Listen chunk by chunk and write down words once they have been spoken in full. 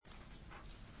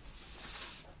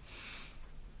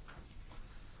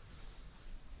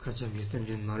Kachabi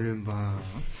Sanjin Malumba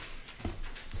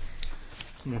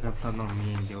Nega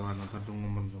Planami and Devana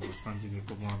Tadungum Sanji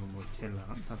Kumano Chella,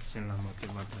 Tapsella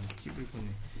Makabatan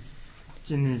Chibikuni.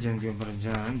 Chini Jangi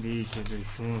Brajan, the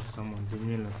Shun, someone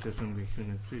Daniela Tesson,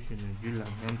 Vishun, Tuition, Jula,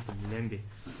 Namsu, Lembi,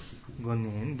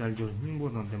 Gonin, Daljo, Nimbo,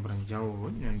 and Branjao,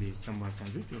 Nambi, Samba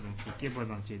Chanju,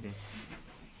 Kebadan Chede,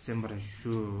 Sembra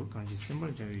Shu, Kanji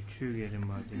Sembra Javi, Chuga, and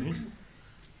Martini.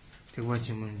 The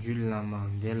watchman Jula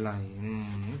Mandela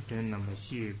in number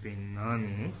she been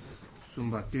nani,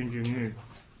 Sumba Tunjung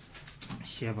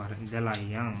Shebar Dela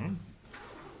Yang,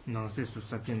 Nancy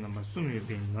subject number Sumi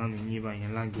been nani, Niva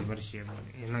and Langiver Shebar,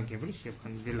 and Langiver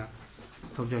Shebar Dela,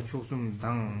 Toja Chosum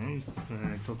Dang,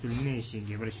 Total Nashi,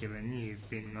 Giver Shebar, Ni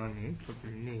been nani,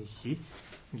 Total Nashi,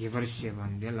 Giver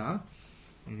Shebar Dela,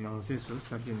 Nancy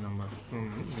subject number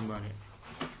Sum Nibare.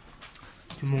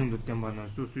 Mundo Tembana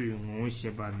Susu,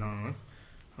 Shebana,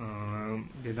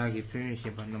 the Dagi Pin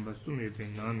Sheban number Sumi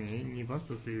Penani, Niba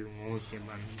Susu,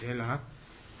 Shebandela,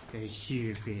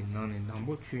 she be none in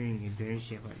Dambo, chewing it doing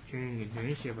Sheban, chewing it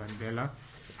doing Shebandela,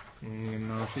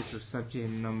 Narcissus subject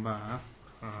number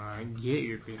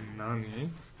Gay Penani,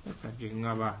 the subject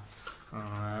number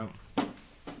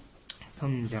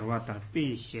some Jarwata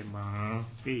P Sheba,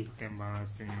 P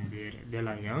Tembas and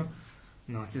Delaya.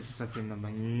 Narcissus subject number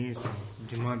so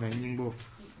Jimada Nimbo,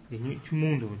 the new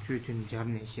Tumundo, Chutun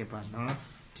Jarne Sheba,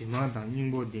 Jimada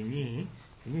Nimbo Deni,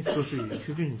 and Sosu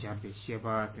Chutun Jarde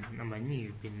Shebas and number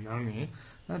new Pinani,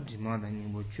 that Jimada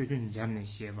Nimbo Chutun Jarne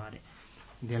Sheba,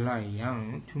 De La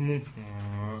Yang, Tumu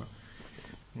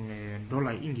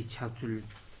Dola in the Chatul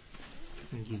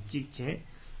in the Jikche,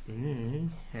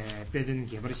 the Pedon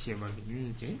Gaber Sheba, the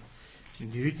Ninja,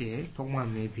 Duty, Tokma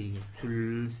maybe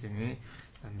Tuls and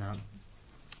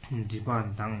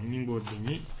Diban Dang Nimbo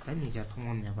Dini, Anija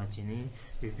Tomon Navacini,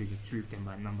 the big children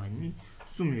by Nambani,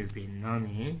 Sumi bin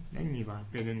Nani, Naniba,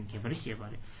 Pedon Gabrisheba,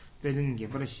 Pedon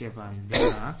Gabrisheba and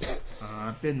Della,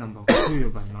 Ped number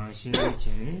Kuyoba Nashi,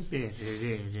 Ped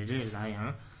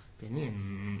Lion,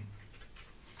 Penin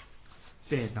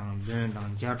Pedang,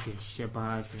 Dang Jati,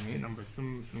 Shebas, and number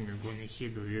Sum Sungoni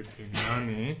Shido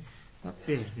Nani,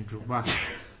 Ped Juba,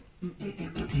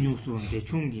 Nusun de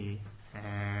Chungi.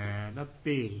 The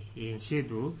pay in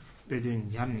shadow,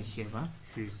 bedin Jarni Sheba,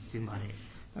 she's Simare,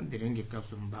 and the Rengi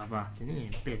Kapsum Baba, the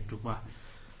name Pet Juba,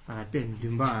 Pen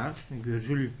Dumba,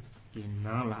 Gurul in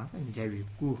Nala, and Javi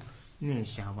Ku, Ne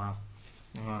Shaba,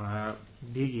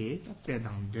 Digi,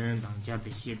 Pedang, Dern, and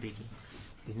Jabi Shebeki,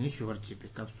 the Nishur Chipi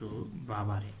Kapsu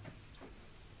Babare.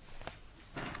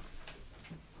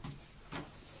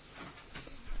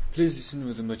 Please listen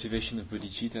with the motivation of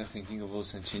bodhicitta, thinking of all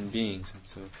sentient beings, and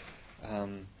so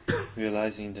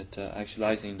realizing that,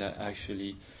 actualizing that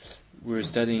actually we're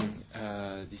studying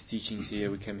these teachings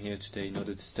here. We came here today in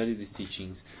order to study these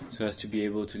teachings, so as to be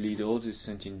able to lead all these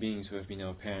sentient beings who have been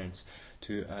our parents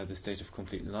to the state of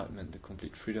complete enlightenment, the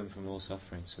complete freedom from all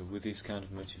suffering. So, with this kind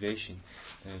of motivation,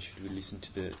 should we listen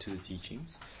to the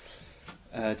teachings?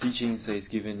 Teachings is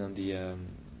given on the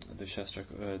Shastra,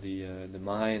 the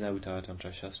Mahayana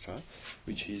Uttaratantra Shastra,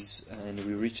 which is, and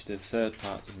we reach the third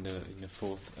part in the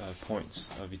fourth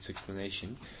points of its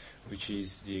explanation, which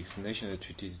is the explanation of the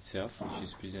treatise itself, which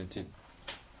is presented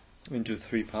into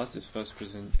three parts. This first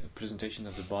presentation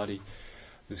of the body,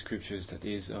 the scriptures, that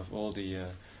is, of all the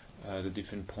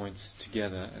different points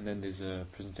together, and then there's a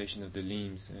presentation of the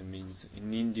limbs, it means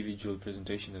an individual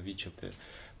presentation of each of the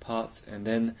parts, and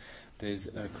then there's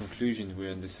a conclusion.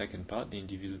 We're in the second part, the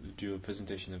individual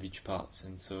presentation of each part.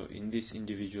 And so in this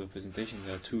individual presentation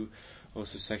there are two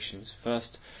also sections.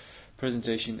 First,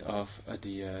 presentation of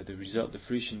the result, the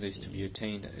fruition that is to be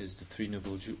attained, that is the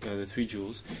the three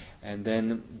jewels, and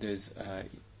then there's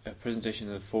a presentation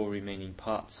of the four remaining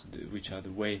parts, which are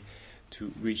the way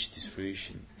to reach this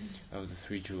fruition of the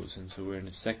three jewels. And so we're in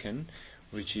the second,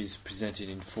 which is presented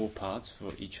in four parts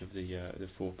for each of the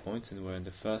 4 points, and we're in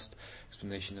the first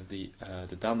explanation of the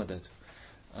Dhammadhatu.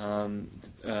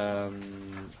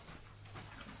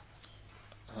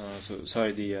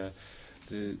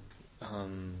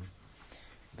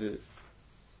 The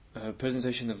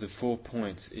presentation of the 4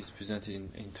 points is presented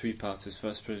in three parts. This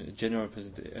first general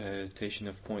presentation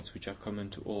of points which are common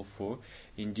to all four,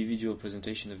 individual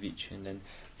presentation of each, and then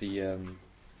the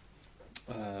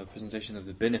presentation of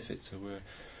the benefits. So we're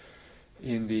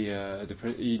in the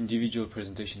individual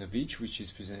presentation of each, which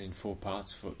is presented in 4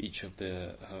 parts for each of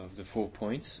the 4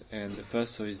 points. And the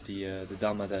first is the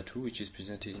Dhammadhatu, which is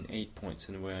presented in 8 points,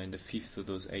 and we're in the fifth of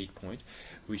those 8 points,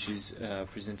 which is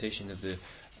presentation of the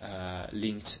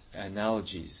linked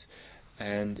analogies.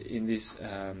 And in this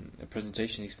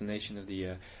presentation, explanation of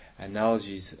the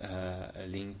analogies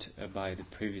linked by the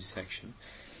previous section,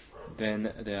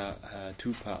 then there are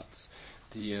two parts.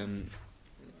 The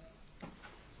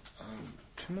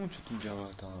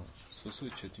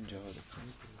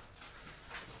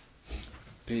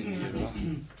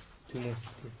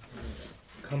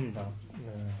come down,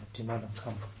 demand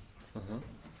come.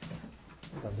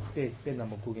 The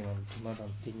number cooking on demand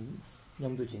thing,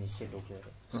 Yamdu Jini Shadow.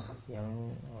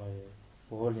 Young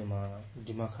Olima,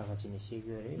 Dimakajin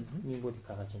Shigure, Nimbo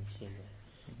Kajin Shigure,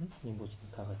 Nimbo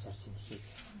Kajin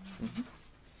Shigure.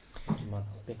 Demand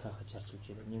Pekka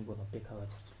Chasuchi, Nimbo Pekka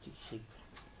Chasuchi.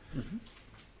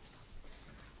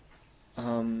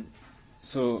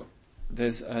 So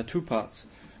there's two parts.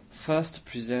 First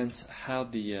presents how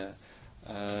the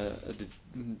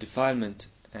defilement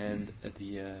and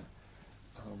the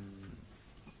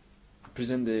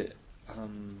present the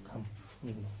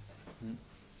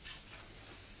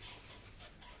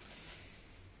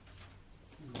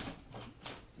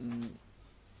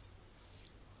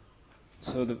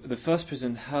so the first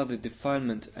present how the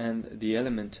defilement and the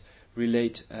element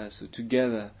relate so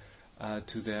together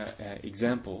to their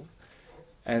example.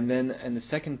 And then in the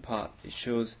second part, it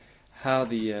shows how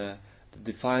the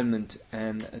defilement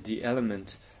and the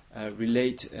element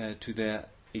relate to their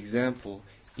example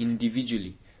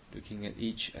individually, looking at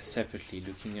each separately,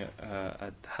 looking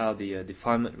at how the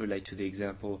defilement relate to the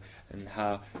example and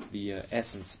how the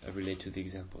essence relate to the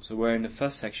example. So we're in the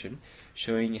first section,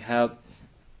 showing how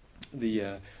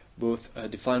the both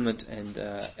defilement and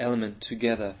element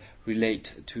together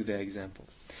relate to their example.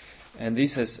 And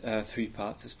this has three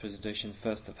parts, this presentation.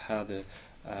 First, of how the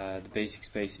basic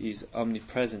space is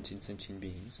omnipresent in sentient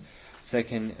beings.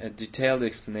 Second, a detailed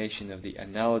explanation of the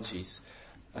analogies.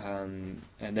 And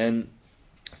then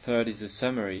third is a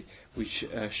summary, which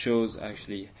shows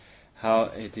actually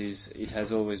how it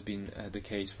has always been the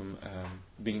case from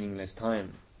beginningless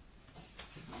time.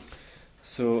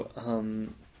 So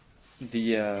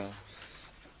we are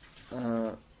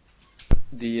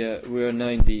now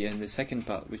in the second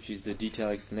part, which is the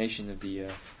detailed explanation of the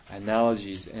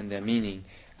analogies and their meaning,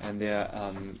 and there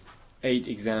are 8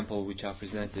 examples which are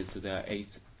presented. So there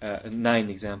are 9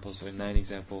 examples, so 9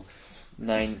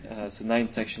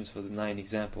 sections for the 9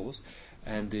 examples,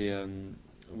 and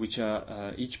which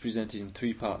are each presented in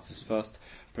 3 parts. This first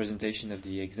presentation of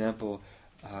the example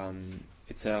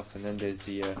itself, and then there's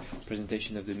the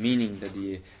presentation of the meaning that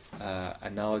the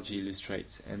analogy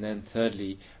illustrates, and then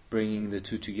thirdly, bringing the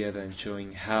two together and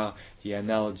showing how the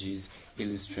analogies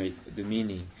illustrate the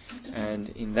meaning. And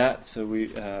in that, so we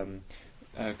come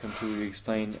to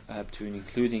explain up to and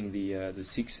including the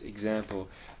 6th example,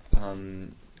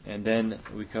 and then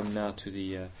we come now to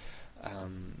the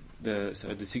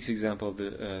 6th example of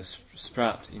the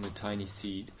sprout in the tiny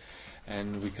seed,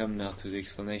 and we come now to the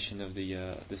explanation of the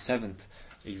 7th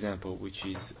example, which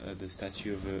is the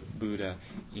statue of a Buddha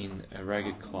in a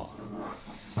ragged cloth.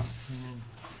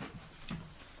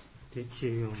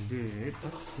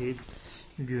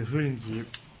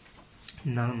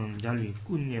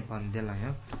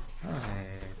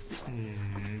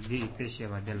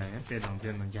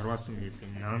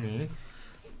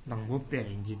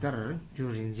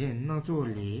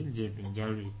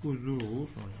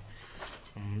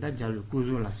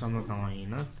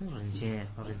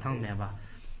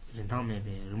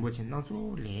 Rinpoche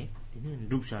nazo le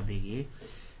rupsha begi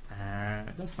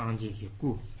da sanji ki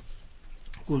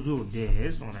kuzu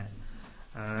de sona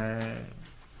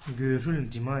gyurul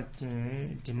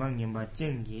dima ngemba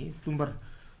jengi tumbar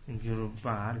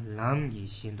juruba lamgi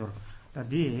shindor da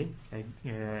di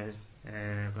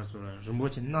kasura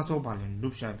Rinpoche nazo balen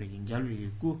rupsha begi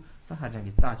jalwi ku da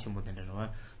hajangi tsa chimbo de ro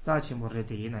tsa chimbo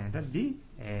rete ina da di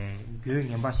gyu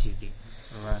ngemba shiki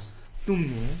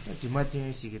tumne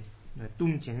dimajen shige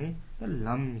tumchene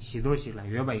lam shidoshi la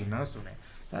yobaina sune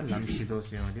ta lam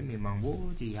shidoshi de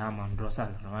mimangbo ji yaman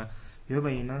rosal ra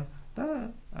yobaina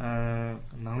ta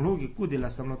nanglogi kudila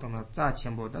samlotona cha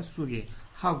chembo da sugi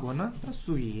hagona ta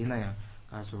sugi inaya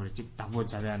ka sore ji dabo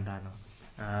jabeanda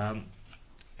na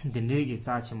dendegi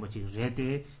cha chembo ji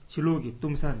rede chilogi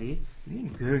tumsadi ni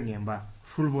gyeongemba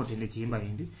fulbo de jimba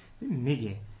indi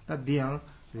mige ta diang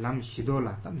lam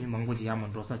shidola ta mi manggoji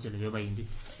yaman rosa chile yoba indi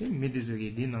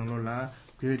miduzugi di nanglola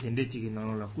kyo dendechi gi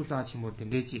nanglola kusa chimbo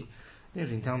dendechi de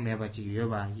rintang meba chi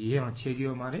yoba yeyang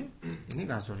chegyo mare ni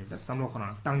ga sori da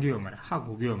samlokhona tangyo mare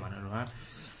hagu gyo mare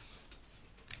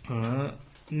ro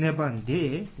neban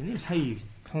de ni hai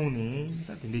thongni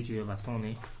da dendechi yoba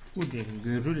thongni kude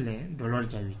gyorulle dollar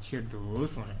jawi chedo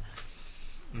sore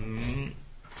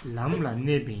lam la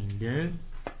nebin de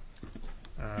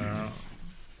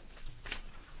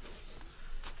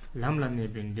lamla ne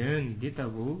bindun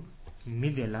ditabu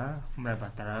midela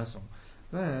mrapataraso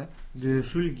de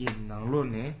sulgi nanglo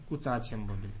ne kucha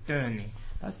chembo de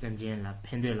asemjen la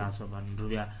pende la so ban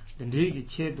rubya dendri ki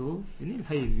chedo ni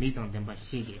lai mi tang den ba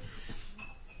shige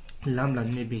lamla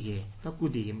ne bige ta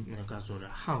kudi ka so ra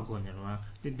ha go ne ro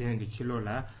de den ki chilo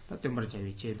la ta tembar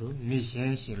chawi chedo mi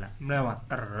shen shi la mrawa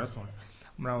tar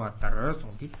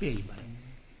so ki pe ba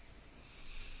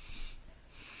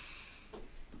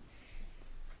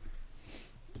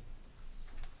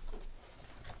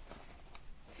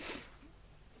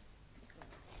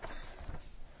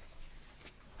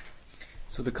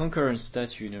So the conqueror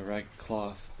statue in a rag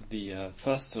cloth, the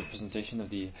first representation of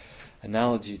the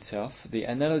analogy itself. The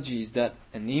analogy is that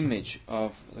an image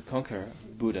of the conqueror,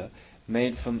 Buddha,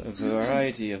 made from a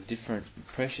variety of different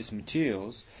precious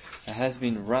materials, has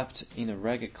been wrapped in a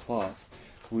ragged cloth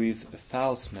with a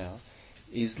foul smell,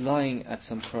 is lying at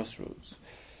some crossroads,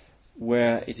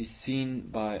 where it is seen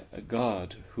by a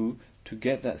god who, to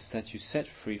get that statue set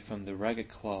free from the ragged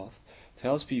cloth,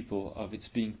 tells people of its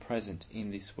being present in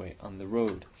this way on the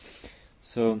road.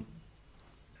 So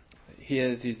here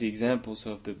it is the examples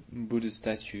of the Buddha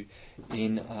statue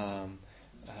in a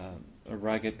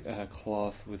ragged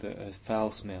cloth with a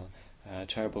foul smell, a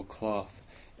terrible cloth,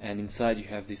 and inside you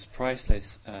have this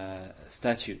priceless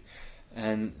statue,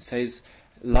 and says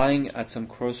lying at some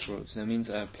crossroads. That means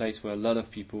a place where a lot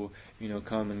of people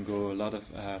come and go, a lot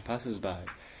of passers-by.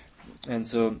 And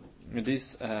so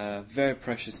this very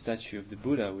precious statue of the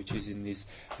Buddha, which is in this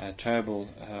terrible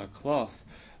cloth,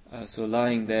 so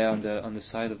lying there on the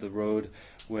side of the road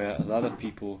where a lot of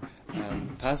people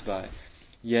pass by,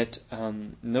 yet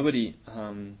nobody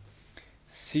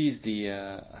sees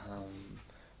the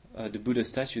Buddha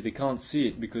statue. They can't see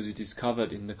it because it is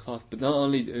covered in the cloth. But not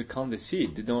only can't they see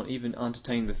it, they don't even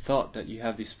entertain the thought that you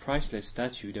have this priceless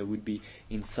statue that would be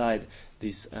inside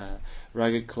this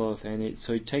ragged cloth. And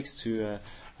so it takes to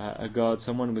a god,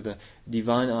 someone with a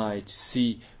divine eye, to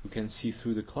see, who can see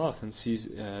through the cloth and sees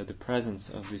the presence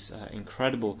of this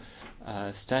incredible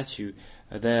statue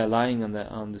there lying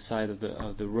on the side of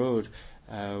the road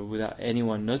without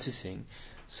anyone noticing.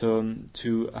 So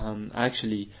to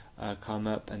actually come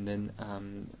up and then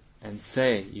and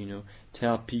say,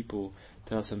 tell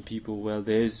some people, well,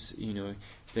 there's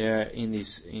there in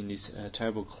this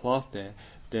terrible cloth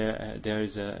there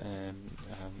is a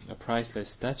priceless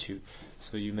statue,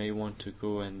 so you may want to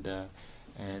go and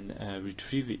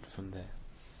retrieve it from there.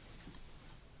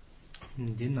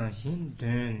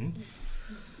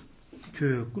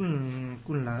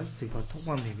 kunla sikpa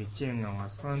thokpa mebe che nga wa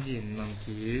sanji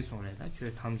namki sore da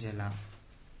chwe thamje la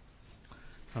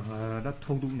da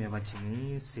thokduk meba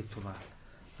chini siktuba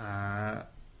da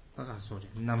ka sore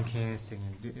namkhen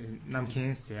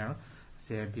seya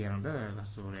diyang da ka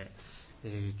sore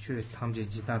chwe thamje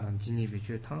jita dan jini be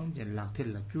chwe thamje lakte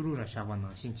la churu ra shaba na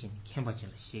shinchen khenpa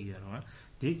chela shegyo ra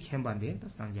de khenpa de da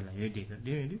sanje la yode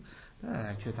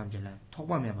da chwe thamje la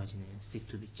thokpa meba chini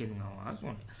siktubi chen nga wa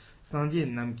sore sanji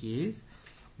namki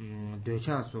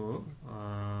dechaso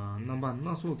namba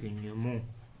naso ki nyumo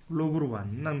loburwa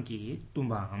namki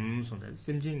tumba amsonda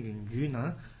semjingin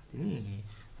juna ni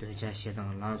decha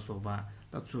shedang la soba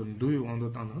da chun duyu wando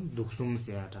tang duksum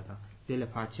seya ta dele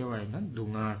pa chewa ina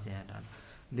dunga seya ta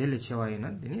dele chewa ina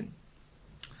dini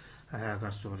ka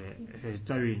sore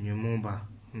zawi nyumo ba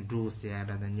du seya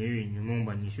ta nyewi nyumo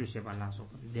ba nishu sheba la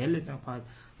soba dele tang pa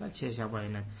da che shaba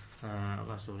ina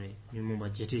ka sore nyumba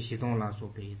jeti shidong la so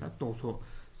pe da tokso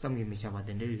samgi mi chaba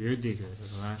den de yede ge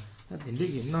da den de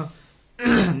ge na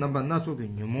namba na so ge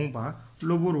nyumba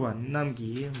loburwa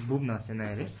namgi bubna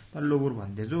senare da loburwa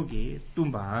dezo ge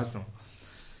tumba so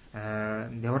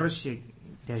dewarashik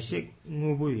dershik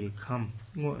ngobu kham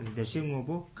dershik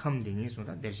ngobu kham dini so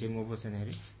da dershik ngobu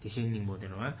senare deshin ningbo de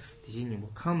ro deshin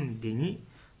ningbo kham dini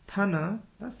thana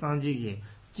da sanji ge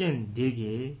jen de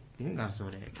ge dini ga so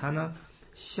re thana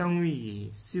샹위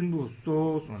신부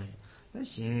소소네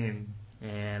신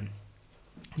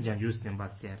janju semba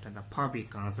seata da pabi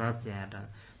kansa seata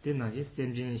de na ji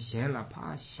semjin shen la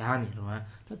pa sha ni ro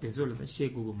ta de zo la da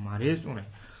she gu mare so ne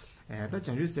da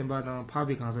janju semba da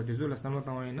pabi kansa de zo la sam la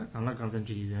ta wa na kan la kansa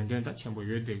ji yuan den da chen bo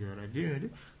yue de ge ra de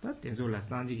da de zo la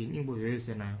san ji gi ning bo yue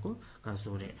se na ko ka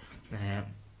so re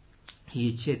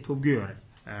yi che to gyo re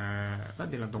da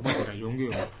de la do ba da yong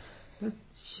gyo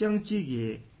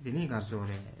샹지기 되니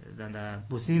가서래 단다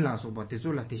부신라 소바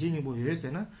대솔라 대신이 뭐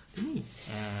요새나 되니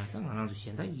당 하나도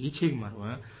현다 이책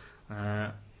말와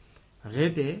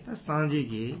레데 다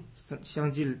산지기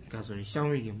샹지 가서래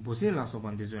샹위기 부신라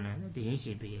소바 대솔나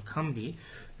대신시 비 감디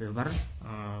여바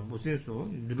부신소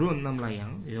누론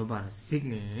남라양 여바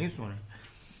시그네 소래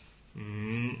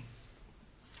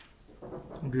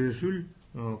gösul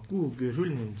ku gösul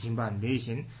nin jimban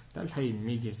deshin dal hai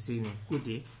meje sin ku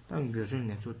de tang gösul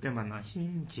ne chu tema na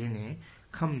shin jene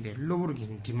kamde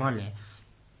loburgin dimale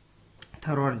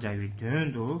tarwar jawi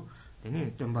döndo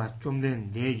deni tomba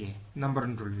chomden dege number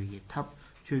rolwi 탑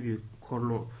저기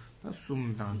걸로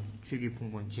숨단 저기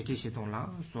풍건 제티시 동라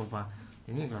소바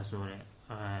deni ga sore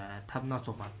탑나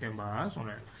소바 템바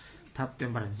소래 탑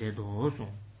템바 제도 소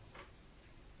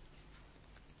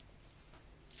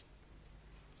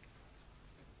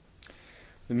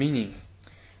The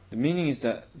meaning is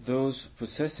that those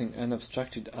possessing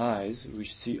unobstructed eyes,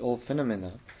 which see all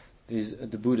phenomena, these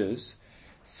the Buddhas,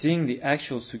 seeing the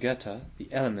actual Sugata, the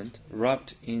element,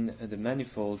 wrapped in the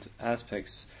manifold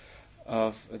aspects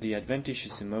of the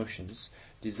adventitious emotions,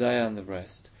 desire and the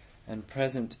rest, and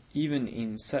present even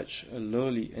in such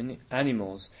lowly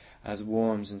animals as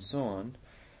worms and so on,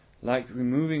 like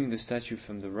removing the statue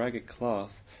from the ragged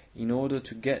cloth in order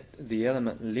to get the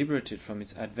element liberated from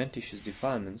its adventitious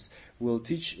defilements, will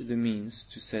teach the means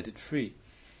to set it free.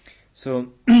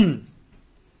 So,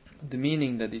 the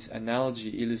meaning that this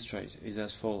analogy illustrates is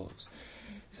as follows: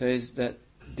 says that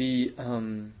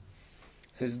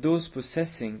says those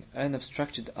possessing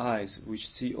unobstructed eyes which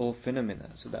see all phenomena.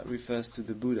 So that refers to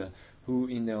the Buddha, who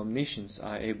in their omniscience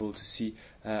are able to see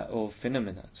all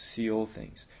phenomena, to see all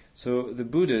things. So the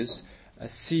Buddhas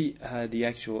see the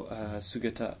actual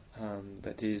Sugata,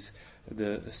 that is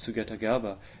the Sugata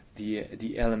Gaba,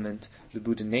 the element, the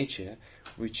Buddha nature,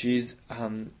 which is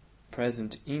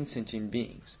present in sentient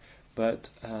beings. But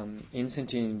in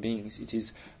sentient beings, it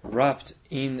is wrapped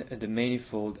in the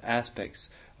manifold aspects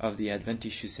of the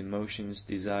adventitious emotions,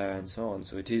 desire, and so on.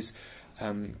 So it is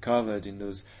covered in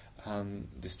those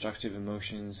destructive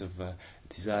emotions of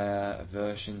desire,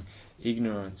 aversion,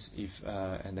 ignorance,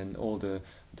 and then all the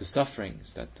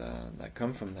sufferings that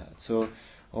come from that. So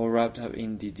all wrapped up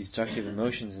in the destructive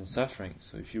emotions and sufferings.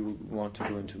 So if you want to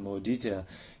go into more detail,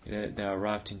 they are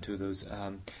wrapped into those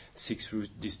 6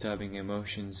 root disturbing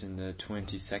emotions and the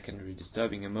 20 secondary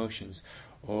disturbing emotions,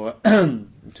 or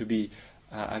to be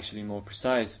actually more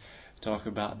precise, talk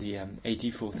about the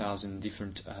 84,000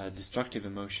 different destructive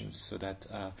emotions. So that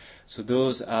so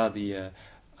those are the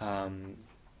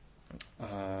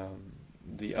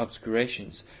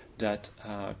obscurations that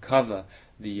cover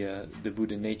the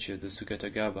Buddha nature, the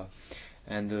Sugata Gaba,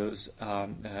 and those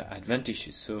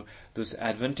adventitious. So those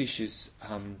adventitious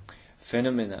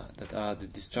phenomena that are the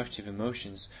destructive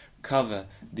emotions cover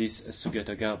this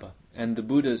Sugata Gaba, and the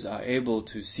Buddhas are able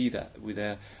to see that with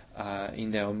their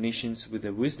in their omniscience, with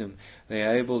their wisdom. They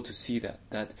are able to see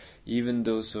that even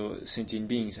though sentient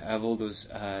beings have all those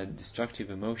destructive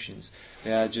emotions,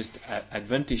 they are just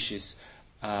adventitious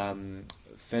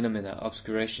phenomena,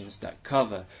 obscurations that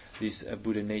cover this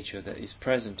Buddha nature that is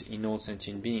present in all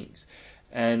sentient beings.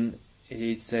 And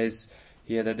it says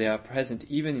here that they are present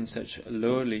even in such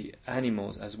lowly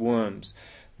animals as worms.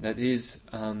 That is,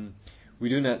 we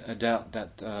do not doubt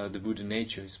that the Buddha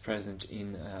nature is present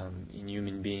in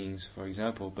human beings, for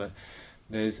example, but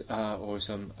there's or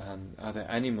some other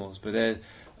animals, but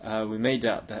we may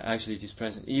doubt that actually it is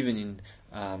present even in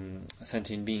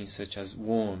sentient beings such as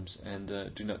worms,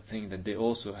 and do not think that they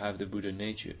also have the Buddha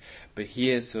nature. But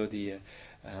here, so the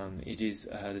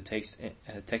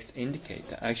text indicate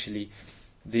that actually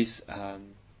this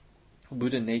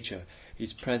Buddha nature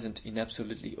is present in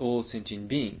absolutely all sentient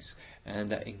beings, and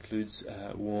that includes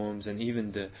worms, and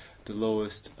even the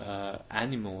lowest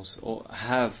animals all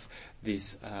have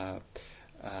this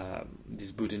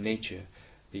Buddha nature,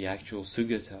 the actual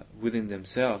Sugata within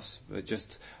themselves, but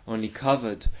just only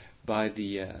covered by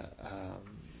the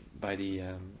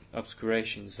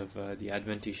obscurations of the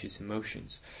adventitious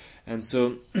emotions. And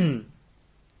so it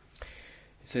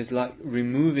says, like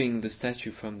removing the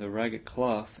statue from the ragged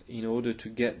cloth in order to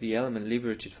get the element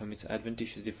liberated from its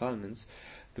adventitious defilements,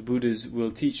 the Buddhas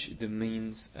will teach the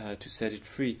means to set it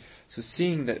free. So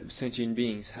seeing that sentient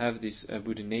beings have this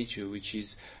Buddha nature, which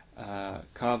is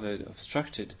covered,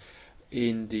 obstructed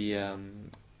in the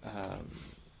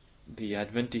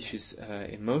adventitious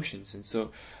emotions, and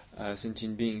so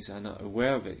sentient beings are not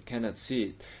aware of it, cannot see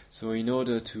it. So in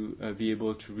order to be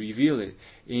able to reveal it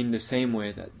in the same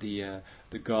way that the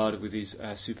God with his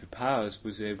superpowers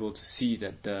was able to see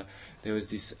that there was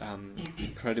this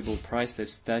incredible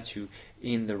priceless statue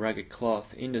in the ragged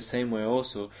cloth, in the same way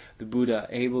also the Buddha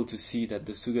able to see that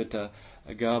the Sugata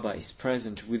Gaba is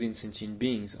present within sentient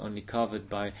beings, only covered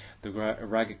by the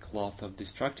ragged cloth of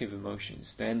destructive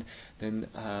emotions, then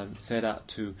set out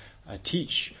to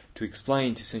teach, to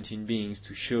explain to sentient beings,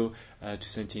 to show to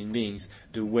sentient beings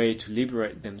the way to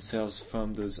liberate themselves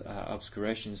from those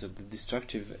obscurations of the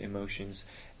destructive emotions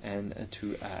and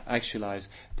to actualize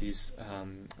this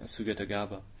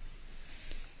Sugatagarbha.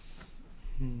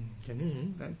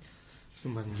 저는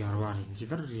순반 자와린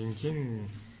지들 린진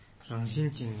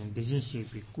정신진 대신시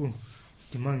있고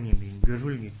디망님이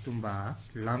교술이 tumba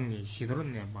람니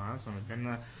시도르네 바서는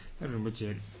내가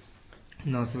뭐지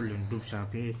나솔린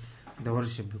룹샤페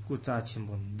더버시 있고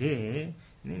짜침본데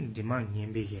네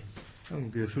디망님비게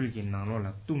교술이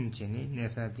나노라 tum지니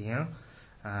내사디야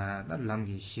나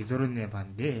람기 시도르네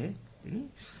반데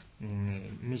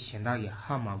미신다게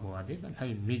하마고아데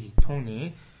하이 미디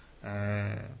통네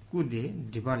꾸데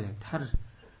디발레 타르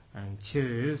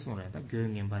치를 소라다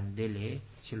교행님 반데레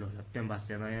치로라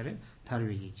템바세나야레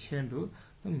타르위기 첸도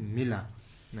밀라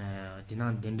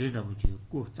디난 덴데라부지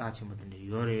꾸 짜치모데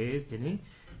요레스니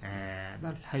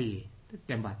나 하이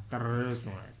템바 타르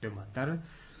소라 템바 타르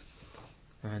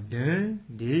데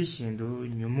데신도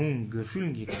뉴몽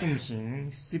교술기 tum신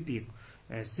시비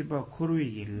시바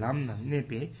코르위기 람나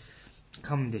네베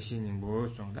감 대신인 뭐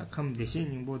정다 감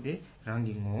대신인 뭐데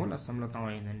랑긴고 라 삼라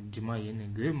타와이는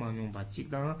지마이는 그 마용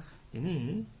바치다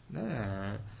이니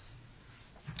나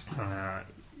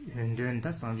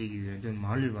현전다 상지기 현전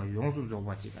말리바 용수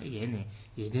조바치다 얘네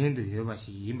예den도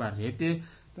여바시 이마레데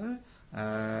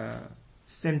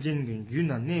샘진긴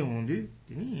주나 내용도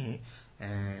이니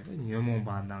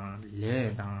녀몽바나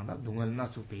레다다 동을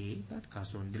나수비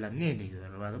가손딜라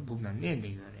네데요라 부나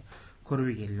네데요레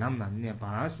코르위기 람나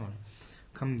네바소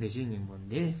감 대신인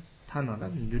건데 타나다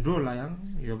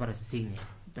뉴돌라양 요바르 시네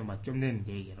또 맞좀된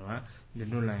얘기로와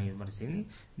뉴돌라양 요바르 시네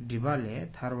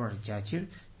디발레 타르와 자칠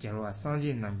자와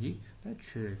상진 남기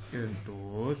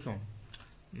추연도송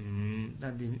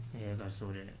나딘 애가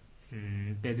소리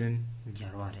배든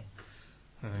자와레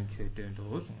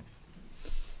추연도송.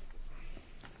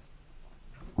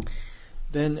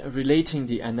 Then relating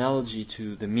the analogy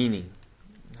to the meaning,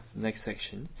 that's the next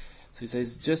section. So he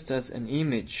says, just as an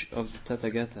image of the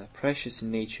Tathagata, precious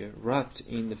in nature, wrapped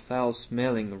in the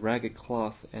foul-smelling ragged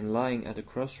cloth and lying at the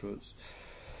crossroads,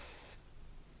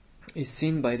 is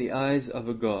seen by the eyes of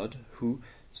a god who,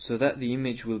 so that the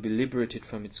image will be liberated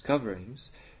from its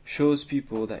coverings, shows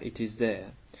people that it is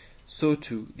there, so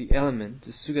too the element,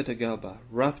 the Sugatagarbha,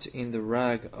 wrapped in the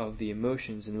rag of the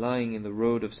emotions and lying in the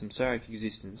road of samsaric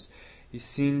existence, is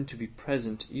seen to be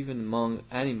present even among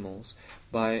animals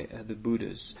by the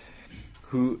Buddhas,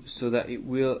 who, so that it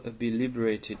will be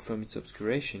liberated from its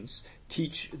obscurations,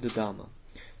 teach the Dharma.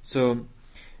 So,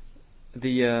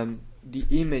 the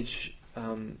image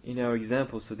in our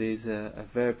example, so there is a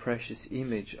very precious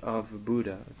image of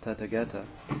Buddha, Tathagata,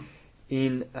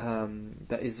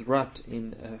 that is wrapped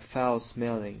in a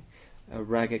foul-smelling,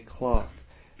 ragged cloth,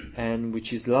 and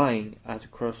which is lying at a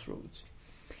crossroads.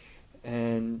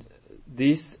 And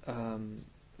this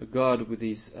God with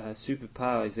his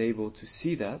superpower is able to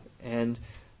see that, and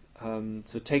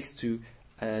so takes to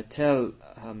tell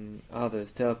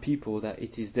others, tell people that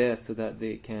it is there, so that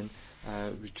they can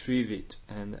retrieve it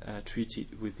and treat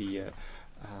it with the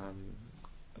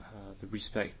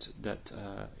respect that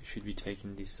should be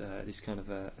taken this kind of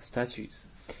statues.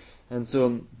 And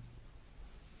so,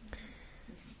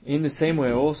 in the same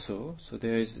way also, so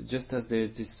there is, just as there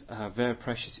is this very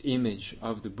precious image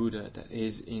of the Buddha that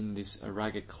is in this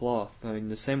ragged cloth, in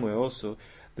the same way also,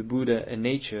 the Buddha in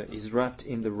nature is wrapped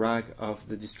in the rag of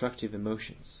the destructive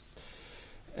emotions.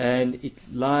 And it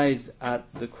lies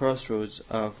at the crossroads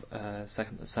of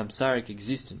samsaric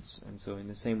existence. And so in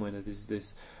the same way that is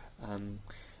this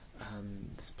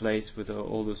place with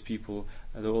all those people,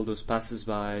 all those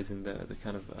passers-bys, and the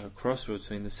kind of crossroads.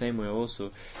 So in the same way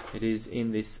also, it is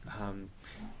in this.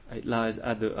 It lies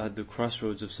at the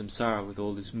crossroads of samsara, with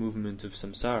all this movement of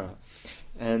samsara,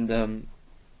 and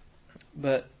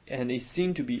is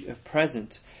seen to be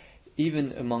present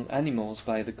even among animals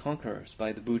by the conquerors,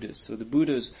 by the Buddhas. So the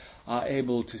Buddhas are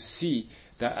able to see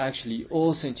that actually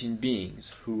all sentient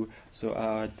beings who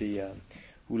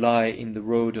lie in the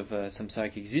road of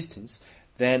samsaric existence,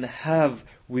 then have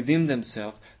within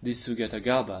themselves this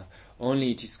Sugatagarbha,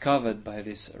 only it is covered by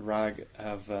this rag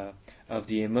of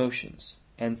the emotions.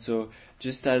 And so,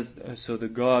 just as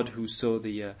the God who saw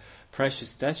the precious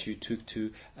statue took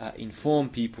to inform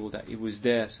people that it was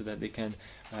there, so that they can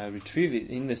retrieve it,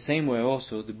 in the same way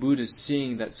also, the Buddha is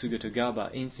seeing that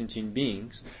Sugatagarbha in sentient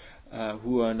beings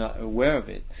who are not aware of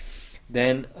it,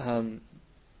 then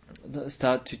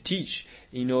start to teach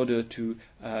in order to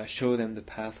show them the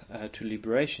path to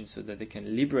liberation, so that they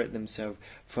can liberate themselves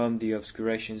from the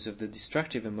obscurations of the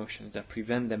destructive emotions that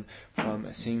prevent them from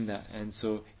seeing that. And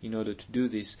so, in order to do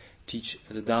this, teach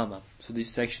the Dharma. So this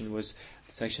section was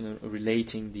the section of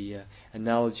relating the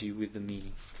analogy with the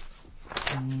meaning.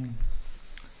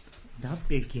 다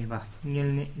빼게봐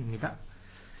닐니다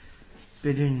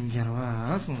빼준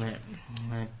자와 손에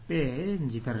빼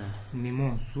지더라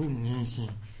미모 수 년신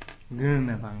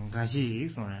그메방 가시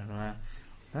손에라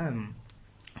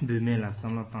부메라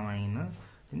삼로 타와이나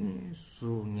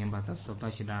수 년바다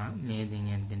소다시라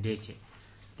내dengen 된대체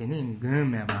되는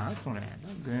그메바 손에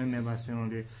그메바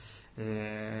손에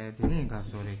되는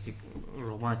가소리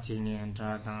로바치니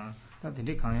자다 다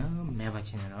되게 강야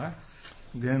매바치네라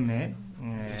그메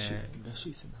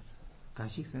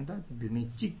가시 쓴다 부메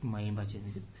찍 많이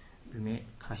바치는 부메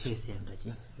가시세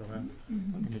가지 그러나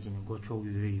되는 고초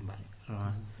유의 말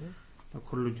다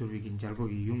콜로 줄이긴 잘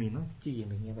보기 유미나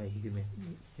찌개면 해봐 이게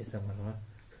해서 말아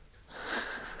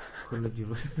콜로 줄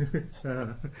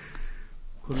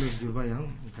콜로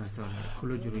줄바양 가서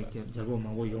콜로 줄 이렇게 잡고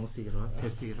망고 용시로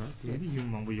패시로 되게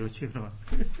용 망고 요치로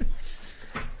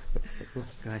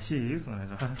가시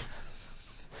손에서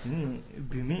이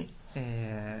비미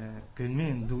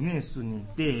근면 동네 순이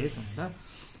때선다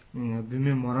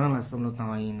비미 모라나 섬로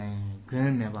타와이네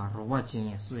근메바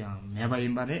로바칭의 수양 메바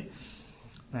임바레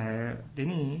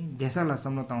되니 대살라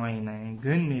섬로 타와이네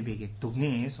근메비게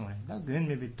동네 손에다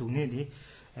근메비 동네디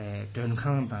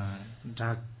전강다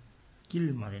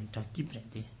작길 말은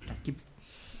작깁인데 작깁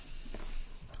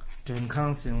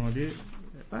전강생어디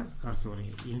딱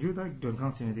가서리 인주다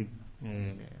전강생어디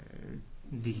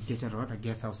디 게처럼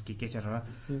게스하우스 기 게처럼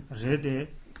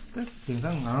레데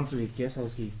대상 나한테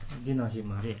게스하우스 기 디나시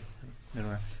말에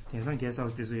내가 대상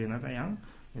게스하우스 에서 얘나가 양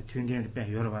튕기는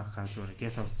배 여러 번 가서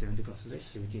게스하우스 에서 가서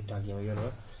시우지 다기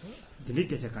여러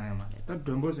딜리게 제가야 말에 또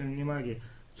전보선 님에게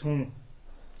총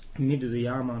미드도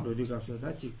야마도 디가서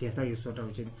다지 대상이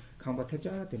쏟아오지 강바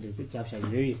탭자 된데 잡샤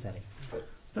여유 있어래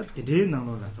다 되게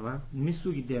나눠라 봐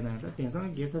미수기 되나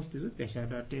대상 게스하우스 에서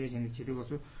배샤다 때리는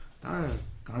지도가서 다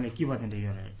강에 끼받는데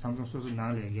여래 삼성 소스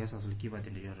나래 게스하우스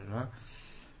끼받는데 여래라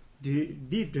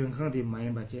디 전강데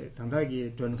많이 받지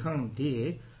단다기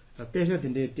전강데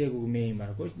배샤된데 때고 메인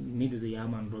말고 미드도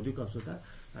야만 로드값보다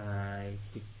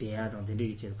대야당 된데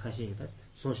이제 가시다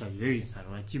소셜 여유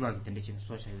사로 지박이 된데 지금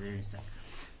소셜 여유 사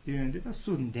이런데 다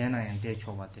순대나야 대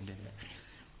초받던데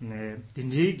네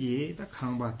된지기 다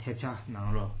강바 탭차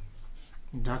나로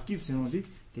작깁스노디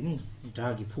되니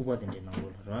작이 푸바된데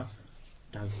나로라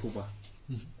작 푸바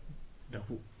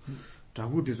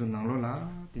자구 되서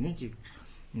나로라 되니 지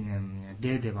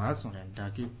대대바 소래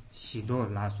작이 시도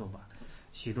라소바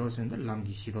시도 선데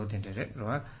람기 시도 된데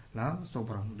라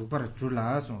소브람 두바라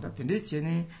줄라 소다 된데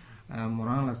제니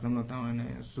모랑라 섬노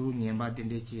타와네 수 년바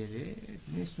된데 지레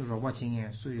니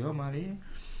수로바칭에 수요 말이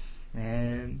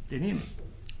되니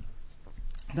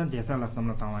단 대살라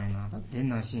섬노 타와이나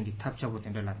된나 신기 탑차고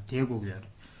된데라 대고겨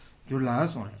줄라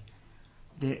소래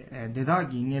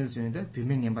대다기 넬스인데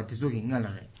비명 년바 디속이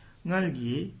ngalare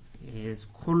ngal기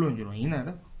콜론주로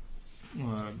이나다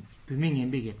비명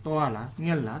년비게 또알라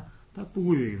ngal라 다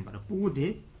부구요인 바라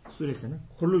부구데 수레서는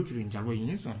콜로주린 잘보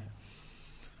인이 소래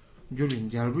줄인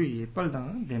잘보이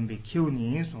빨당 뎀비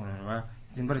키우니 소래와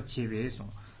짐바르 치베소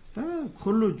다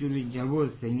콜로주린 잘보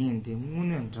생인데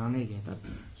무는 장내게 다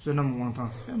수남 왕탕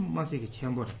마세게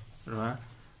쳔보라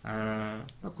아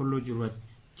콜로주로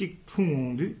찍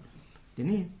충옹도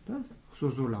되니 다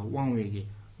소소라 왕웨게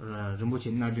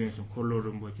rinpoche 나드에서 콜로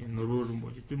rinpoche 노로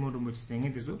rinpoche 뚜모 rinpoche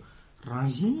생인데서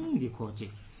랑신이 코치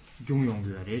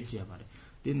중용교래 제발에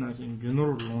대나신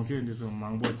준으로 롱주에서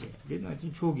망보제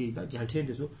대나신 초기다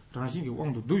잘체인데서 당신이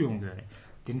왕도 누용교래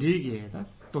된지게다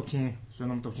똑친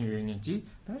소놈 똑친 요인이지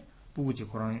다 부구지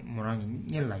고랑 모랑이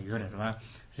닐라 요래라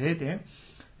레데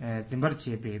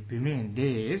짐바르치에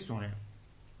비면데 소래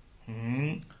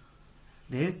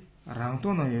데스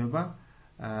랑토나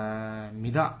요바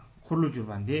미다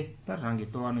콜로주반데 다 랑게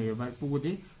또하는 요바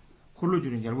부구디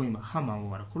콜로주린 잘 보이면 하마고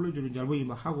말아 콜로주린 잘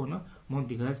보이면 하고는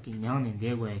몬디가스키 냥네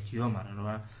대고에 지어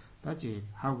말아라 다지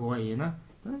하고와 얘나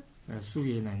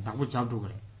수기에는 나고 잡도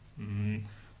그래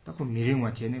딱그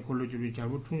미링와 쟤네 콜로주린 잘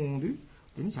보 충ong도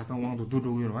되니 자상왕도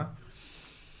두두고요 봐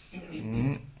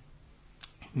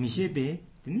미셰베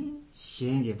되니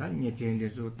시행게다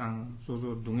녀견데서 땅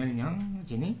소소 동엘냥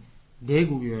쟤네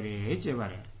대국요래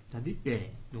제발에 다디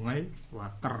빼래 동알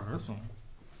왔다라서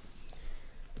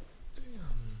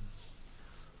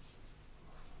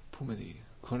포메디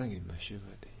거랑이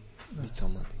마시바데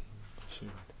미참마데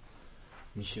마시바데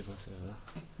미시바서라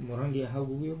뭐랑게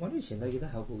하고요 말이 신나기다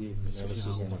하고요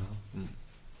미시잖아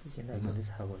신나기도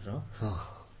하고죠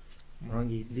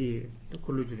뭐랑게 리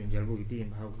콜로주린 잘 보기 디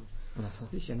하고 알았어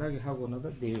신나게 하고 나다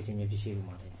내일 저녁 비시고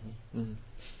말해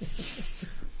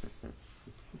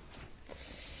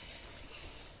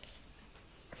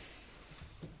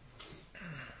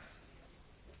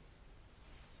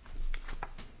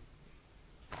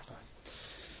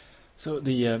So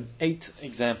the eighth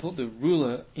example, the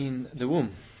ruler in the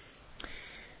womb.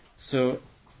 So,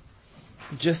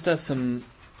 just as some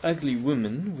ugly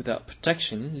women without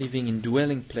protection, living in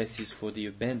dwelling places for the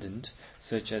abandoned,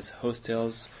 such as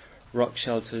hostels, rock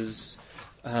shelters,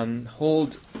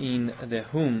 hold in their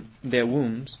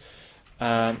wombs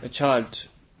a child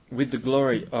with the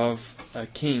glory of a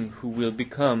king who will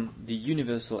become the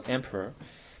universal emperor,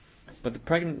 but the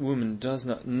pregnant woman does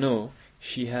not know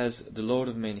she has the Lord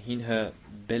of Men in her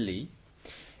belly,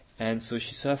 and so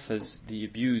she suffers the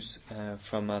abuse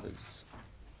from others.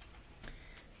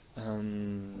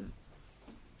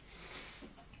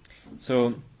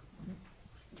 So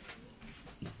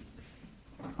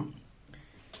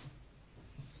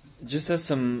just as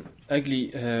some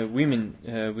ugly women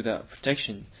without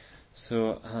protection,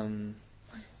 so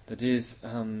that is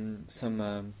some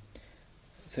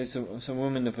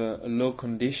women of a low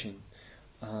condition,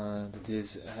 that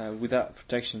is without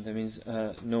protection. That means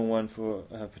no one for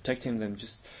protecting them,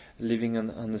 just living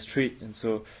on the street. And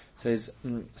so it says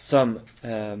some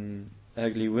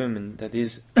ugly women, that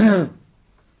is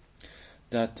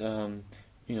that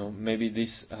maybe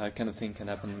this kind of thing can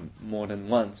happen more than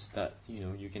once, that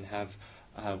you can have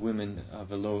women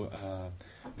of a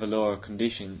lower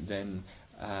condition than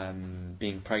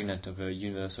being pregnant of a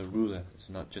universal ruler.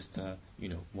 It's not just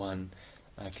one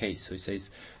case. So it says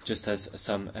just as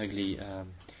some ugly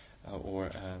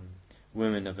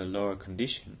women of a lower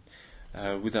condition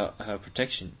without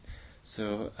protection.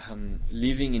 So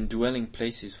living in dwelling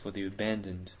places for the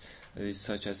abandoned,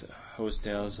 such as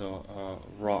hostels or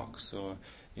rocks, or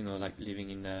like living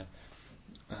in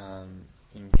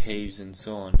caves and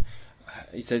so on.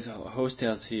 It says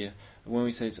hostels here. When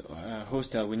we say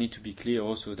hostel, we need to be clear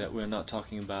also that we're not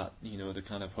talking about the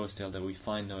kind of hostel that we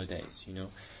find nowadays.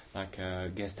 Like a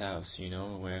guest house.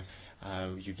 Where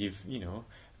you give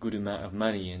good amount of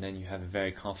money and then you have a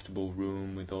very comfortable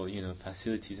room with all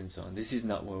facilities and so on. This is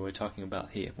not what we're talking about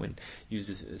here when use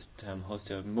this term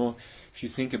hostel. More, if you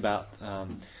think about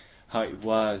how it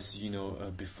was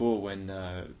before, when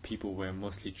people were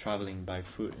mostly traveling by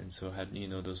foot and so had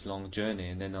those long journey,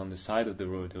 and then on the side of the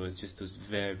road there was just those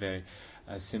very very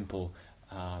simple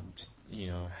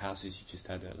houses. You just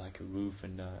had like a roof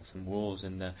and some walls,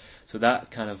 and so that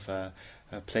kind of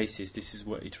places, this is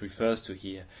what it refers to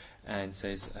here. And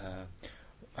says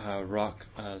rock.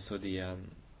 So the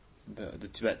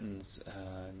Tibetans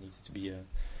needs to be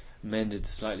amended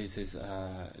slightly. It says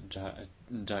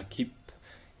jakip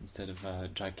instead of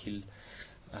jakil.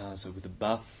 So with a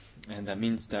ba, and that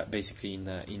means that basically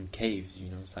in caves,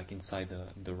 it's like inside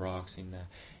the rocks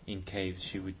in caves.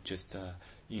 She would just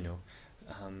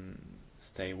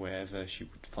stay wherever she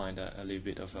would find a little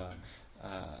bit of a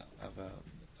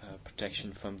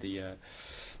protection from the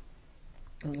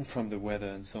weather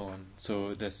and so on.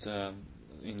 So that's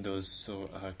in those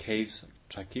caves,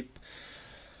 jakip,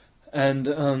 and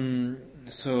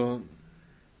so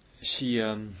she,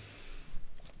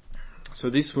 so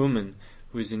this woman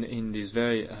who is in this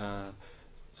very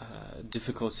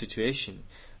difficult situation,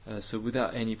 so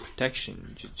without any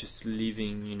protection, just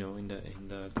living,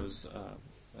 in those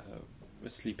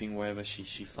sleeping wherever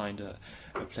she find a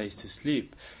place to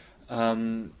sleep.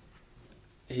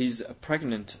 He's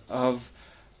pregnant of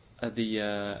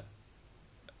a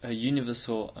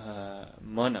universal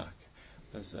monarch.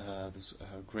 There's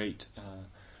great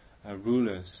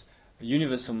rulers. A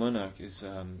universal monarch is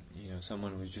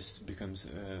someone who just becomes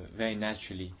very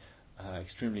naturally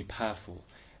extremely powerful,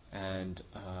 and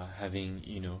having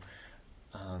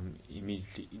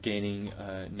immediately gaining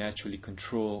naturally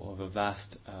control over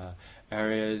vast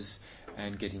areas,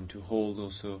 and getting to hold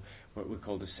also what we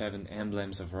call the 7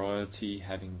 emblems of royalty,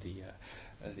 having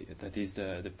that is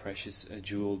the precious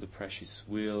jewel, the precious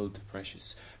wheel, the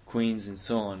precious queens, and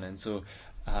so on. And so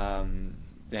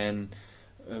then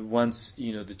once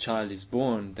the child is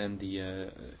born, then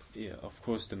of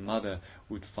course the mother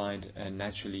would find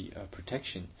naturally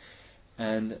protection.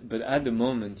 But at the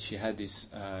moment she had this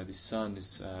son,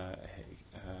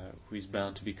 who is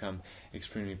bound to become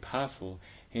extremely powerful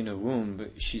in her womb,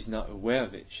 but she's not aware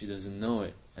of it. She doesn't know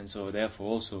it, and so therefore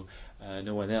also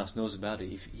no one else knows about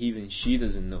it. If even she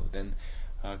doesn't know, then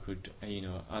how could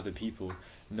other people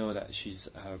know that she's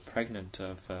pregnant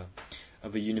of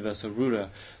a universal ruler?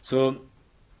 So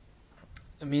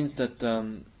it means that,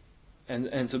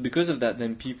 and so because of that,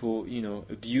 then people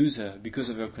abuse her because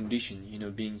of her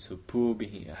condition, being so poor,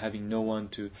 having no one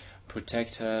to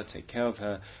protect her, take care of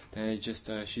her. Then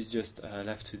she's just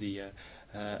left to the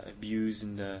abuse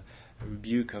and the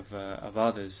rebuke of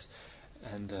others.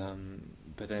 And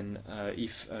but then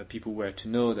if people were to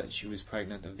know that she was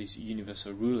pregnant of this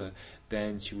universal ruler,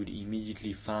 then she would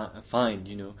immediately find,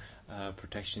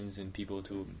 protections and people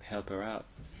to help her out.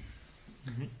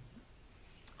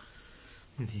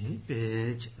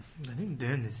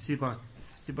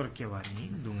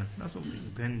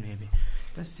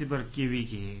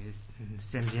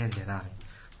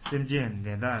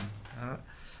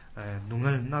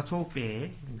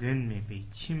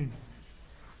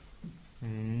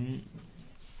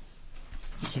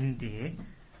 신데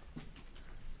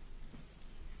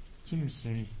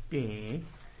침신데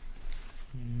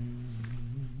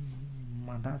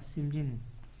마다 심진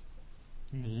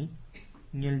니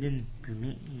녀든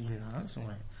비미라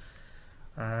소래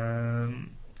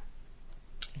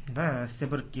다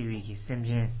세버키위기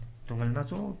심진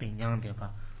동을나서 빈양데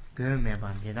봐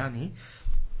그메반 대단히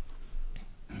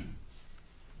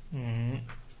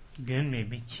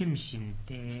견메비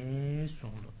침신데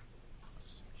송로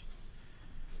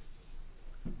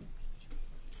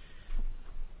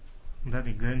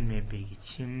다디 견메비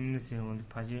침세온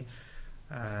파지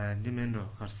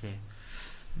디멘로 가세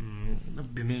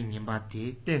비메니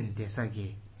바티 땐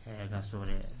대사기 해가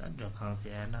소래 저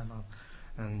강세나노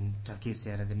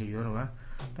자키세라 데니 요로와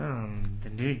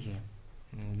데리게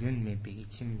견메비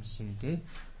침신데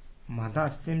마다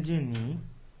셈진이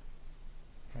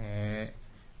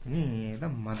니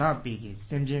마다 비기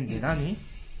셈진데다니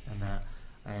나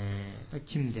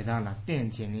김대다라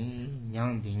땐제니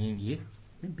냥딩이기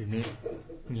비메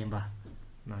님바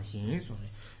나신 소리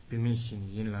비메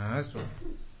신이라 소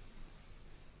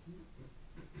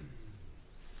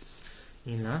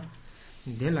이나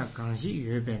데라 강시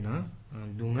예베나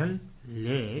둥을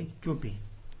레 쪼비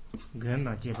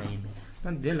그나 제바이메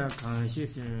단 데라 강시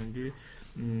스는데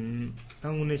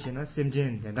당운에시나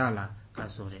셈젠데다라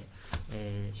가소레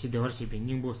시대월시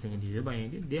빙닝보 생인데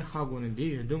예바이데 데 하고는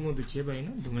데 요동도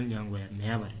제바이나 둥을 냥고야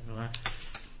매야바래 봐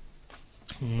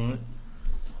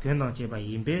그나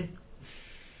제바이임베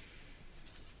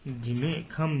지메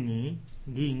캄니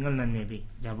디 인갈나네비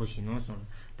자보시노소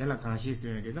데라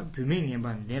강시스에다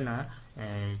비메니반 데라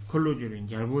콜로주린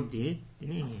잘보디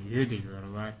이니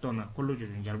예데거와 또나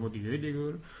콜로주린 잘보디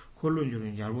예데거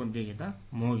콜로주린 잘보디게다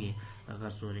모기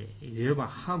아가소레 예바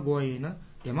하고이나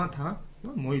데마타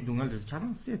모이 둥알도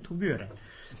차랑 세 투비어라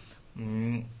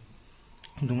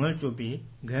둥알 쪽비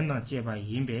그나 제바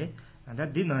임베 다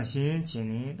디나신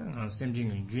제니 당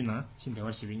셈징은 주나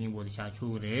신대월 12년 샤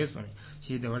추그레 소리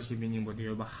시대월 12년 보디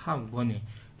요바 하고네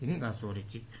디니가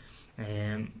소리지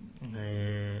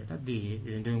다디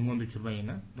연동문도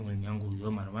주바이나 동을 양고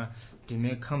요 말와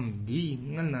디메 캄디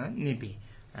응나 네비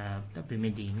다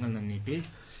비메디 응나 네비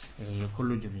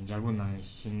콜로주빈 잘보나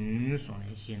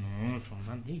신소네 신노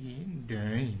손단 되게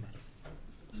되이 말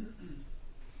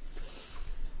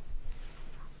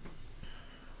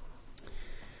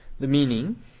The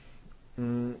meaning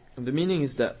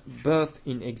is that birth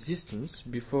in existence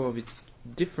before of its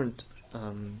different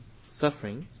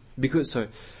suffering.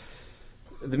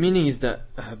 The meaning is that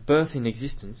birth in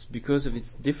existence because of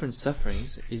its different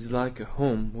sufferings is like a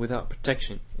home without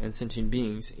protection, and sentient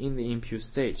beings in the impure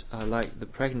state are like the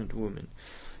pregnant woman.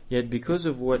 Yet because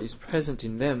of what is present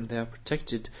in them, they are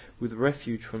protected with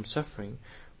refuge from suffering.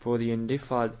 For the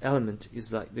undefiled element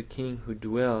is like the king who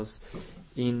dwells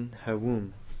in her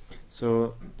womb.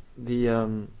 So the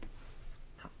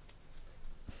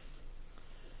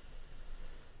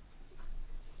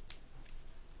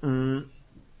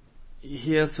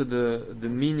here, so the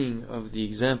meaning of the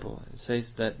example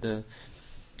says that the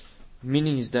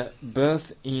meaning is that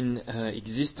birth in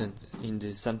existence in the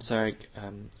samsaric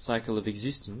cycle of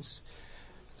existence.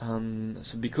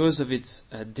 So because of its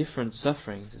different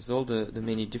sufferings, there's all the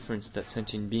many difference that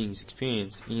sentient beings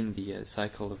experience in the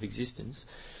cycle of existence.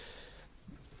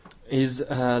 Is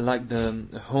like the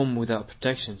home without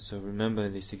protection. So remember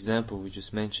this example we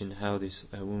just mentioned, how this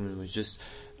woman was just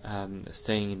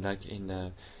staying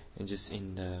in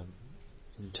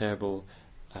terrible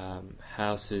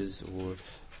houses or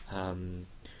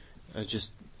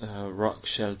just rock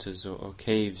shelters or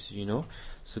caves,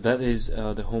 So that is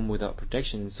the home without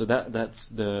protection. So that's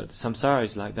the samsara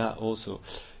is like that also.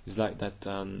 Is like that,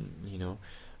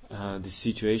 the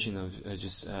situation of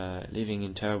just living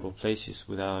in terrible places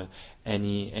without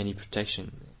any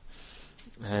protection,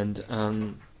 and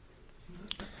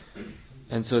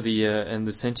so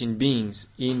the sentient beings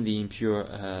in the impure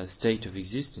state of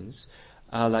existence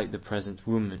are like the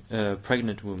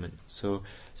pregnant woman. So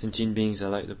sentient beings are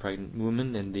like the pregnant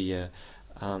woman, and the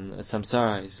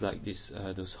samsara is like this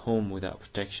those home without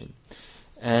protection,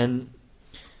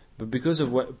 but because of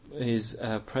what is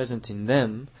present in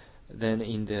them. Then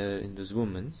in those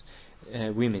women,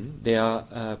 women, they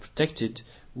are protected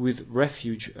with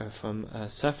refuge from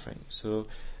suffering. So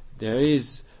there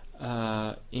is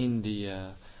in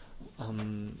the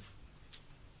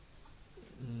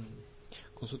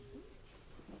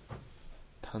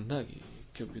단다기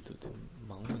겹기도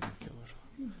망만 겹어라.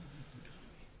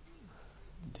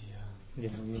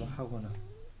 이거 하거나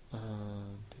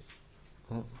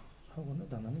하거나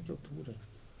나는 좀 두고래.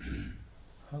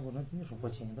 하거나 좀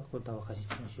소파친다 거다가 같이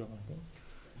청시하는데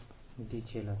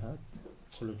디체라다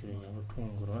콜로주레냐고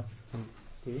통한 거라.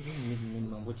 되게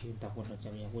민만 보지 다고나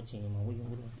잠이야 보지 뭐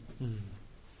용으로.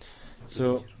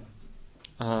 So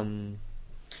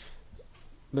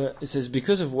but it says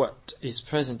because of what is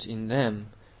present in them,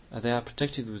 they are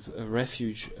protected with a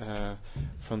refuge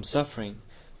from suffering.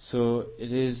 So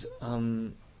it is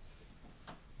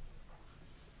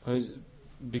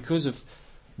because of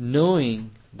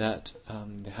knowing that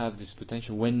they have this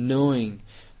potential. When knowing,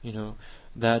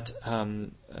 that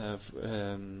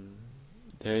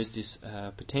there is this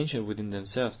potential within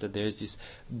themselves, that there is this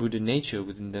Buddha nature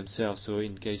within themselves. So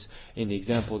in the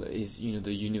example that is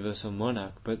the universal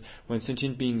monarch. But when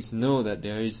sentient beings know that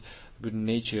there is Buddha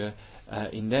nature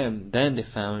in them, then they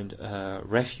found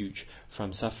refuge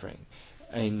from suffering.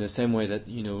 In the same way that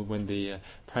when the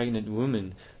pregnant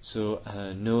woman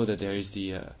know that there is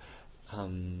the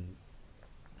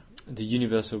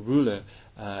universal ruler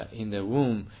in their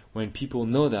womb, when people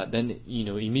know that, then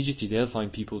immediately they'll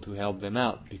find people to help them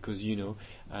out, because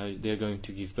they're going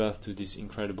to give birth to this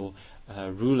incredible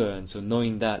ruler, and so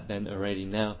knowing that, then already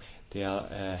now they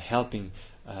are helping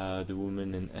the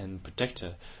woman and protect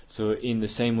her. So in the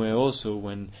same way also,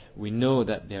 when we know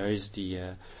that there is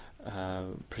the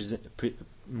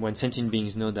when sentient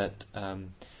beings know that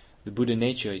the Buddha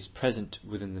nature is present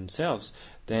within themselves,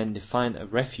 then they find a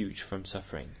refuge from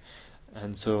suffering.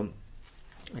 And so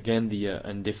again, the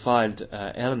undefiled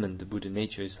element, the Buddha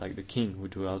nature, is like the king who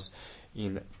dwells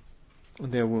in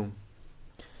their womb.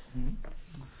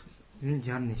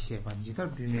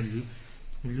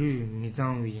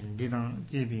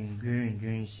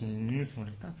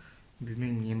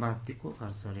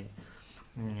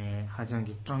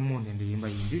 하장기 짱모는데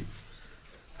이마인디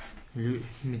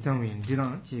미장윈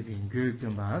지랑 제빈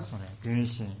교육견 바소네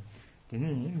근신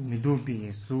되니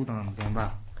미도비의 수단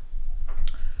된바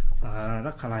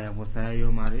라칼라야 보사요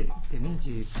말이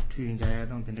되니지 투인자야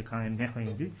당 된데 칸에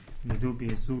매화인디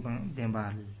미도비의 수단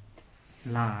된바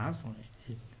라소네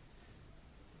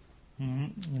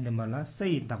근데 말라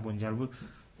세이 답본 잘부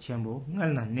전부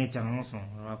ngalna ne 장소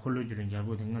콜로주린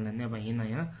잘부 ngalna ne 바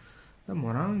이나야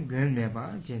뭐랑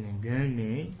근매바 제는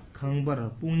근매 강바라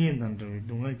뿌니엔단들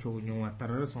동을 조용와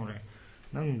따라서 소래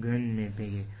난 근매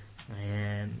베게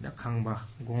나 강바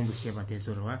공부 시바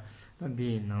대조로와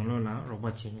단디 나로라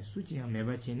로바치니 수지야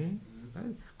매바치니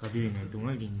가디네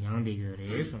동을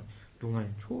냥대겨래서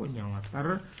동을 초냥와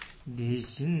따라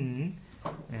대신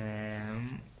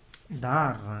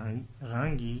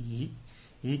다랑기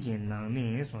이게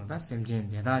나네 소다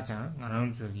셈젠 대다자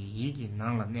나랑 저기 이게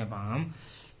나라 내밤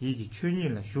이게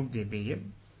춘이라 슈크데베게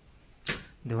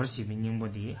더시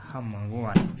민닝보디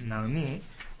함망고와 나네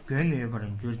괜히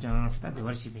버린 줄장 스타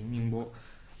더시 민닝보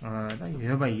다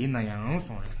여바 이나양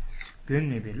소리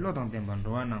괜히 빌로던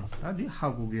덴반도나 다디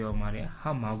하고기요 말에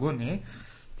함마고네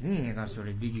드니가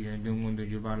소리 디기 연동문도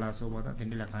주발라서보다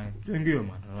덴딜라 칸 쩐겨요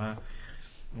말아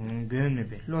괜히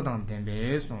빌로던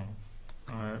덴베소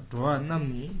도와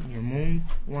남니 녀몽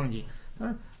왕기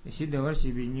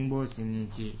시대월시비 닝보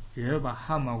생인지 여바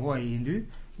하마고 인도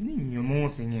니 녀몽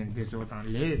생인 대조단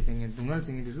레 생인 동안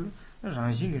생인 대조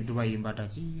란싱이 두바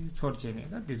임바다지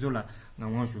초르체네가 대조라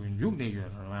나와슈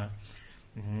육대여라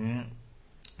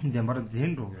근데 말은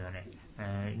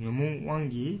진도요네 녀몽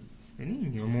왕기 니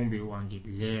녀몽비 왕기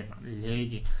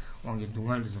레기 왕기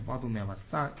동안에서 봐도 매바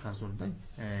싸 가서다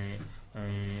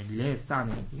레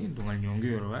싸네 니 동안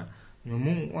연결어와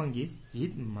녀몽 왕기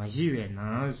잇 마시웨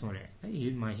나 소래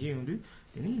잇 마시용도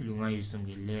되니 룽아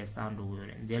있음기 레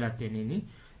산도요래 데라 때니니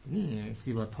니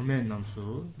시바 토멘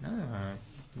남수 나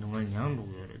농알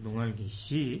양도요래 농알기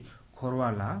시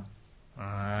코르왈라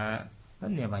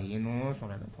내가 이노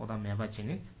소래도 보다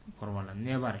매바치니 코르왈라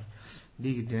내바래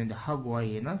니기 되는데 하고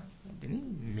와이나 되니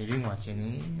미링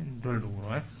와치니 돌도로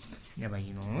내가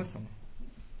이노 소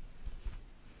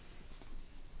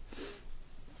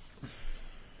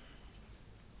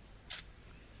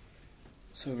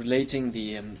So relating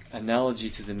the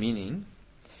analogy to the meaning,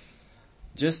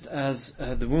 just as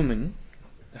the woman,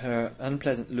 her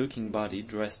unpleasant-looking body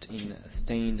dressed in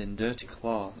stained and dirty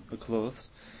clothes,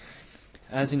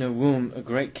 As in a womb, a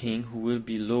great king who will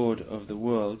be lord of the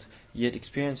world, yet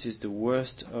experiences the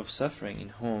worst of suffering in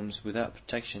homes without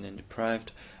protection and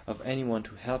deprived of anyone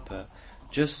to help her,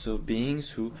 just so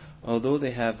beings who, although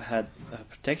they have had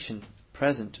protection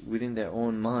present within their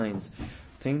own minds,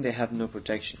 think they have no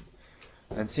protection.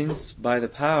 And since by the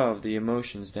power of the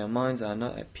emotions their minds are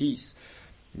not at peace,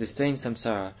 they stay in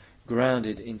samsara,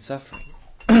 grounded in suffering.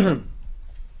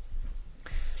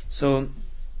 So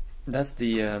that's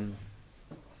the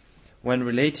when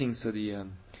relating the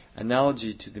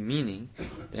analogy to the meaning,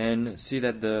 then see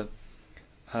that the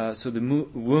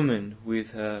woman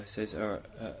with her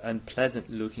unpleasant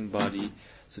looking body,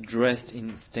 so dressed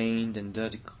in stained and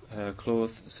dirty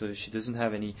clothes, so she doesn't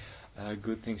have any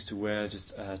good things to wear,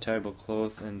 just terrible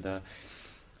clothes, and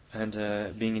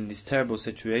being in this terrible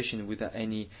situation without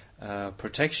any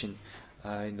protection,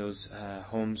 in those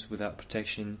homes without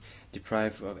protection,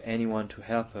 deprived of anyone to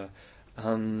help her,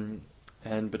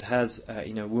 but has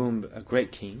in her womb a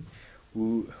great king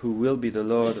who will be the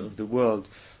Lord of the world.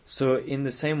 So in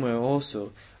the same way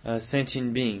also,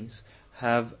 sentient beings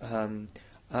have are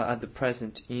at the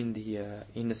present in the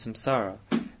samsara,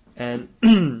 and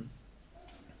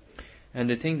and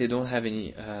they think they don't have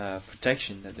any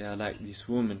protection, that they are like this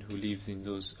woman who lives in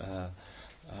those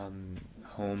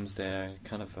homes there,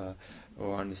 kind of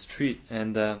or on the street,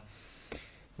 and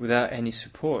without any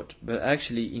support. But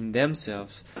actually in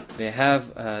themselves they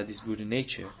have this Buddha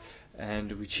nature,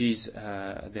 and which is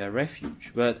their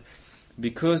refuge. But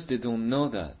because they don't know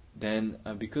that, then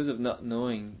because of not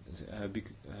knowing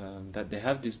that they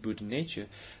have this Buddha nature,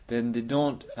 then they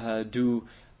don't do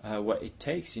what it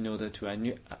takes in order to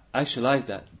actualize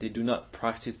that. They do not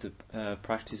practice the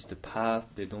path.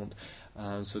 They don't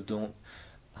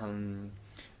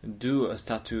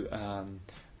start to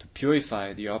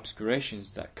purify the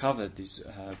obscurations that cover this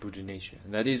Buddha nature.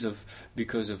 And that is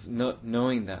because of not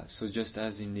knowing that. So just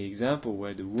as in the example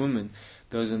where the woman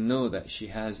doesn't know that she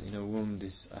has in her womb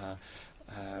this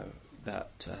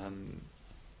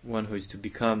one who is to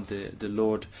become the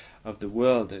Lord of the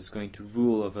world, that is going to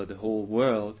rule over the whole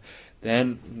world,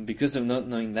 then because of not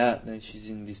knowing that, then she's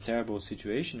in this terrible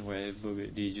situation where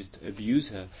they just abuse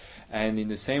her. And in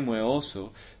the same way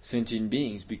also, sentient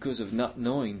beings, because of not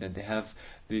knowing that they have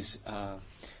this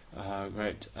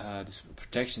this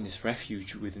protection, this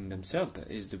refuge within themselves,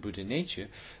 that is the Buddha nature,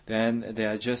 then they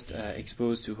are just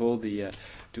exposed to all the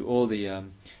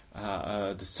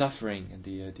suffering and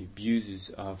the abuses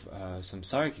of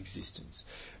samsaric existence.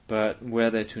 But were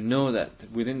they to know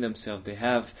that within themselves they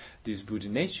have this Buddha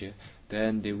nature,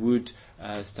 then they would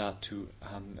start to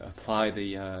apply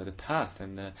the path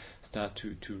and start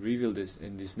to reveal this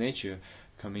in this nature,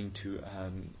 coming to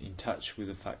in touch with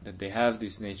the fact that they have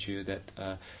this nature,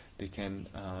 that they can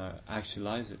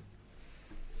actualize it.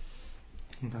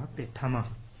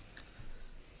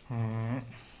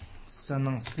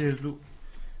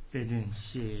 Pedin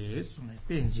she sume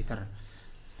penjitar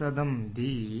sadam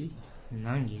di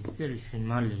nangi ser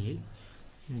shunmali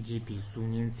jipi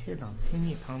sunin sedang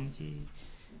seni tamji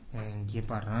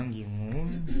geparangi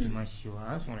ngun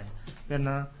dimashiwa sone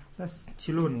pena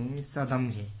chiloni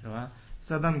sadam je ra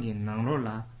sadam gi nangro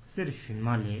la ser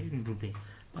shunmali rupe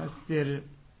ser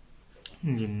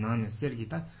gi nan ser gi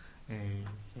ta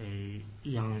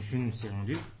yang shun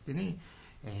seungri teni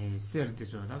ser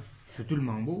desoda shutul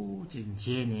mangbo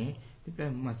jinjene de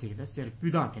masida ser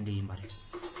buda tende imare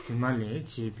shumale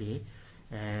chepe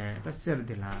da ser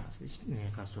de la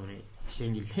ne kasore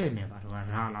shengil heme ba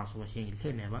ra la so shengil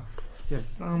heme ba ser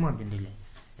tsama tende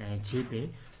le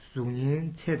chepe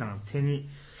sungin chedang cheni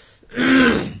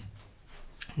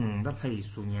da pai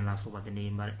sungin la so ba tende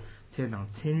imare chedang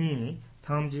cheni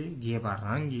tamji geba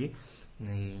rangi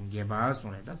geba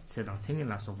sone da chedang cheni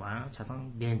la so ba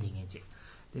chasang dending je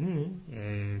Teni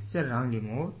serrangi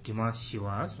ngo dima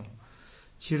shiwa song.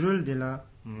 Chirul de la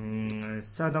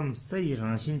sadam sayi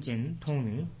rangshin chen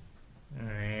tongni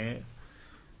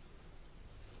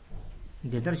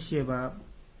dedar sheba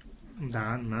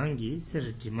da nangi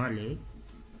ser dima le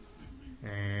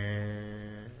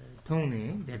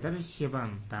tongni dedar sheba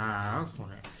da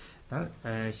song da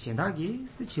shendagi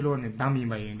chilo ne dami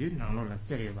ba yindu nanglo la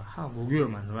sereba ha gogyo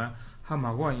manwa ha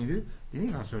magwa yindu ini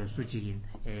가서 수직인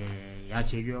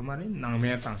야채교 말에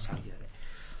남매 땅상이래.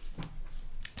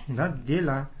 나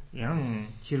데라 양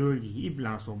치료기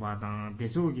입라서 바당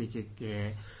대조기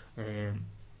제게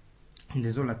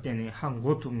대조라 때네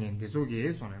한고통에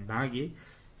대조기 손에 나기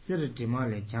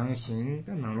세르지말에 장신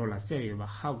나로라 세리바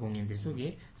하공인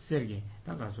대조기 세르게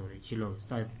다가서리 치료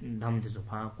사 담대서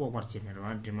바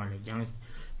꼬바치네로 디말에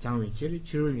장위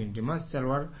치료인 디마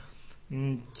셀월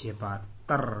제바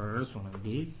따르 손에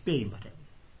디 빼이마래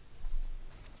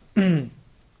on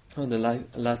the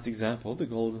last example, the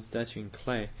golden statue in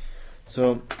clay.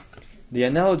 So the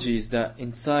analogy is that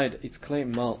inside its clay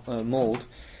mold,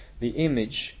 the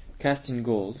image cast in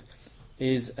gold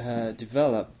is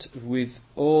developed with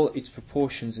all its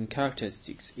proportions and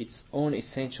characteristics, its own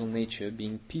essential nature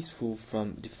being peaceful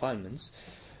from defilements,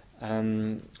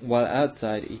 while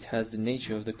outside it has the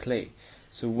nature of the clay.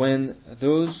 So when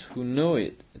those who know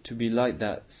it to be like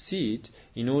that see it,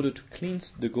 in order to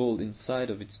cleanse the gold inside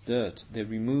of its dirt, they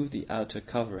remove the outer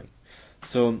covering.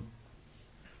 So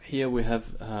here we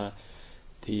have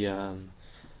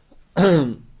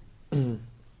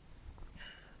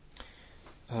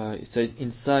it says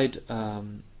inside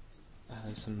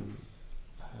some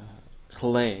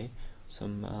clay,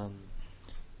 some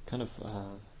kind of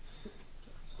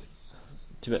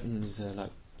Tibetans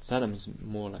like Sadam is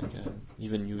more like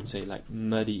even you would say like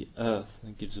muddy earth.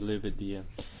 It gives a little bit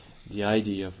the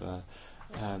idea of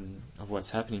what's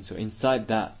happening. So inside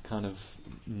that kind of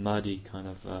muddy kind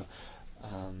of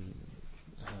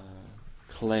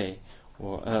clay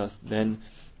or earth, then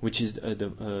which is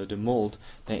the mold,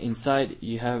 then inside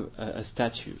you have a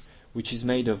statue which is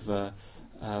made of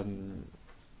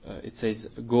it says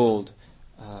gold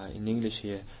in English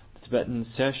here. The Tibetan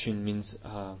Sershun means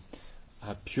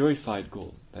purified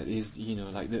gold. That is,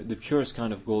 like the purest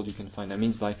kind of gold you can find. That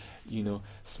means by,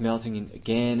 smelting it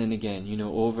again and again,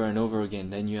 over and over again,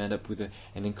 then you end up with an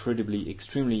incredibly,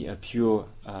 extremely pure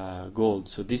gold.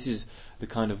 So this is the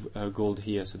kind of gold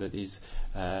here. So that is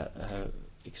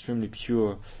extremely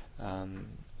pure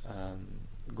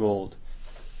gold.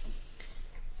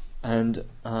 And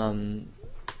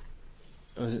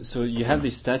so you have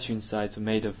this statue inside, so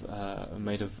made of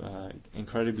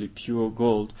incredibly pure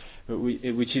gold, but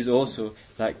which is also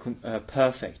like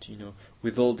perfect,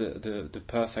 with all the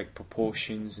perfect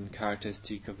proportions and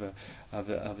characteristic of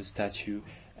a statue,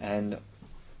 and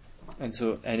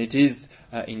it is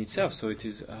in itself. So it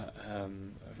is a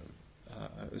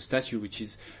statue which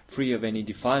is free of any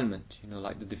defilement,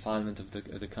 like the defilement of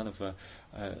the kind of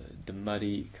the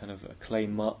muddy kind of clay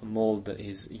mold that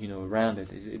is around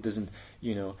it. It doesn't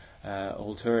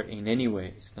alter in any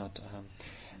way. It's not,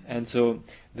 and so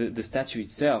the statue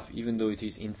itself, even though it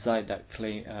is inside that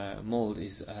clay mold,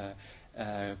 is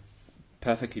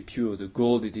perfectly pure. The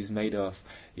gold it is made of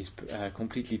is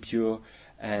completely pure,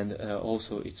 and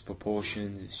also its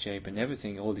proportions, its shape, and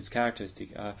everything, all its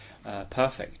characteristics are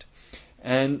perfect.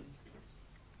 And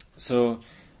so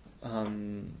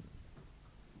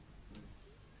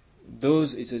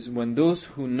it says, when those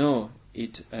who know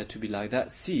it to be like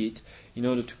that see it, in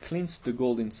order to cleanse the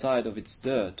gold inside of its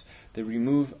dirt, they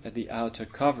remove the outer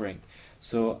covering.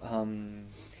 So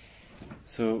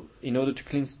in order to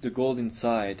cleanse the gold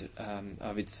inside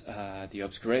of its the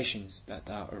obscurations that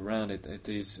are around it, it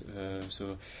is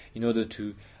so in order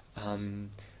to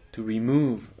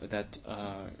remove that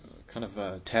kind of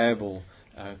terrible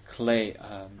clay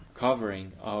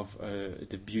covering of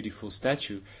the beautiful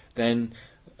statue, then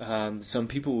some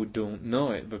people who don't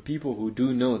know it, but people who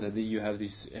do know that you have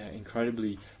this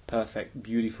incredibly perfect,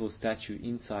 beautiful statue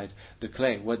inside the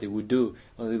clay, what they would do,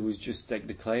 well, they would just take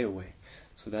the clay away.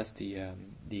 So that's the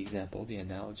example, the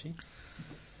analogy.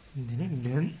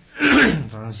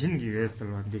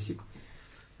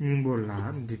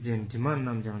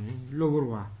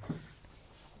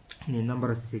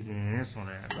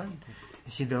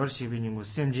 시대월 시비님고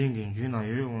샘징긴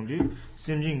주나요 온디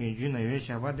샘징긴 주나요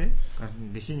샤바데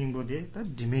데시닝고데 다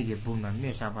디메게 보나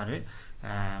메샤바레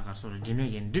가서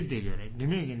디메게 딥데겨레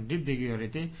디메게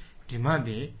딥데겨레데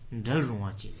디마데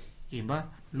델롱와치 이바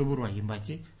로브로와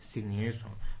임바치 시그니에소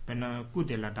베나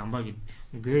쿠데라 담바기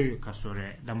게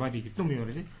가서레 담바디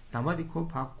뚜미요레데 담바디 코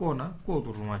바코나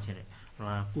코도 롱와체레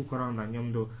쿠코랑다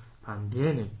냠도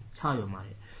반제네 차요 말에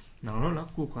나로라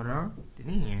쿠코랑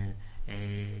데니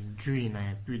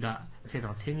주인의 뷰다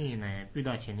세상 천인의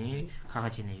뷰다 천이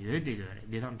가가치네 여대거래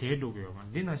내상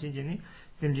대도교만 내나 신진이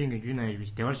샘징의 주나의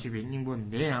주시 대월십이 닝본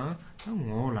내양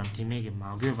뭐란 팀에게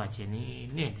마교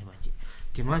받치니 네 대받지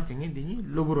디마싱이 되니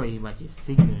로브로 이마치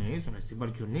시그네 소나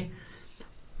시버주네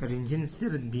린진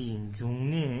스르디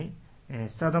중네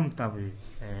사담답을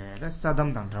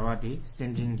사담당 다와디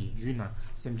샘징기 주나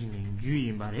샘징의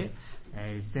주인 말에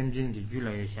샘징기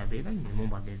줄라의 샤베가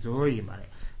메모바데 조이 말에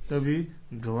तभी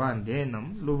जोआन दे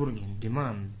नम लोबुर्गिन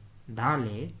demand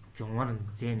डाले जोंवारन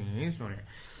जेने सोरे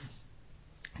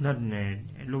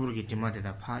नदने लोबुर्गी demand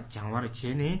दा फा 장वार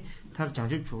제네 Thar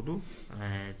장직 छोदु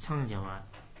창자와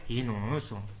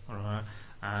이노소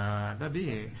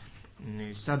다비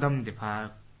사담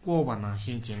데파 꼬바나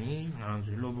신진이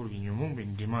나랑주 로부르기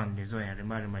요몽빈 디마ンド 조야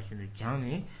레마르 마신의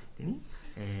장네 되니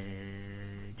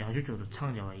장직 छोदु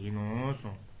창자와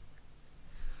이노소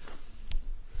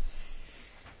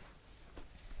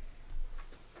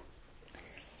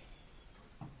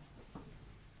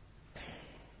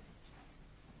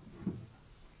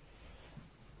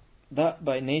that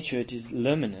by nature it is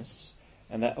luminous,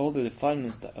 and that all the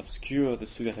defilements that obscure the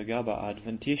Sugatagarbha are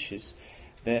adventitious,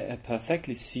 they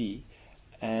perfectly see,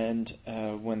 and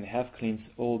when they have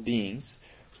cleansed all beings,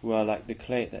 who are like the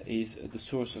clay that is the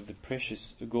source of the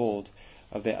precious gold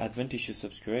of their adventitious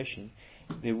obscuration,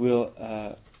 they will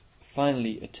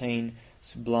finally attain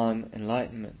sublime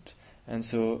enlightenment. And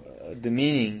so the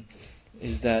meaning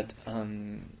is that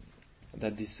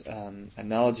that this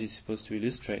analogy is supposed to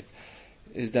illustrate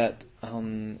is that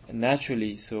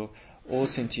naturally, so all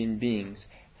sentient beings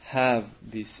have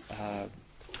this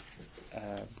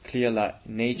clear light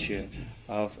nature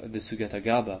of the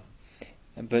Sugatagarbha,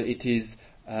 but it is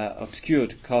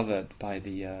obscured, covered by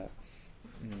the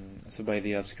by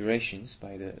the obscurations,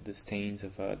 by the stains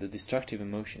of the destructive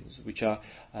emotions, which are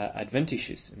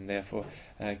adventitious and therefore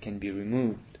can be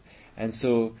removed. And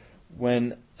so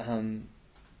when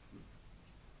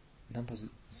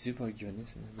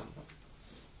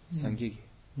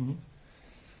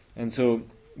and so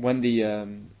when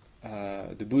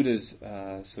the Buddhas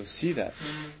so see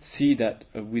that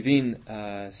within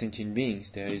sentient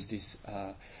beings there is this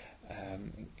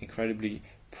incredibly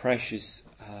precious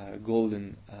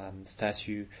golden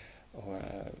statue or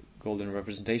golden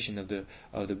representation of the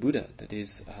Buddha, that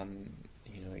is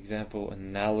example, an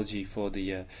analogy for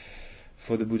the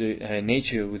Buddha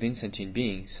nature within sentient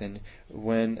beings. And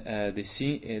when they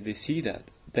see that,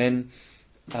 then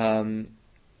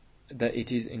that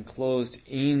it is enclosed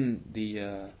in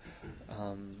the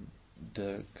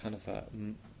kind of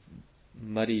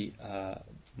muddy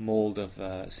mold of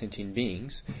sentient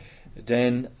beings,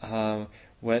 then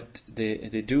what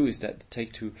they do is that they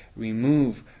take to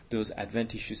remove those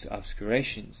adventitious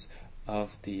obscurations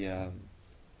of the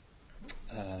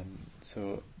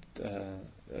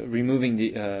removing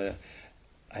the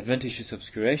adventitious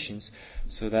obscurations,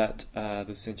 so that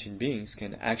the sentient beings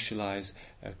can actualize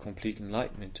complete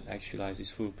enlightenment, actualize its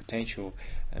full potential,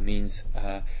 means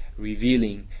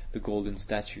revealing the golden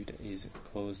statue that is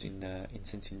closed in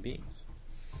sentient beings.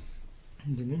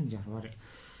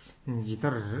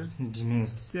 Gitar dime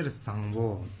ser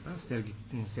sangbo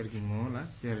sergi mola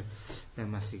ser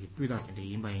masigi puda de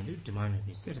imba indu dimame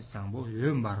ser sangbo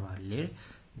yombarwa le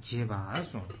jeba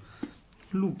son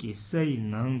luki sei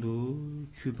nangdu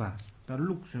chupa da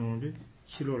luksun de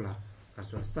chilola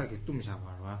kaso sake tumsha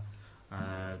barwa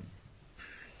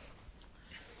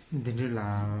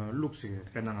dendela lukse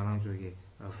penanga nangjoge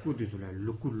kudusula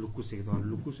luku se do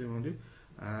luku se de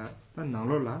ta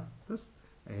nanglola tas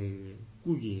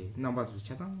kugi nambatu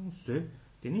chatang su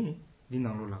deni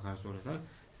dinanglo la ka so da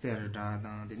serda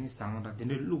da deni sangda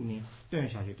deni lukni tön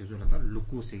sha je de so da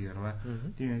luku se yorwa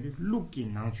deni luki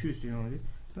nang chu su yo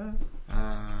da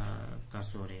ka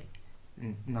so re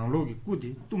nanglo gi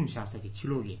kudi tum sha sa gi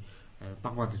chilogi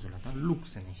pakwa de so da luk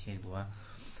se ne she do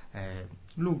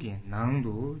luki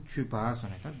nangdo chu ba so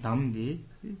ne da damdi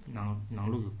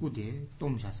nanglo gi kudi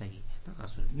tum sha sa gi da ka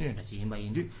so ne da ji ba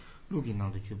yin luki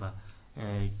nangdo chu ba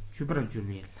주바라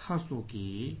주비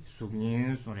타소기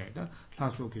숙년 소래다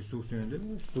타소기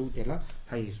숙순데 숙데라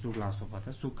하이 숙라서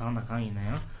바다 숙강다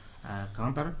강이나요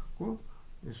강다고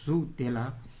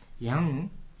숙데라 양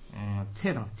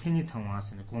체당 체니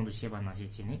상황에서 공도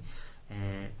시바나시지니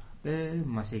에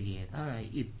마세기에다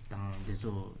입당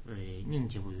데조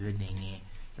닝제부 요내니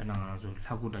나나서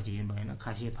타고다지 바이나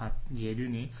카시파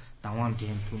예류니 당원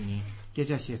젠투니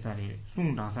계자시사리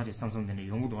숭다사리 삼성되는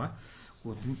연구도와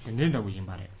고 된다고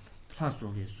임바래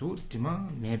타속의 수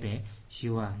디마 매배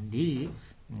시와디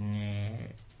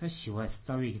다 시와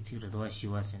싸위기 지그러도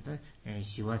시와센다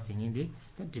시와생인데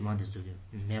다 디마데 속에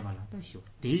매발라 다 시오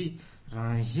디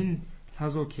란신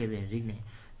타속케베 리네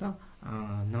다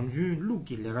남주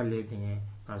루기 레갈레데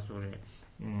가소레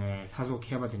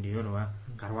타속케바데 여러와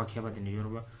가르와케바데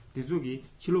여러와 디족이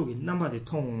치로기 남바데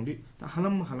통디 다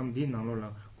하람디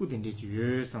나로라 꾸딘데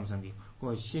주여 삼삼기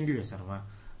고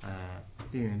신규에서와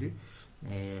되는데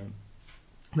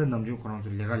남중 그런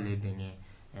줄 내가 내더니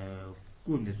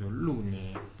꾸는데서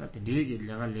루네 따뜻 되게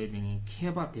내가 내더니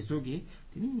케바 대속이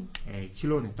되니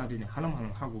치료네 따뜻이 하람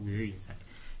하고 그 있어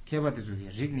케바 대속이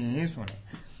릭네 손에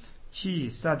치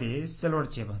사데 셀러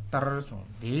제바 따라서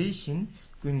대신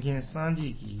군견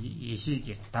산지기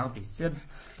예시기 답이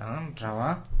셀당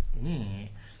자와 되니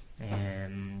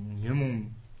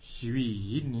묘몽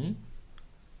시위이니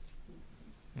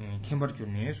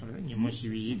캠버주네 소리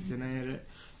니모시비 있으네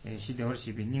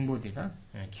시대월시비 닝보데다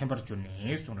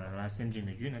캠버주네 소리라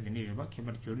셈진의 주나 되네 봐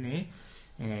캠버주네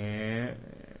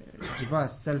지바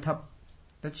셀탑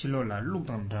다 칠로라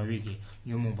룩던 다위기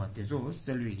요몽바데조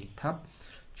셀위기 탑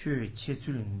chö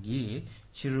chesulgi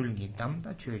chirulgi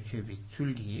damda chö chöbi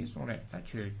sulgi sore da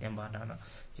chö tembadana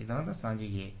jidanda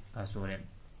sanjigi ka sore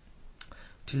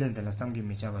tilendela samgi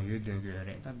michaba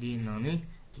yudogore da di nani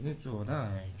jini zoda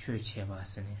chö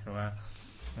chebasene ro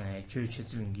chö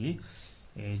chesulgi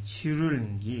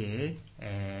chirulgi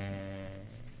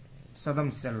sadam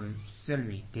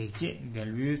selvi deje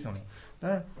delvu sone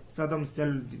다 사담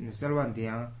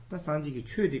셀완디야 다 산지기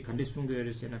최대 간디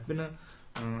숨겨르세나 그나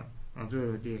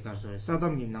아저디 가서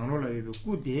사담이 나노라이도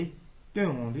꾸디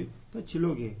떼용온디 다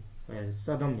지로게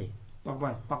사담디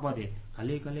빡바디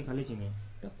갈레지네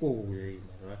다 꼬고요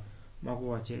이거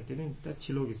마고와 제때는 다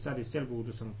지로게 사디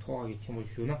셀보도 선 토하기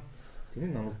채모슈나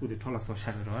되는 나노 꾸디 털어서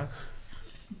샤르라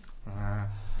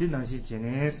dinanshi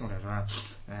jene sonra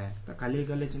ta kale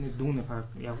jene dungne pha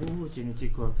yago jene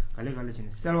chiko kale jene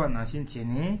selwa nashin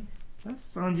jene ta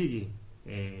sanjigi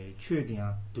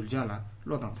chödiya duljala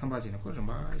lodang chamba jene ko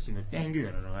jamba sino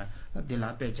tengyu ra ta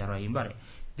dela pe jara imbare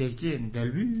dekje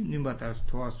delbu nimba ta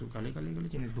toasu kale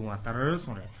jene dungwa tarar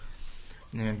sonre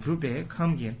ne grupe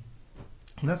kamgi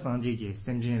na sanjigi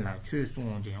semjin la chö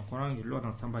sung jene korang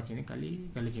lodang chamba jene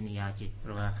kale jene yaji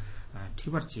ra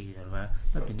Tib+Engl 열바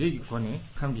다 되게 거네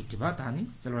감기 티바다니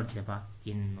셀버 티바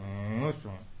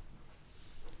인노소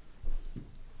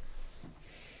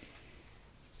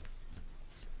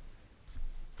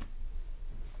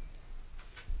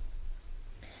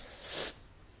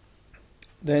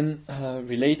Then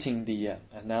relating the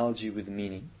analogy with the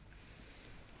meaning,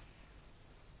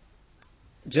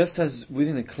 just as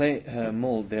within a clay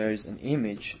mold there is an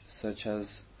image such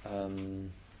as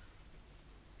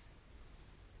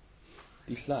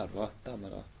Dihlarwa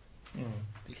tamara.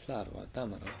 Dihlarwa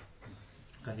tamara.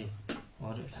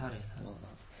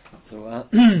 So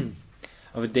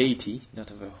of a deity,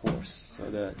 not of a horse. So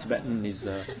the Tibetan is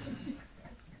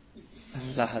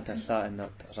lahatata and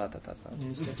not ratatata.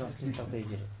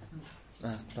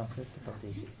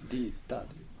 Di tad.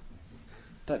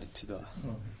 Tad tida.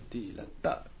 Di la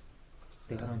ta.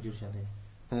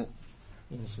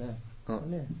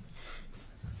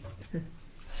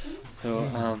 So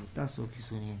that's okay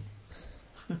soon.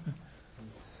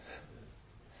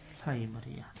 Hi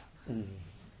Maria.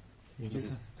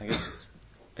 I guess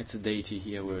it's a deity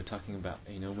here we're talking about,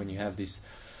 when you have this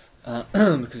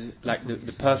because like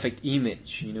the perfect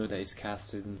image, that is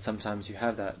casted, and sometimes you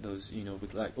have those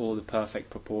with like all the perfect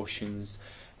proportions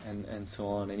and so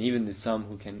on, and even there's some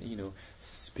who can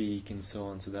speak and so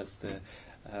on, so that's the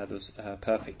those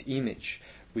perfect image,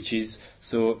 which is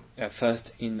so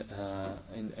first in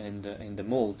the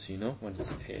mold, when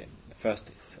it's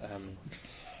first is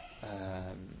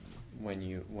when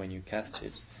you cast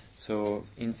it. So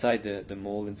inside the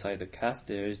mold, inside the cast,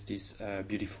 there is this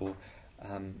beautiful,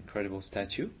 incredible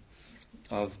statue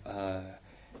of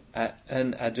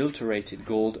unadulterated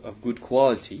gold of good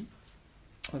quality.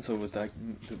 And so with like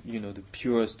the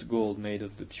purest gold, made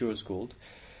of the purest gold.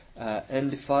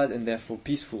 Undefiled and therefore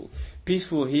peaceful.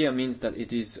 Peaceful here means that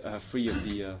it is free of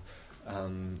the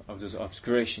of those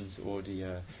obscurations or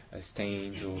the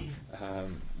stains or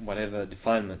whatever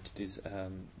defilement. It is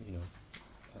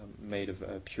made of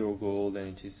pure gold, and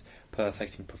it is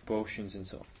perfect in proportions and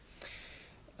so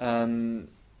on.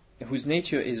 Whose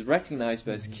nature is recognized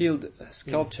by a skilled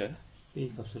sculptor.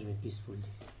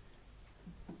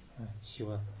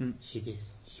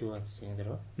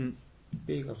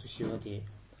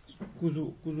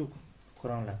 구주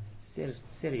코랑라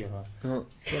셀이요.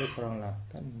 셀 코랑라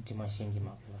단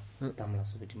디마신기마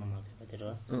담라서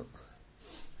디마마가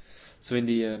So in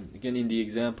the again in the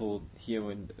example here,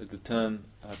 when the term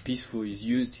peaceful is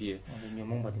used here,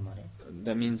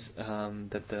 that means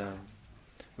that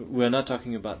we're not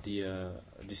talking about the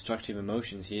destructive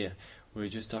emotions here. We're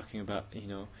just talking about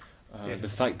the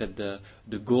fact that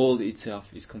the gold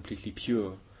itself is completely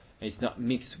pure. It's not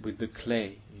mixed with the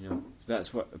clay,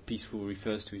 That's what peaceful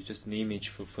refers to. It's just an image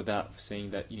for that,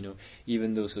 saying that,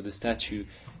 even though the statue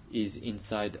is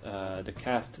inside the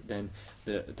cast, then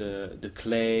the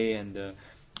clay and the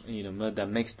mud that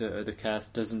makes the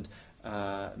cast doesn't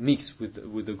mix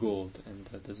with the gold,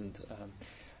 and doesn't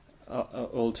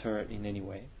alter it in any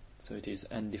way. So it is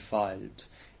undefiled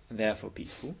and therefore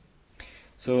peaceful.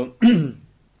 So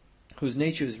whose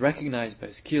nature is recognized by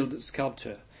a skilled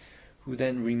sculptor, who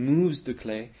then removes the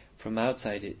clay from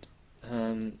outside it.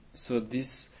 So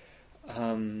this,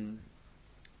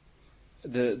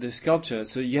 the sculpture.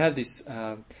 So you have this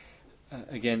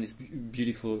again, this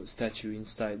beautiful statue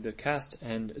inside the cast,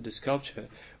 and the sculptor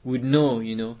would know,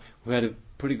 who had a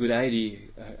pretty good idea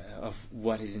of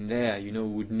what is in there.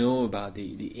 Would know about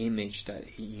the image that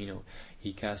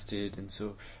he casted, and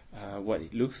so what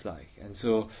it looks like, and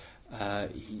so.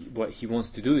 what he wants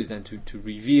to do is then to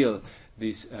reveal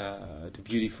this the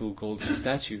beautiful golden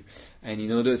statue, and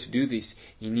in order to do this,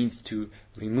 he needs to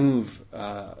remove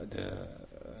the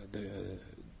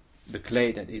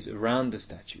clay that is around the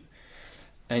statue.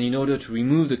 And in order to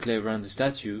remove the clay around the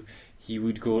statue, he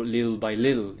would go little by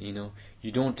little.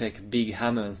 You don't take a big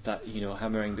hammer and start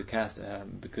hammering the cast,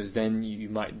 because then you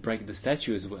might break the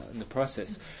statue as well in the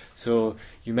process. So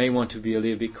you may want to be a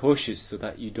little bit cautious so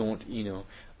that you don't you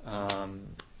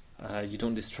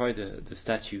don't destroy the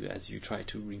statue as you try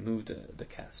to remove the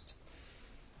cast.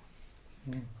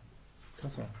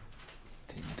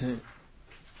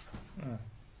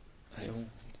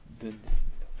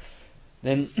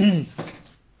 Then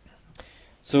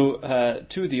so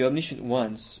two, the omniscient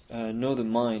ones know the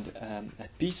mind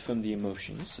at peace from the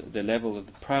emotions, the level of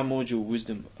the primordial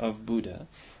wisdom of Buddha,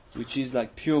 which is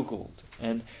like pure gold,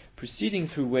 and proceeding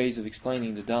through ways of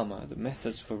explaining the Dharma, the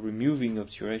methods for removing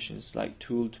obscurations, like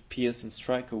tool to pierce and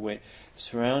strike away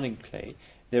surrounding clay,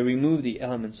 they remove the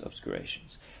elements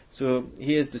obscurations. So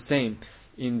here's the same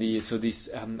in this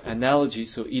analogy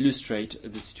illustrate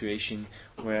the situation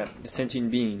where the sentient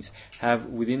beings have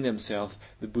within themselves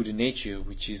the Buddha nature,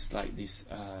 which is like this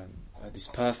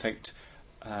perfect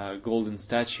golden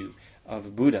statue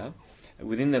of Buddha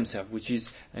within themselves, which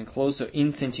is enclosed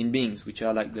in sentient beings, which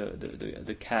are like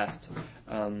the caste,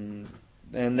 and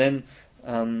then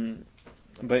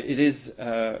but it is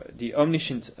the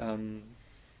omniscient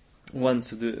ones,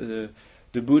 the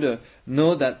Buddha,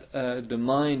 know that the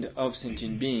mind of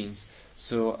sentient beings,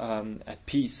 at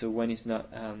peace, so when it's not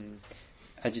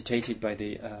agitated by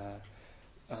the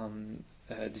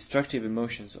destructive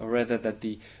emotions, or rather that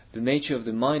the nature of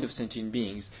the mind of sentient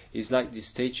beings is like this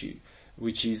statue,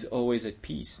 which is always at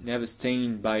peace, never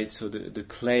stained by the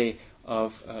clay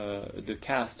of the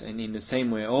caste. And in the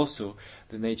same way also,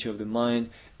 the nature of the mind,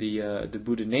 the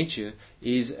Buddha nature,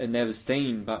 is never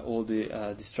stained by all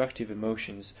the destructive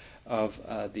emotions of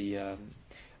that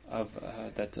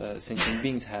sentient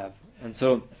beings have. And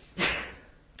so,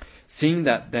 seeing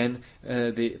that, then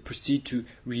they proceed to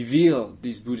reveal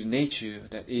this Buddha nature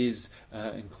that is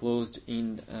enclosed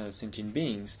in sentient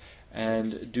beings,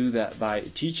 and do that by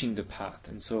teaching the path.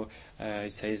 And so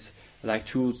it says, like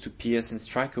tools to pierce and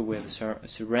strike away the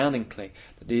surrounding clay.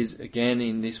 That is, again,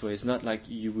 in this way, it's not like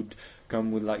you would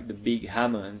come with like the big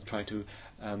hammer and try to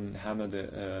hammer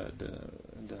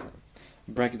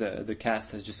break the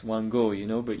cast as just one go,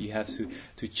 but you have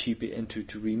to chip it and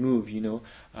to remove,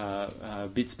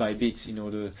 bits by bits, in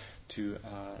order to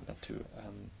not to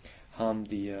harm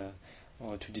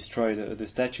or to destroy the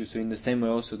statue. So in the same way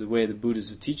also, the way the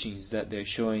Buddhas are teaching is that they're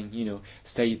showing,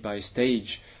 stage by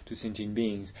stage to sentient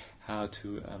beings how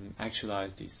to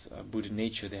actualize this Buddha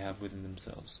nature they have within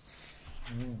themselves.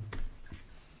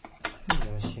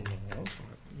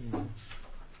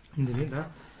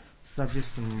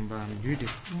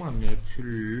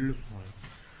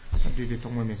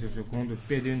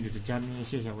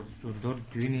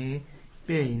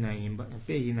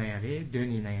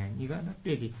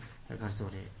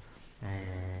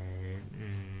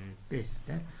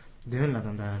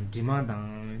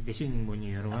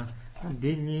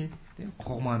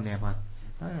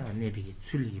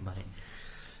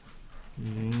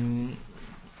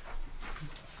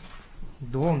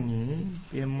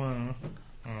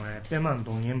 Peman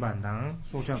dongyen bandang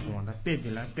socha pongda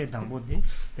pedila pedambodi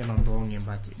peman dongyen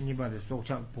bachi niba de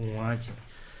socha pongwache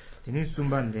teni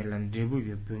sumban de lan debu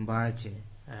yu bumbache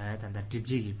tanda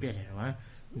dibje gi perwa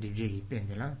dibje gi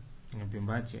pendela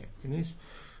bumbache teni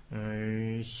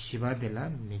shiba de la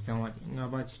mizangwa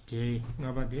ngabachi de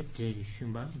ngabade de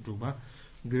shumba duba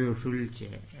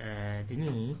gyoshulche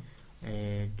teni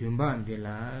dumban de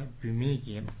la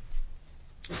bumigi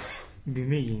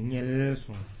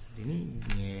nyelson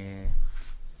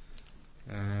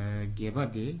geba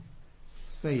de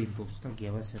sai books ta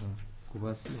geba seron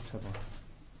kuba chaba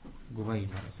guba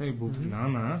ina sai book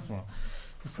nana so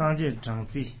sanje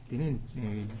jangzi dini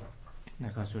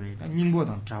naka sore da ningbo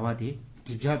dang chawa de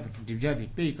dibja de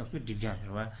pe ka so dibja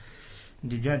wa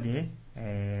dibja de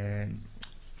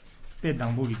pe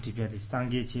dangbo gi dibja de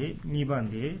sangge che niban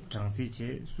de jangzi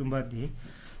che sumba de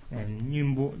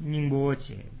ningbo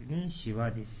che ni shiva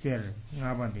de ser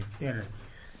ngaban de ter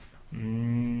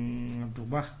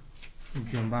duba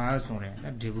jomba sore da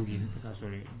debugi ka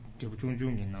sore debu chung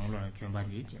ni nanglo na jomba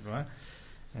de che ro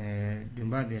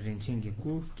dumba de renchin ge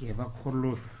ku ke ba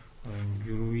khorlo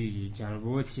juruwi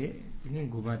jalbo che ni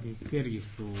guba de ser gi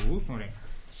su sore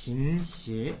shin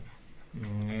she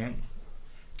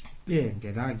pe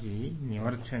de da gi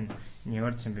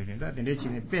niwarchen belinda de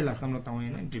chine pe la samlo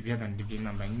tawene dibja dan dibji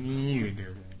namba ni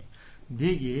yude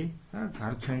Digi,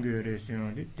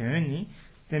 Karchangurison, Deni,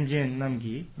 Semjen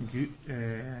Namgi,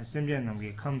 Semjen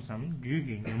Namgi, Kamsam,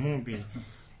 Jugi, Mubi,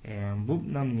 Bub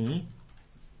Namni,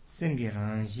 Semgi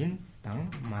Ranjin, Tang,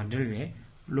 Madreve,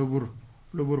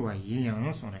 Loburwa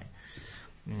Yang Sore.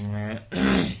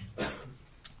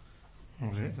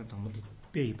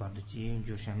 Pay part the Jin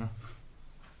Joshana.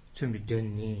 To be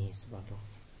done knees, battle.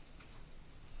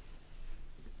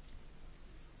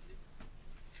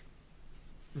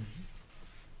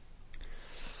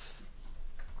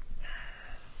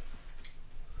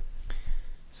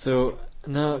 So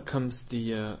now comes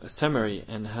the summary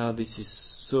and how this is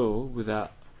so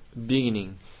without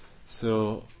beginning.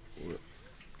 So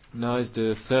now is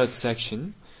the third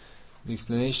section, the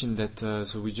explanation that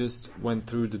so we just went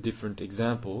through the different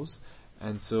examples,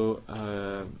 and so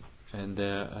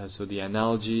so the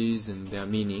analogies and their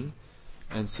meaning,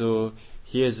 and so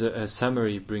here's a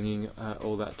summary bringing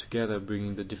all that together,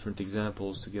 bringing the different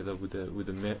examples together with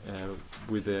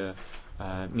the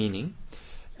meaning.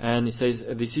 And it says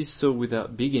this is so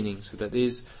without beginning. So that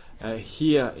is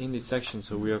here in this section.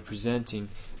 So we are presenting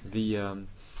the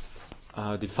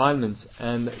defilements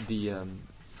and the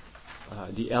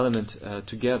element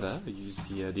together. We use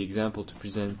the example to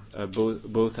present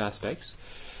both aspects.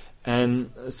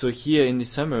 And so here in this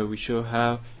summary we show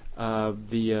how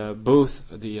both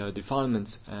the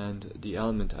defilements and the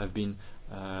element have been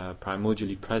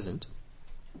primordially present.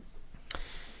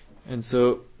 And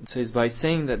so it says, by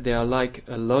saying that they are like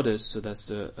a lotus, so that's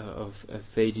the of a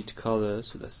faded color,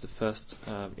 so that's the first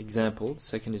example. The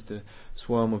second is the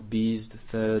swarm of bees. The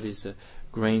third is a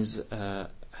grain's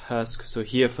husk. So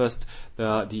here first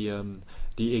the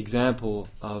example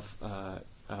of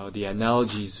the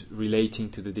analogies relating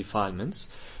to the defilements.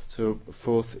 So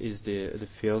fourth is the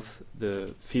filth.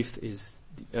 The fifth is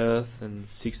the earth, and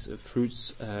sixth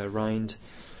fruits rind.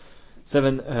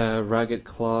 7 ragged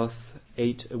cloth.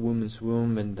 8 a woman's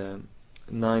womb, and the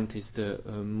 9th is the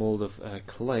mold of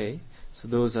clay. So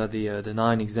those are the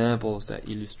 9 examples that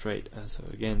illustrate so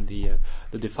again the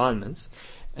defilements.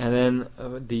 And then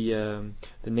the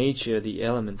nature, the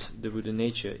element, the Buddha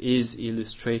nature is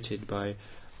illustrated by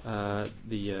in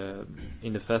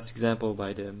the first example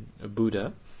by the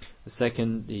Buddha, the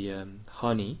second the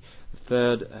honey, the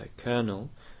third kernel,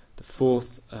 the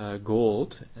fourth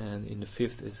gold, and in the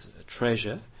fifth is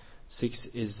treasure. 6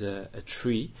 is a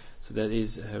tree, so that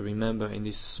is remember in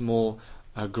this small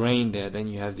grain there, then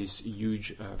you have this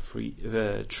huge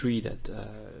tree that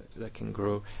can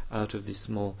grow out of this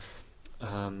small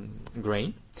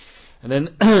grain. And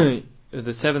then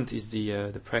the 7th is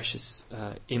the precious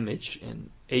image, and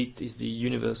 8th is the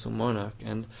universal monarch,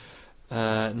 and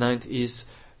 9th is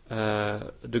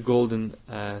the golden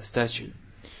statue.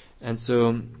 And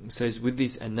so it says with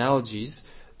these analogies,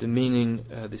 the meaning,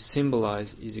 the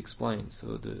symbolize is explained.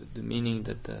 So the meaning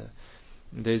that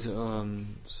there's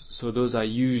so those are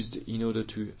used in order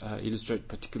to illustrate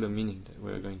particular meaning that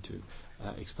we're going to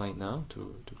explain now,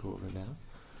 to go over now.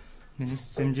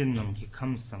 Semjin namki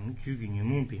kamsam jugi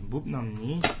nyumumbi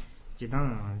bubnamni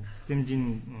jidang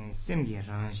semjin semgi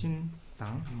ranshin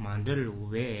tang mandal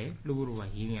uwe luburwa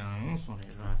yinyang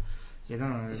sonera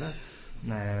jidang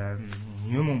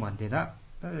nyumumba deda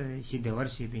shidewar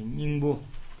shibi ningbo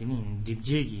dini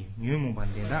dibjegi nyumumba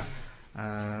deda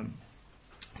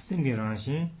semgi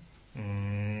ranshin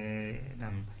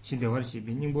shidewar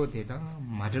shibi ningbo deda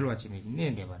mandalwa chini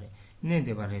ne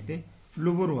debare de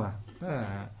luburwa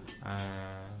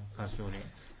kasore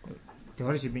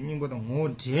대화시 빈님보다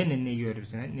뭐 제네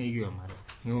내요르서 내요 말에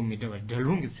요 미터가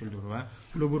덜룽기 술도와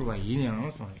로브르와 인양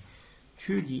손에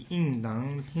추기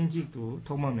인당 현직도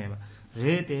도마매바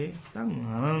레데 땅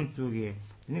안한 쪽에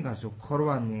내가서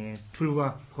걸어왔네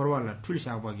출과 걸어와라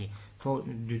출샤바기 더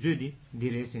늦으디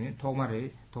디레스네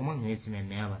도마를 도망했으면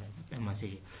매야바래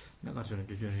마세기 내가서는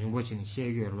늦으 링보치니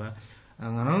시에겨와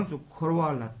안한 쪽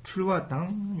걸어와라 출와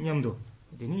당 냠도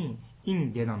되니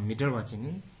인 대단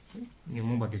미터와치니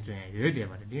nyumumba de yode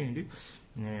bare de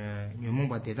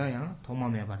nyumumba de da ya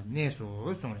thomame bare ne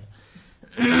so songre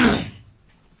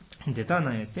de da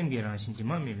na semge ran shin ji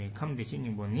ma me me kham de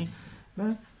shin boni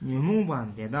na nyumumba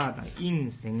de da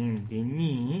in sengin de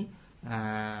ni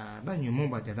da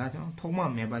nyumumba de da thoma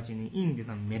me ba ji ni in de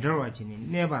da medra ji ni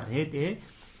ne ba re de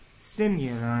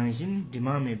semge ran shin di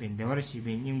ma me ben de war shi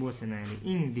ben nyimbo se na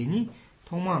in de ni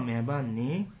thoma me ba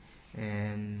ni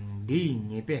디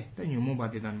니베 또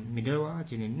뉴모바데단 미들와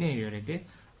지니 내요레데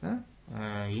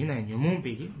이나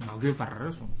뉴모베기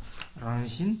마교바르소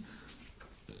란신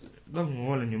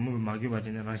너무월 뉴모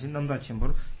마교바지네 란신 남다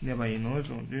침보로 내바이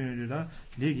노소 되다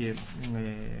되게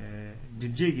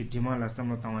디제기 디말라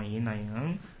삼로 타와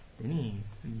이나양 Then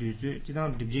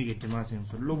Chidam Dibjig Timasin,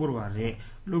 so Loborwa de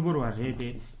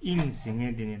in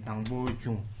singing in Tangbo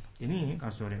Jung, then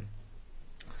Casore.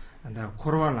 And the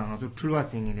Korwalang to Tulwa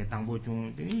singing the Tangbo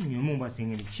Jung, then Yumumba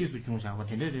singing the Chisu Jungsha, what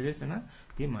did it is, and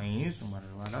the Main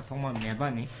Sumara, Toma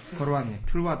Mebani, Korwan,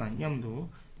 Tulwa and Yamdo,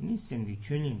 then sing the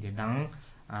tuning the Dang,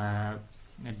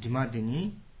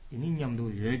 Dimadini, the Yamdo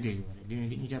Yede,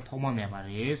 the Toma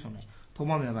Mebare,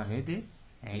 Toma Mebare,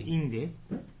 in the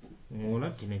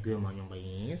Mola Tinegurman.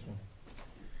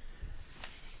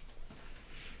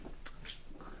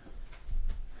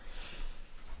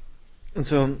 And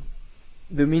so,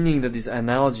 the meaning that these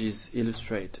analogies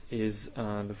illustrate is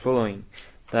the following: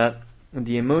 that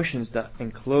the emotions that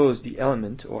enclose the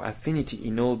element or affinity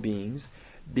in all beings,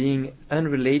 being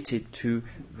unrelated to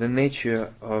the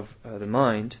nature of the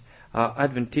mind, are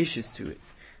adventitious to it.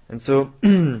 And so,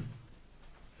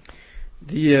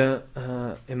 the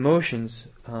emotions,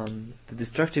 the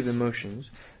destructive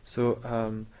emotions,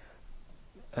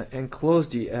 enclose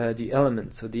the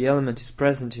element. So the element is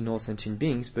present in all sentient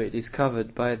beings, but it is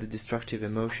covered by the destructive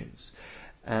emotions.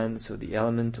 And so the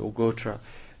element or gotra,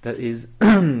 that is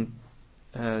the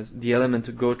element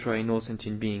of gotra in all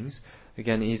sentient beings,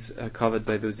 again, is covered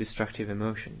by those destructive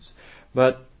emotions.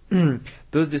 But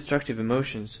those destructive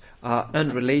emotions are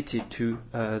unrelated to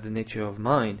the nature of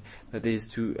mind, that is,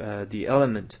 to the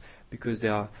element, because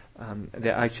they're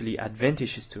actually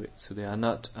adventitious to it. So they are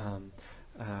not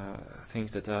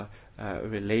things that are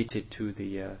related to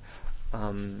the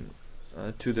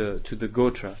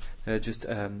gotra. They're just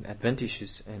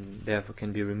adventitious and therefore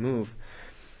can be removed.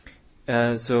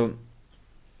 So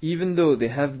even though they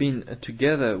have been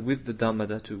together with the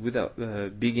Dhammadhatu without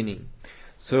beginning,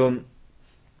 so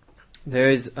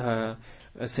there is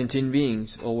sentient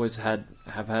beings always have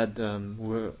had.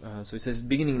 So it says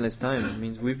beginningless time. It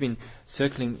means we've been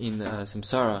circling in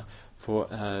samsara for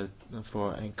an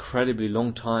incredibly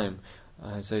long time.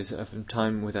 It says from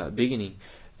time without beginning.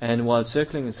 And while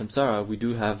circling in samsara, we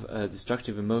do have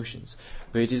destructive emotions.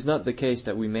 But it is not the case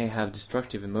that we may have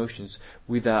destructive emotions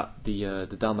without the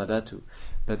Dhammadhatu.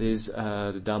 That is,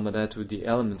 the Dhammadhatu, the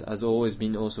element, has always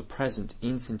been also present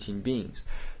in sentient beings.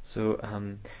 So,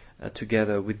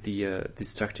 together with the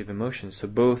destructive emotions. So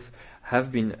both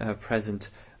have been present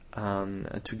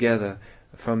together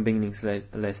from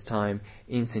beginningless time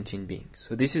in sentient beings.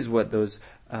 So this is what those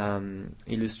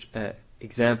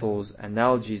examples,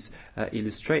 analogies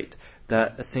illustrate,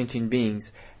 that sentient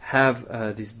beings have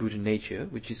this Buddha nature,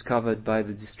 which is covered by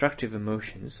the destructive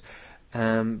emotions,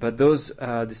 but those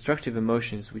destructive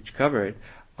emotions which cover it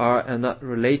are not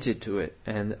related to it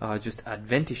and are just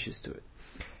adventitious to it.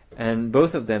 And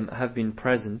both of them have been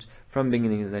present from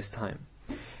beginningless time.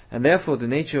 And therefore the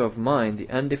nature of mind, the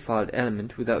undefiled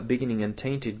element, without beginning and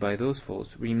tainted by those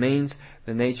faults, remains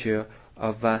the nature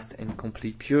of vast and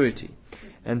complete purity.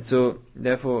 And so,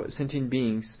 therefore, sentient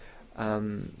beings,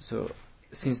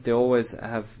 since they always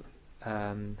have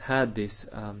had this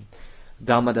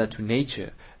Dhammadhatu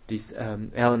nature, this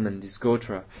element, this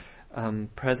gotra,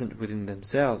 present within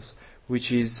themselves,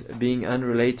 which is being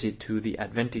unrelated to the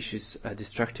adventitious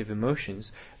destructive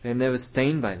emotions, they're never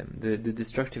stained by them. The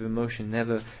destructive emotion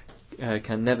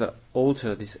can never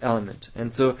alter this element.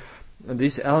 And so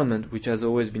this element, which has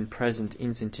always been present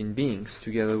in sentient beings,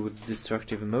 together with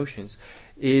destructive emotions,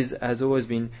 has always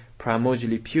been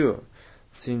primordially pure.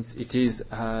 Since it is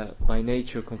by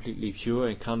nature completely pure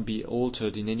and can't be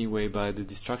altered in any way by the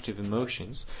destructive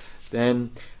emotions,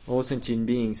 then all sentient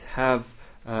beings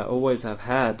always have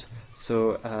had,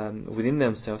 within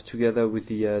themselves, together with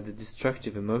the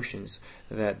destructive emotions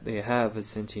that they have as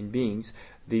sentient beings,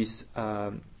 this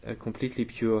completely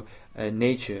pure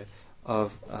nature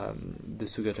of the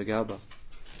Sugatagarbha.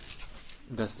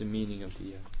 That's the meaning of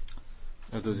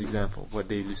those examples, what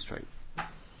they illustrate.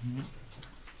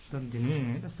 Subject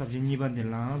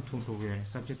Nibadela to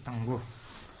subject Tango,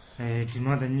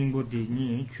 Dimada Nimbo de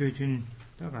Ni, Churchun,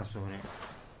 Tagasore.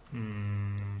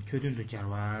 Children to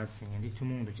Jarwa, singing the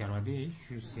Tumung to Jarwa,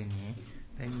 shoes singing,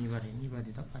 then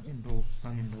anybody that I can do,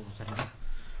 son in those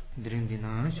during the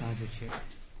Nan, charge a chair.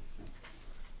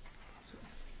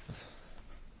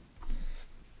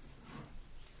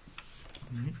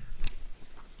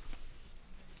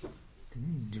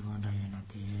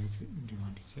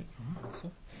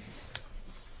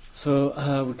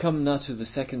 So we come now to the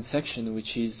second section,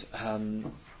 which is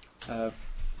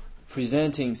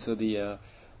presenting the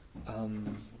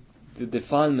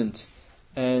defilement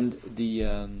and the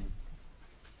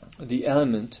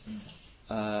element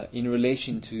in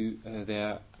relation to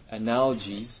their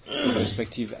analogies,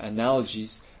 respective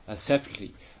analogies,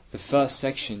 separately. The first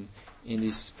section in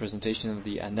this presentation of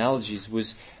the analogies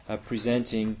was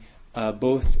presenting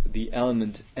both the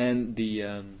element and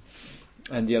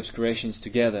the obscurations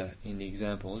together in the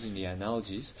examples, in the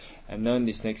analogies. And now in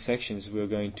these next sections we're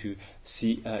going to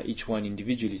see each one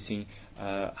individually, seeing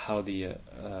how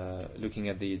looking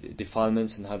at the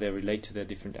defilements and how they relate to their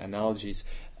different analogies,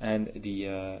 and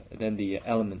then the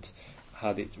element,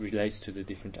 how it relates to the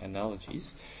different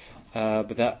analogies.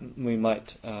 But that we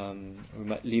might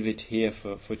leave it here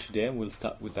for today, and we'll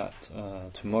start with that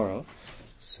tomorrow.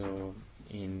 So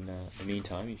in the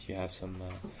meantime, if you have some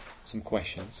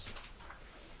questions.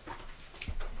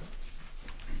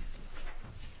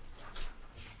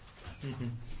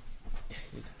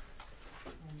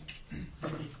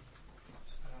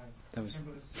 That was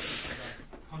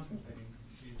contemplating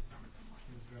these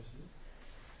verses.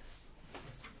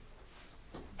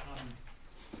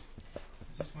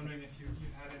 Just wondering if you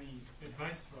had any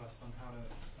advice for us on how to,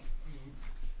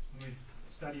 when we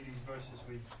study these verses,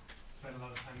 we spend a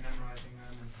lot of time memorizing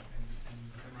them and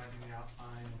memorizing the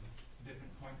outline and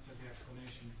different points of the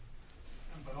explanation,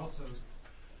 but also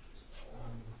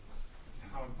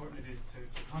how important it is to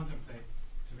contemplate,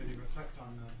 to really reflect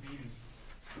on the meaning.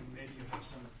 And maybe you have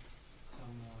some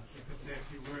you could say a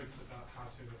few words about how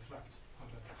to reflect, how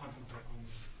to contemplate on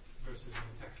verses in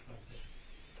a text like this.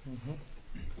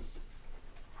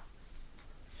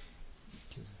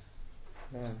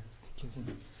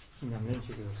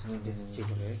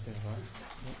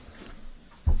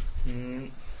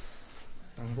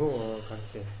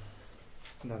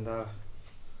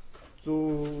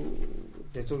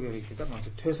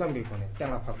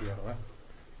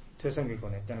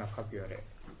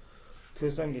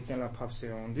 퇴상기 때나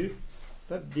팝세용들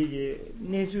다 되게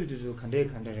내주도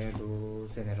간대간대래도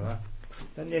세네로와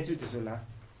다 내주도라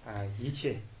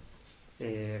이체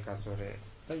가서래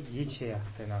다 이체야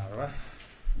세나로와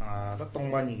다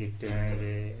동반이기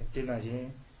때문에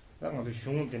되나지 나가서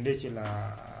흉은 된대질라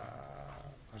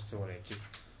가서 그랬지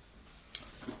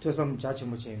퇴상 자체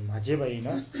뭐지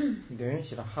마제바이나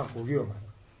내연시라 하고요 말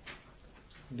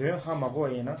내연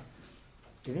하마고이나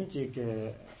되니지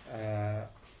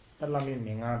라미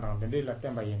맹아당 데릴라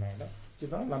템바이나이다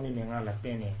지도 라미 맹아라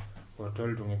때네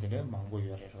호텔 중에 되게 망고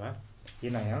요래라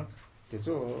이나야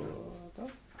대조다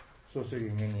소소기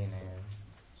명이네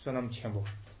소남 첨부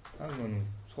아군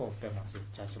초대마스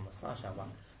자치마 사샤바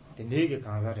데리게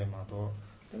강사래마도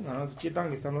나는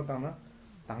지당기 삼노다나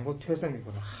당고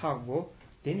퇴선이구나 하고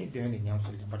데니 되는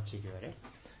냠술 맞지겨래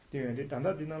되는데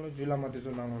단다 디나로 줄라마도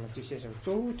나는 지셔서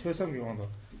조 퇴선이 원도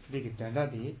되게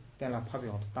단다디 때라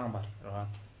파비온도 땅바래라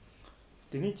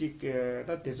되니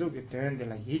다 대조게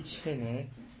되는데라 이체네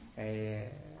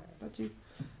다지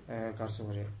가서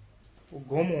그래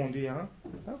고모온디야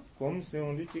다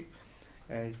곰세온디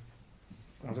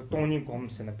가서 돈이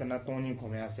곰세나 때나 돈이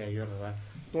고메아세 요라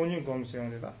돈이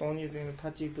곰세온데 돈이 생도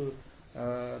타지도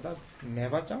다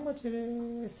내가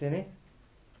장가지래 세네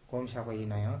곰샤고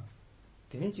이나야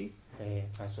되니지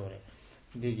가서 그래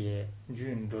되게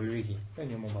준 돌리기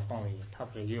때니 뭐가 빵이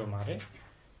탑레기요 말에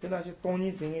그다지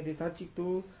돈이 생에데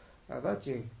다직도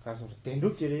아가지 가서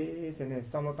된룩지레 세네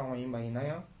삼노당와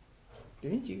이마이나야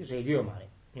되니지 레기요 말에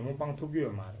이모 빵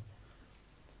투기요 말에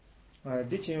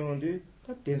디치온데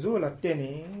다 된조라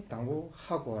때니 당고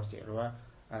하고 하지로와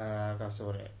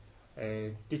가서래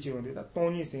디치온데 다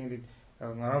돈이 생에데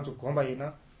나라도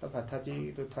공바이나 다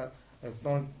바타지도 다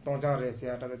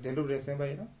동장레세야다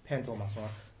된룩레세바이나 펜토마서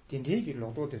딘디기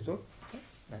로도 되죠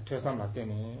퇴산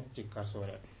맞대니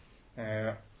직가서래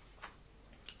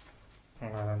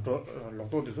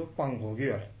로도에서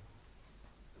빵고기요래.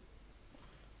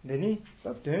 내니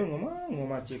딱 되는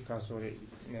거만 찍가서래.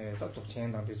 딱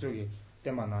적체한테 저기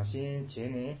때만나신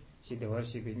제네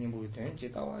시대월시 비님부 된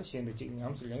지다와 시엔의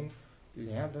직냠슬랭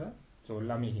레야다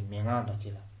졸라미기 명하다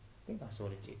지라. 그러니까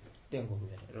소리지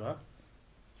땡고기요래.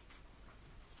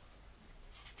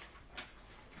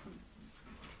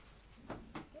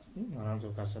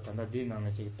 나랑도 가서 단다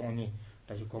디나는 지 돈이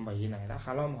다시 공부이나이다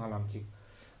할람직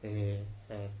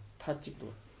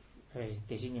타직도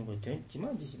대신인 거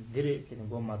되지만 내려 쓰는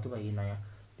거 맞도가 이나야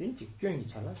된지 껴이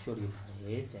잘라 쇼리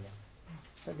예세네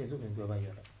다 대소 공부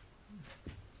봐요.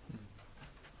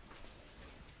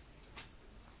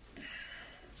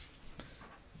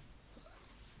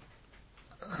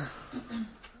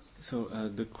 So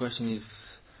the question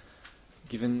is,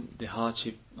 given the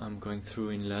hardship I'm going through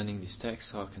in learning this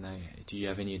text, do you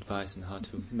have any advice on how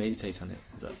to meditate on it?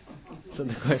 Is that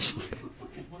the question?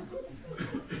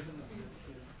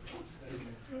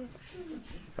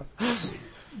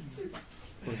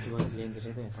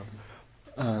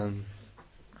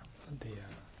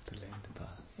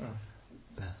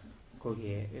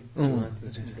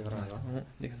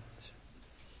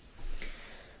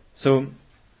 So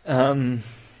So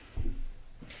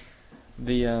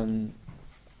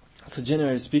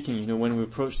generally speaking, when we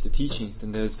approach the teachings,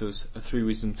 then there's those three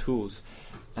wisdom tools,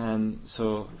 and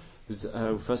so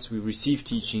first we receive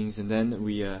teachings, and then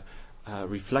we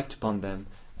reflect upon them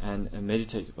and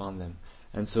meditate upon them.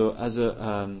 And so as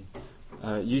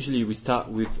usually we start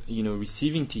with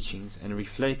receiving teachings and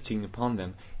reflecting upon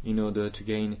them in order to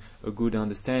gain a good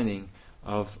understanding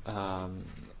of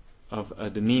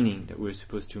the meaning that we're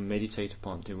supposed to meditate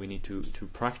upon, that we need to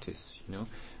practice,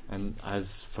 And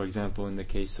as, for example, in the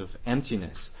case of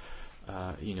emptiness,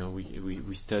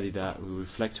 we study that, we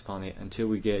reflect upon it until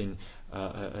we gain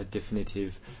a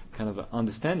definitive kind of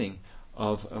understanding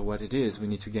of what it is. We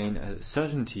need to gain a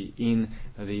certainty in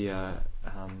the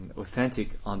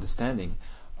authentic understanding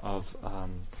of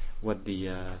what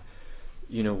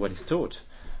what is taught,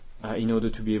 in order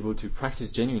to be able to practice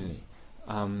genuinely.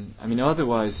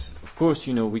 Otherwise, of course,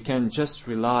 we can just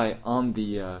rely on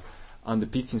the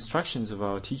pith instructions of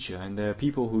our teacher, and there are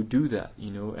people who do that,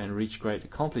 and reach great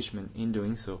accomplishment in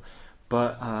doing so.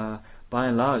 But by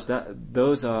and large,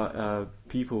 those are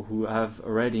people who have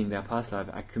already in their past life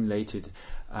accumulated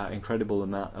incredible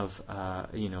amount of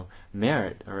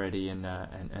merit already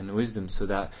and wisdom, so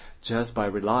that just by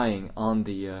relying on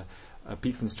the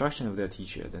pith instruction of their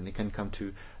teacher, then they can come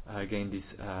to gain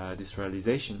this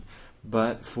realization.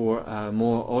 But for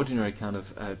more ordinary kind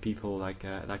of people like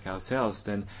ourselves,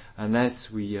 then unless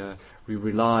we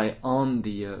rely on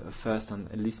the first on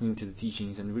listening to the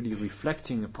teachings and really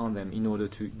reflecting upon them in order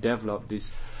to develop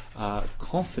this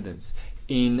confidence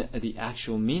in the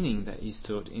actual meaning that is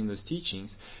taught in those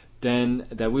teachings, then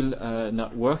that will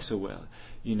not work so well.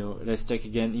 Let's take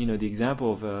again the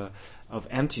example of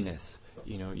emptiness.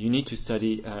 You need to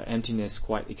study emptiness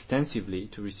quite extensively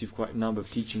to receive quite a number of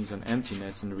teachings on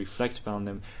emptiness and reflect upon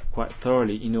them quite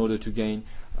thoroughly in order to gain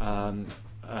a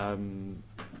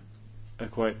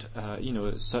quite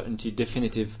certainty,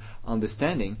 definitive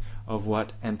understanding of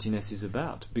what emptiness is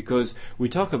about. Because we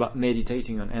talk about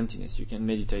meditating on emptiness. You can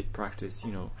meditate, practice,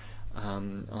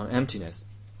 on emptiness,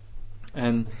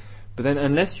 but then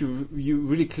unless you're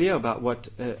really clear about what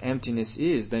emptiness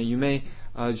is, then you may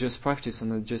just practice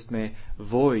on just mere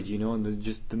void, on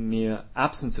just the mere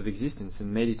absence of existence,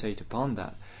 and meditate upon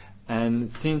that. And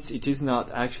since it is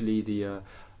not actually the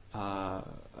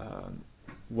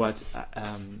what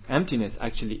emptiness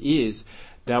actually is,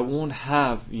 that won't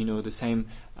have the same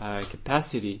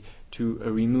capacity to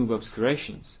remove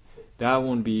obscurations. That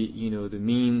won't be the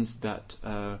means that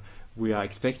we are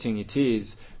expecting it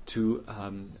is to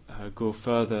go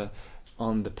further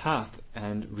on the path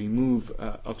and remove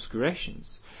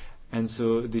obscurations. And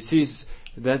so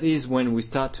that is when we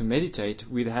start to meditate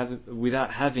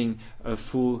without having a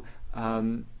full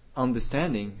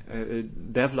understanding,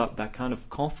 develop that kind of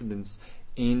confidence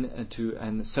into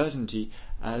and certainty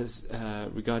as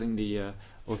regarding the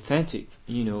authentic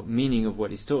meaning of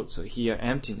what is taught. So here,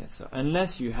 emptiness. So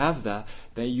unless you have that,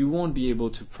 then you won't be able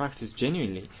to practice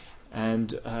genuinely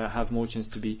and have more chance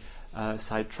to be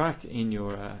sidetracked in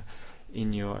your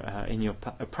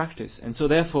practice. And so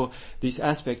therefore this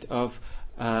aspect of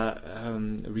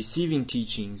receiving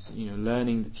teachings,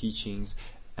 learning the teachings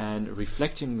and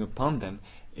reflecting upon them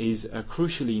is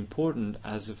crucially important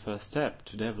as a first step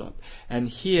to develop. And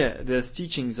here the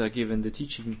teachings are given, the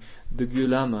teaching, the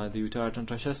Gyulama, the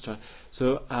Uttaratantra Shastra.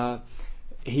 So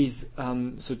he's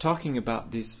talking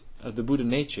about this, the Buddha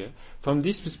nature, from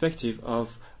this perspective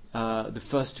of the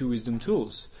first two wisdom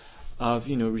tools of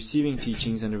receiving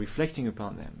teachings and reflecting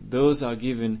upon them. Those are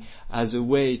given as a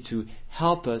way to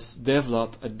help us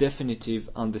develop a definitive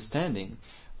understanding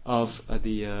of what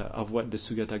the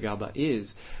Sugatagarbha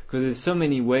is, because there's so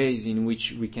many ways in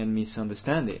which we can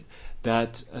misunderstand it.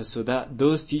 That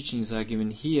those teachings are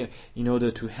given here in order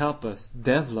to help us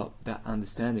develop that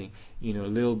understanding,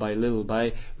 little by little,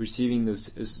 by receiving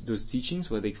those teachings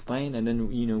where they explain, and then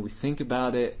we think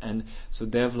about it, and so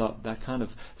develop that kind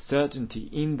of certainty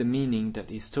in the meaning that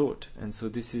is taught. And so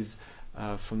this is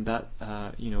from that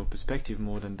perspective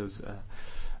more than those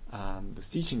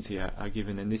teachings here are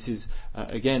given. And this is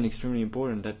again extremely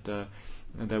important that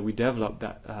we develop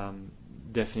that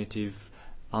definitive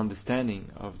understanding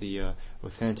of the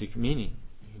authentic meaning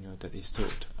that is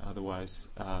taught. Otherwise,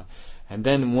 and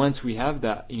then once we have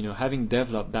that, having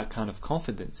developed that kind of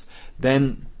confidence,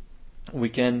 then we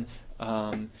can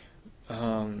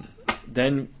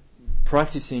then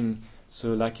practicing.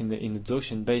 So, like in the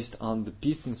Dzogchen, based on the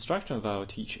pith instruction of our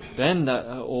teacher, then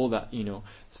all that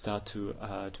start to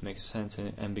make sense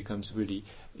and becomes really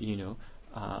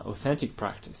authentic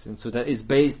practice. And so that is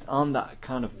based on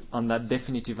that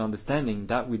definitive understanding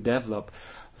that we develop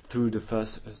through the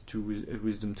first two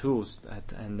wisdom tools,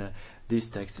 and this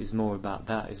text is more about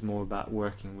that, is more about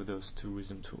working with those two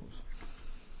wisdom tools,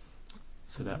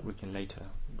 so that we can later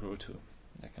grow to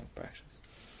that kind of practice.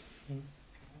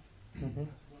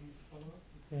 That's one follow-up.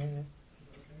 Is that okay?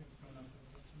 Does someone else have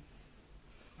a question?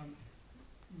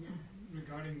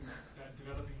 Regarding that,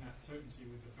 developing that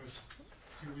certainty with the first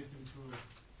two wisdom tools,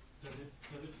 do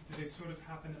they sort of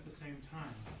happen at the same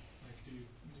time? Like, do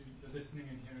the listening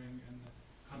and hearing and the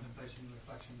contemplation and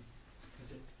reflection,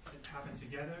 does it happen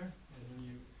together? As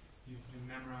in you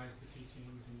memorize the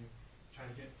teachings and you try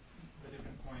to get the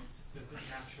different points. Is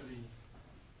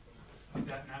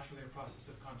that naturally a process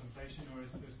of contemplation, or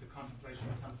is the contemplation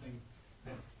something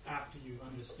that after you've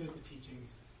understood the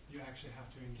teachings you actually have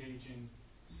to engage in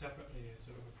separately as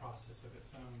sort of a process of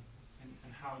its own?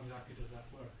 And how exactly does that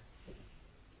work?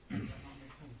 Does that not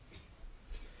make sense?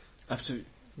 After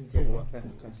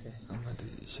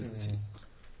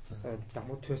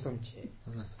당고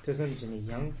퇴선지는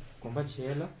양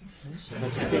공부치에라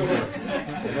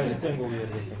제가 땡고를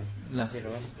했어요.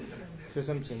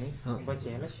 퇴선지는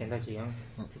공부치에라 현다지 양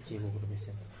지고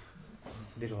그랬어요.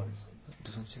 내려와.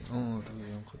 퇴선지 또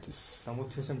연거됐어. 당고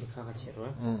퇴선지 가가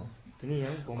제로. 드니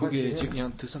양 공부치. 그게 지금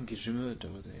양 퇴선기 주면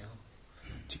되거든요.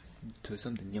 즉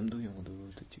퇴선된 념도 용어도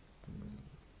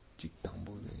즉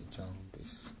당보의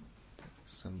장됐어.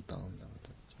 삼당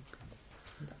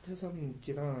태선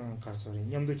지당 가서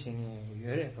냠도 챙이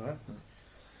요래 봐.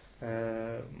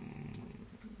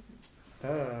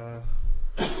 다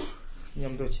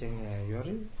냠도 챙이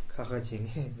요래 가가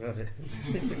챙이 요래.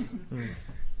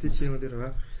 뒤치모대로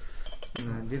봐.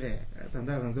 디레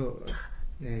단다 간서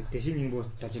네 대신인보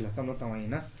다질라 삼도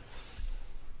당와이나.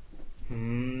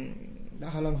 나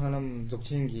하람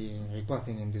족챙기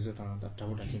리과생인데서 당다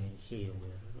잡으라 챙이 시요.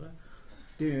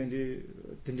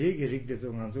 근데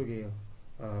릭데서 간서게요.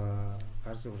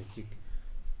 가서 그렇지.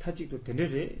 타직도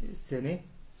된대래 세네.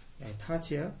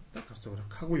 타치야 딱 가서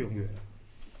하고 용요라.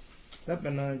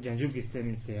 답변은 전주기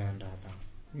셈세한다다.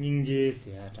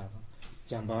 닝제세하다.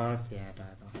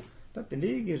 잠바세하다. 딱 된대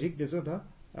릭데서다.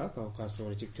 아까 가서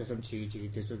그렇지. 저선 지기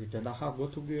되서기 된다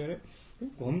하고 두고요.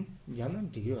 곰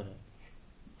야는 되게요.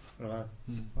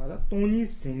 맞아. 돈이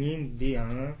생긴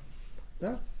데야.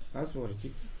 딱 가서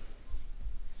그렇지.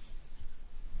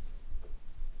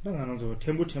 나는 저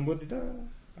템포디다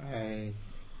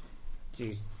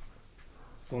지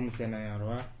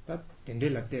곰세나야로 딱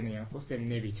된들라 때네야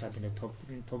고셈네비 차드네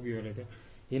톱이어래데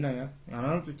이나야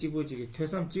나는 또 찍고지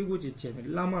퇴삼 찍고지 제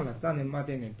라마라 짜네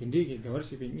마데네 된디게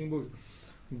더시비 닝보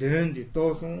되는지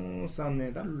또송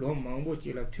삼네다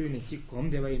로망보지라 튀니 찍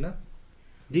곰데바이나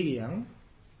디기양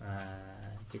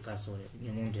찍가소리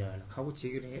녀몽데라 가고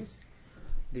지기를 했어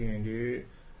디는데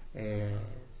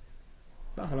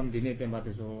다 하람 디네 때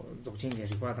맞아서 족친게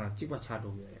리바다 찍바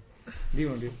차도게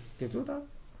디온데 대조다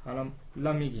하람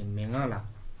라미기 맹아라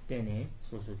때네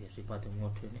소소게 리바도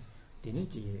못되네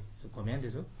디니지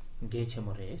코멘데서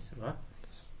게체모레스라.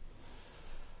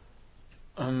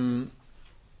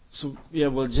 So yeah,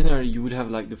 well, generally you would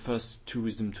have like the first two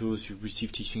wisdom tools. You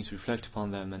receive teachings, reflect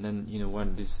upon them, and then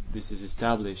when this is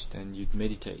established, then you'd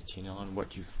meditate, on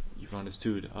what you've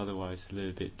understood. Otherwise, a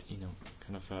little bit,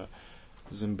 kind of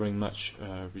doesn't bring much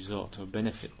result or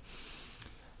benefit.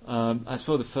 As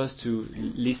for the first two,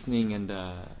 listening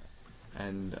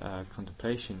and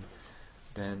contemplation,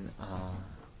 then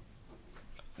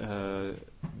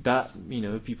that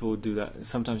people do that.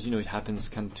 Sometimes it happens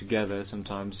kind of together.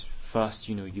 Sometimes first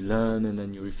you learn and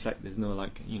then you reflect. There's no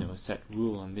set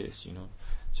rule on this.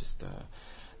 Just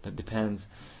that depends.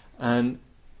 And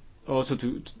also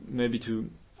to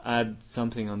add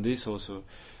something on this also.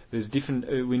 There's different.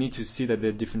 We need to see that there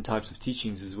are different types of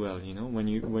teachings as well. When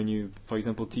you, for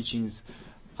example, teachings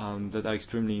that are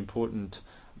extremely important,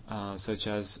 such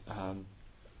as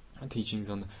teachings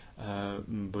on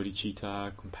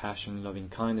bodhicitta, compassion, loving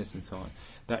kindness, and so on.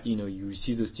 That you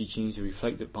receive those teachings, you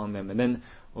reflect upon them, and then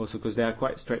also because they are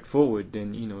quite straightforward,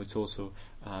 then it's also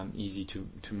easy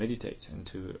to meditate and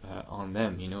to on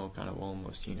them. Kind of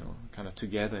almost kind of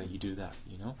together you do that.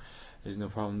 There's no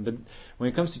problem. But when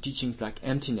it comes to teachings like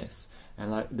emptiness and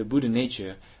like the Buddha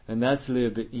nature, then that's a little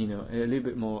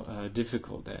bit more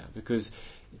difficult there, because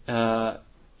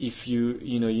if you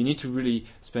need to really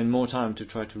spend more time to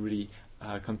try to really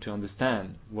come to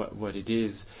understand what it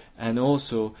is, and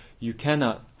also you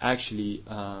cannot actually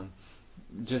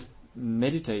just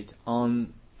meditate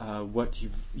on what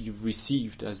you've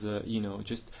received as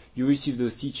you receive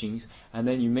those teachings and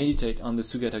then you meditate on the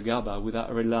Sugata Garbha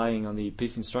without relying on the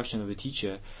pith instruction of the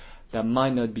teacher. That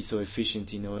might not be so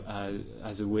efficient,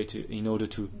 as a way to in order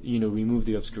to remove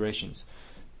the obscurations.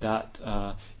 that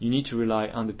you need to rely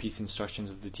on the peace instructions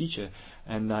of the teacher,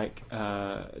 and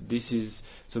this is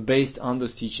so based on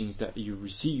those teachings that you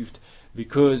received,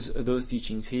 because those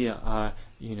teachings here are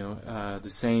the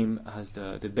same as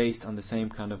they're based on the same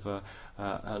kind of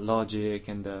logic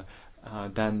and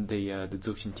than the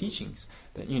Dzogchen teachings.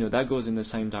 That goes in the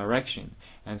same direction.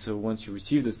 And so once you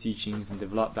receive those teachings and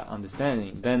develop that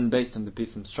understanding, then based on the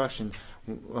peace instruction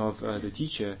of the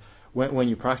teacher, when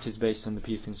you practice based on the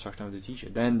peace instruction of the teacher,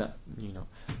 then that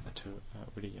to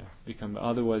really become.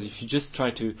 Otherwise, if you just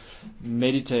try to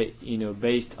meditate,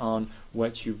 based on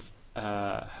what you've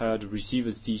heard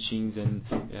receivers' teachings and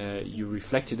you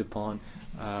reflected upon,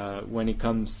 when it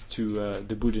comes to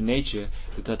the Buddha nature,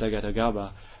 the Tathagata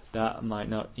Gaba, that might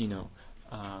not,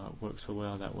 work so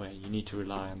well that way. You need to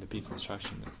rely on the peace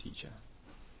instruction of the teacher.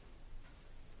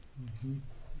 Mm-hmm.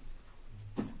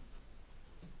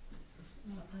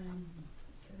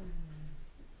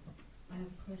 I have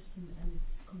a question, and it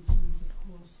concerns, of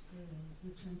course,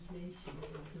 the translation. I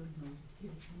don't know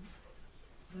Tibetan,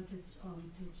 but it's on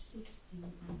page 16,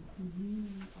 on the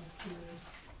meaning of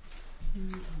the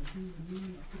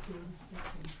meaning of the golden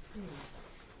statue of clay.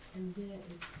 And there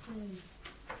it says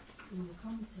in the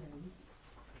commentary,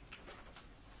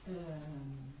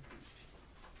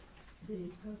 they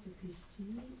perfectly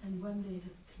see, and when they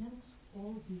have cleansed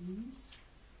all beings,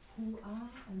 who are,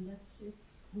 and that's it,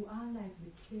 who are like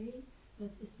the clay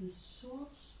that is the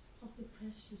source of the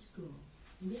precious gold.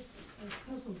 And this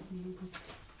puzzled me, with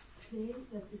clay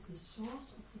that is the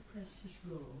source of the precious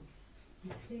gold.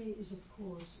 The clay is, of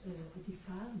course, a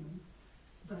defilement,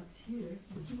 but here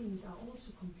the beings are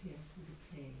also compared to the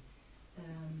clay.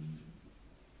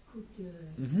 Could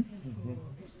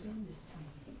Therefore explain this to me?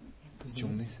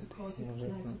 Because it's like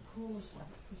a cause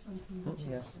for something which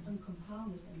is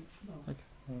uncompounded and well.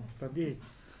 Tadi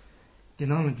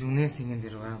dinam jungne singen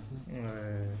dirwa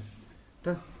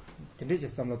ta tinde je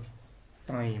samla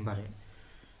tai bare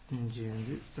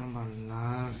jinji samba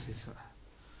la sesa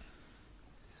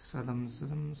sadam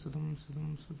jungne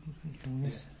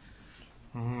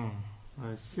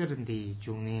serndi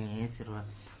jungne serwa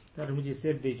tarmuji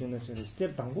serdi jungne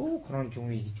ser tango khran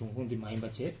jungwi junggundi mai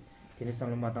bache tene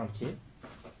samla matam che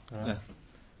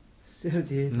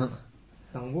serdi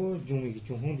tango jungwi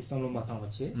junggundi samla matam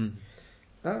bache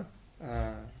ta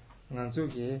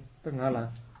nganzoge ta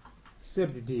ngala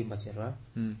serdi di machera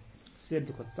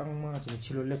serdi ko changma chi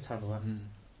chilo lep chadwa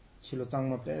chilo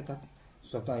changma pe ta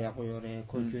sota ya ko yore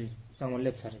ko ju changma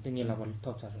lep chare te ngela bal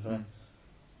top chare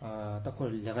ta ko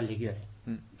lega legyo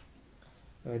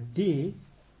di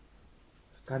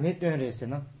kane tenre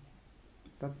sena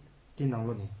ta di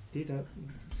nanglo ni di ta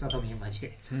sadam hi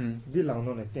mache di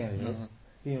langno ne tenre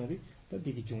di yori ta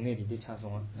di ki jungne di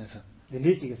chasonga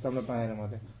dili chi samla paena ma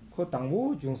de ko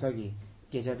tangbo jungsagi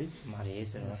gejadi mare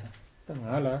sera ta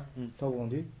ngala to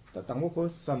gondi ta tangbo ko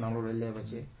sananglo le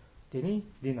lebache teni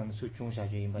dinan su jungsha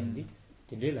ju imbandi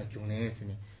teni la jungne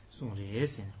sene sungre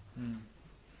sene.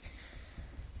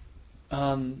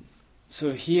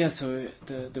 So here,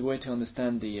 the way to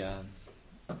understand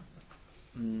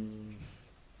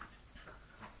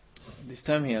this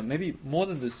term here, maybe more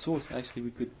than the source, actually,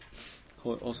 we could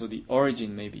call it also the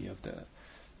origin, maybe, of the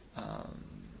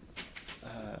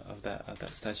of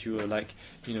that statue, or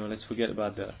let's forget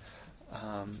about the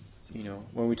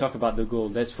when we talk about the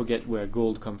gold, let's forget where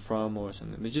gold come from or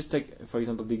something. But just take, for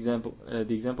example,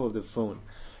 the example of the phone,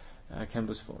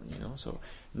 campus phone. So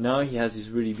now he has this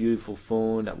really beautiful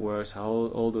phone that works,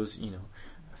 all those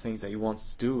things that he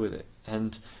wants to do with it.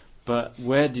 But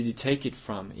where did he take it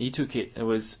from? He took it. It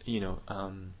was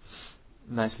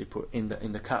nicely put in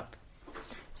the cup.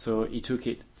 So he took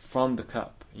it from the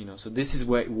cup. So this is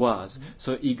where it was.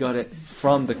 So he got it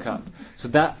from the cup. So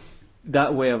that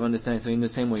way of understanding. So in the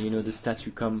same way, the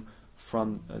statue come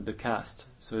from the cast.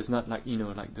 So it's not like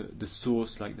like the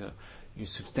source, like the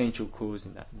substantial cause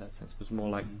in that sense. It was more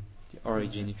like the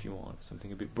origin, if you want,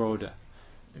 something a bit broader.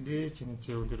 What's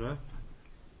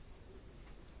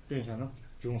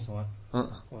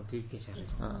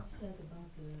said about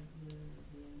the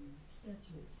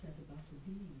statue? It's said about the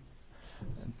beings.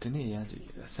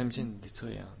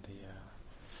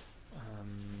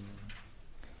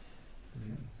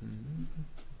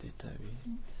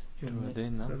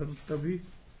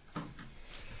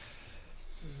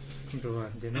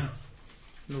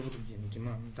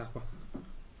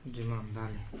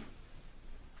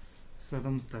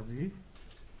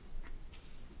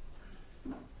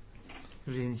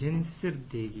 Rinchen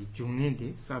sirdegi jungnen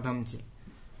di sadamji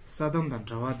sadam dan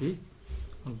drawa di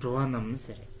drawa nam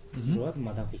sere drawa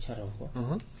mada pichara ko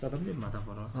sadam di mada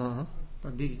pora ta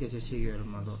digi keche shigyor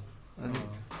mado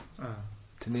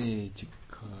tene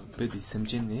bedi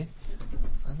semjene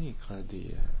아니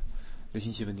가디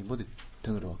레신시브니 모두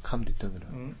등으로 감디 등으로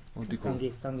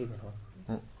어디고 상게 들어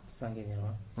상게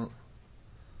들어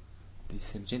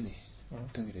디셈제네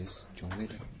등이레스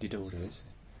종례를 디도레스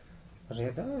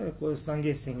그래다 그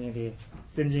상게 생에데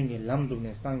셈진게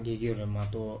람도네 상게 기를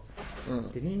마도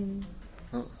되니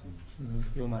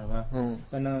요 말마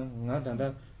하나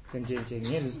나단다 셈제제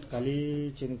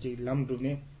갈리 제지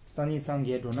람도네 산이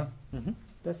상게도나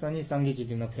다 산이 상게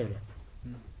지디나 페레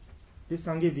디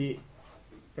상게디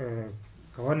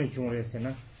가와니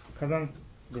중레스나 가장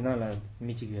디나라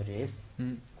미치기레스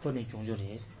코니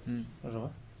중조레스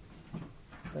그래서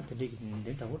다 되게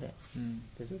있는데 다 그래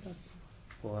그래서 다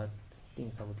고아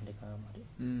띵사부터 가 말이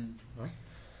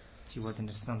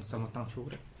지와든데 삼삼당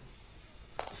초그래.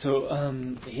 So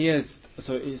here's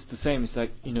so it's the same. It's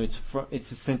like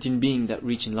it's a sentient being that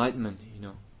reach enlightenment.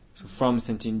 So from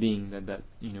sentient being that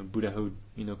Buddhahood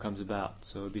comes about.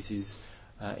 So this is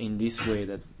in this way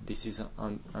that this is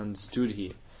understood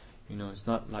here. It's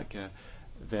not like a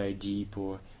very deep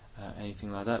or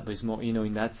anything like that, but it's more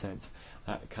in that sense,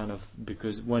 kind of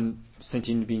because when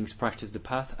sentient beings practice the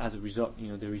path, as a result,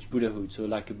 they reach Buddhahood. So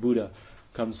like a Buddha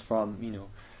comes from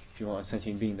if you want a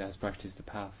sentient being that has practiced the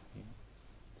path.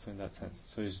 So in that sense,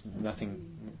 so there's nothing.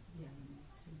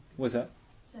 What's that?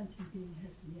 Sentient being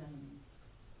has the elements.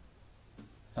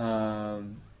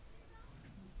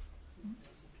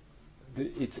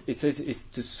 It says it's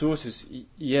the sources.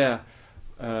 Yeah,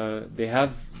 they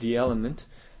have the element,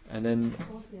 and then.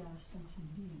 Because they are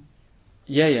sentient beings.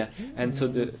 Yeah, and so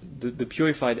the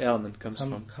purified element comes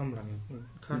from.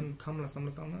 Kamla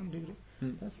samlatana degree.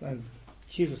 That's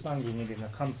chizu sangi ni na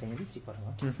kam sengi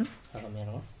chikara.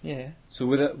 Yeah. So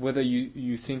whether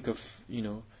you think of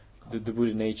the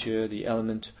Buddha nature, the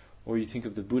element, or you think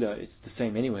of the Buddha, it's the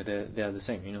same anyway. They are the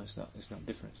same. It's not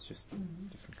different. It's just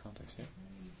different context. Yeah.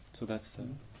 So that's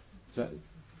is that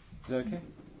okay?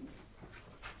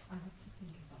 I have to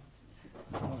think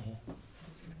about it.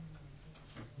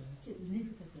 Leave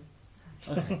it at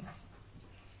that. Okay.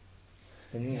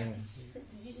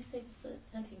 Did you just say the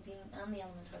sentient being and the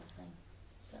element are the same?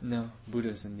 So No,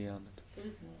 Buddha's in the element.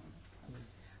 Buddha's in the element. Okay.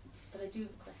 But I do have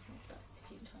a question,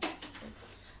 if you have time.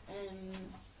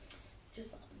 It's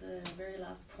just the very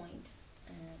last point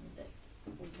that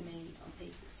was made on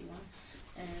page 61.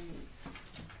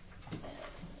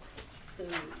 So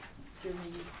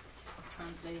Germany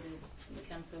translated the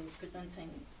Kempo presenting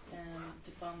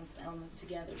defilements and elements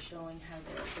together, showing how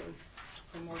they are both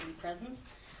primordially present.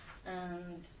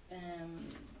 And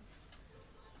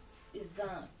is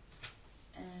that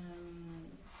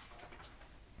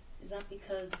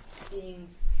because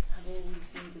beings have always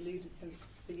been deluded since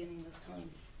the beginning of this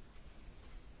time?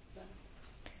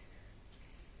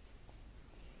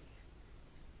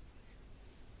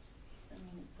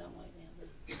 Is that why they have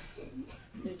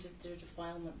their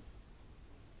defilements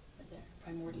are there,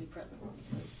 primordially present,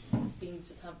 because beings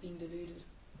just have been deluded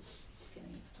since the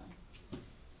beginning of this time?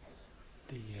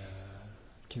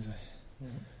 Kinzai.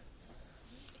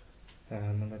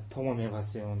 나 통화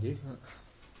해봤어요, 근데.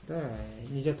 네,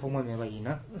 이제 통화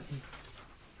해봐이나.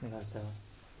 그래서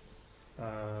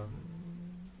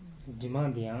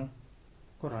디만드양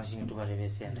코란싱 두 가지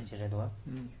베스야, 저래도.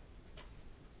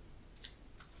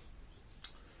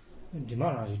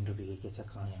 디만드양 두 비게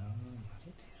개착하냐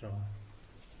말이 들어.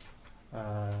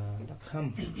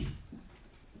 참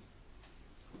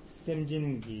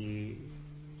샘진기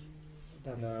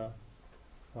다나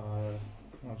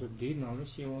아주 디나로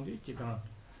시원데 지다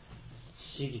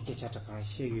시기 개착한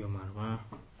시기요 말마.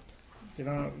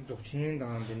 지다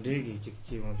족친당 된데기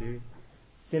직지원데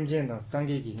샘진당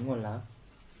상계기 몰라.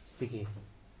 되게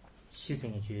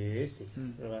시생이 주세.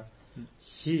 그러니까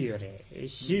시열에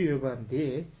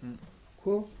시유반데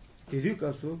코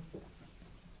디디가서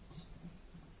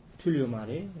틀려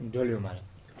말에 돌려 말에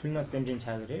틀나 샘진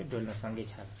차그래 돌나 상계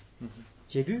차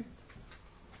제도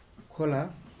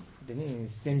콜라 되니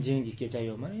샘진기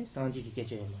깨자요 말에 상지기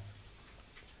깨자요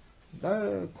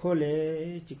다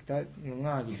콜레 직다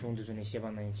응아기 손도 전에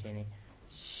시반나이 체네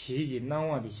시기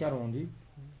나와디 샤롱디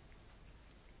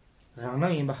라나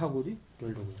임바 하고디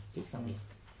돌도고 상계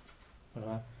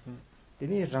그러나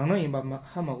되니 라나 임바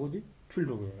하마고디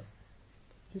틀도고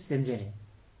샘진이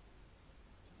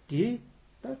디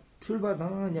다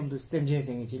출바다 냠도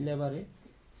샘진생이 질레바레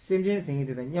샘진생이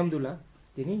되다 냠도라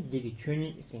되니 되게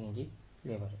촌이 생이지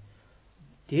레바레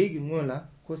되게 뭐라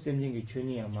고 샘진기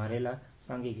촌이야 말해라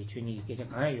상계기 촌이 깨자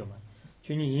가야요 말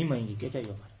촌이 이만이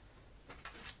깨자요 말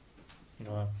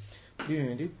너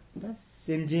그런데 다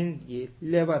샘진기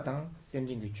레바당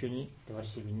샘진기 촌이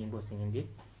대화시 민고 생인데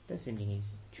다 샘진기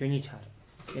촌이 차라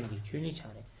셈기 춘이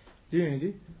차래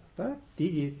뒤에도 다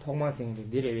디기 통마생데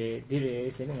디레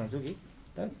세는 가족이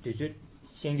다 뒤주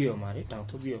생겨요 말이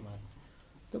당토비요 말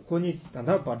또 권이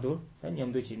단다 봐도 단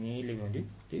염도 지니 리건디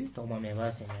디 통마메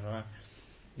바세는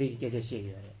디기 깨져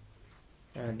시에요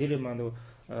디르만도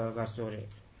가소래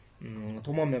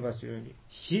통마메 바세요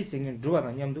시 생긴 주가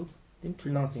냠도 된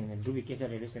출랑 생긴 주비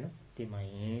깨져를 해서는 디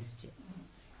많이 쓰지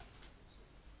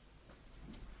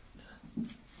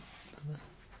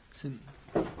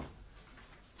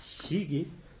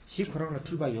시 코로나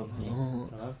출발이요.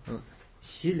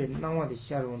 시를 나와도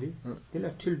시작하는데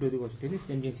내가 틀도 되고 되는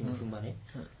셈진생 중반에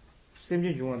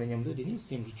셈진 중간에 냠도 되니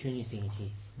셈기 춘이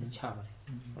생이지 차버려.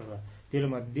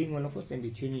 비르마 딩을 놓고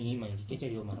셈기 춘이 이만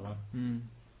깨져요 말아.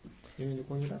 이제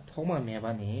거기다 토마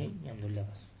매반에 냠도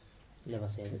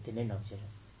레바서 되는 남자죠.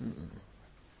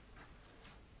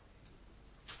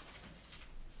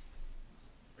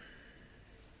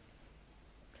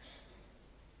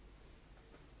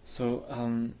 So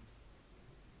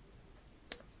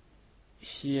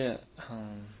here,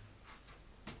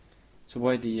 so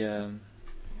why do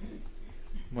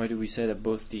we say that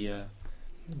both the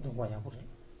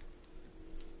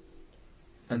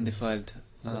undefiled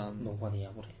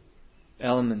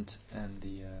element and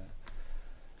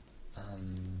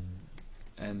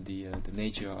the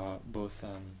nature are both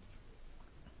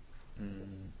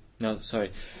no,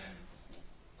 sorry.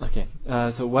 Okay,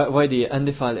 so why the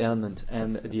undefiled element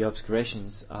and the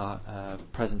obscurations are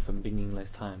present from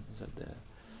beginningless time? Is that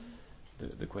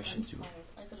the questions you?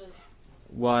 I thought it was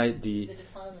why the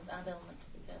defilements and elements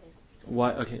together.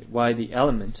 Why the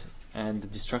element and the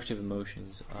destructive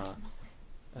emotions are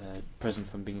present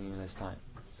from beginningless time?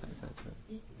 So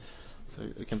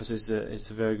Khenpo says it's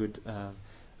a very good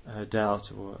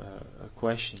doubt or a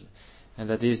question, and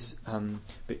that is.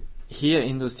 Here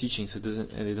in those teachings,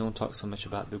 they don't talk so much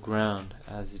about the ground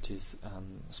as it is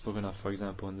spoken of, for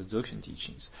example, in the Dzogchen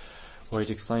teachings, where it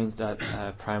explains that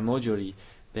primordially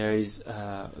there is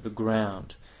the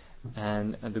ground,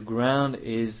 and the ground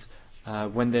is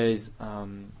when there is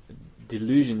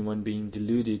delusion, when being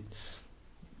deluded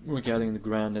regarding the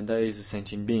ground, and that is the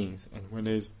sentient beings, and when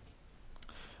it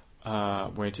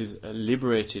is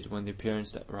liberated, when the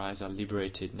appearances that arise are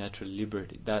liberated, naturally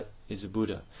liberated, that is a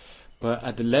Buddha. But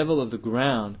at the level of the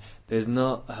ground, there's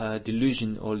no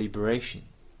delusion or liberation.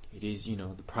 It is,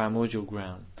 the primordial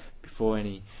ground, before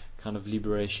any kind of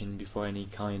liberation, before any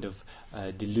kind of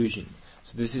delusion.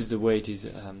 So this is the way it is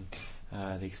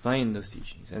they explain those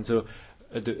teachings. And so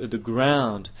the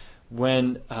ground,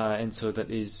 and so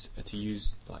that is, to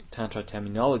use like Tantra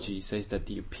terminology, says that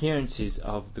the appearances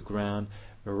of the ground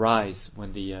arise.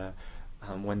 When the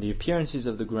appearances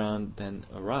of the ground then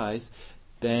arise,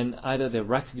 then either they're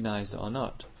recognized or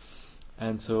not.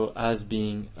 And so as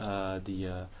being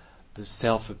the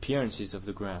self-appearances of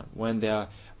the ground, when they are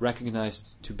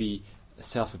recognized to be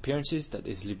self-appearances, that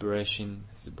is liberation,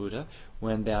 as the Buddha.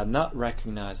 When they are not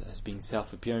recognized as being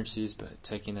self-appearances but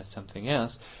taken as something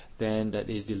else, then that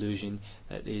is delusion,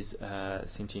 that is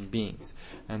sentient beings.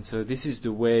 And so this is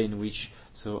the way in which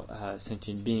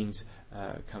sentient beings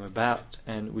come about,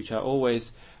 and which are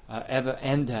always ever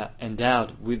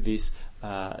endowed with this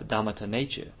Dhammata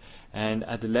nature. And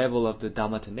at the level of the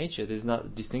Dhammata nature, there's not a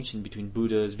distinction between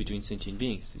Buddhas, between sentient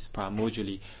beings. It's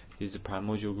there's a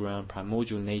primordial ground,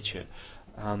 primordial nature.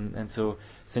 And so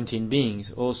sentient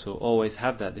beings also always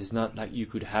have that. It's not like you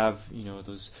could have,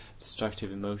 those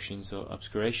destructive emotions or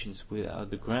obscurations without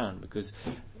the ground, because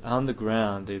on the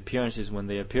ground, when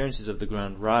the appearances of the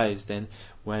ground rise, then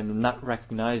when not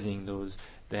recognizing those,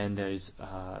 then there is,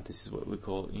 this is what we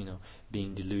call,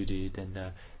 being deluded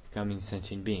and becoming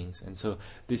sentient beings. And so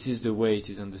this is the way it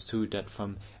is understood, that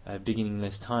from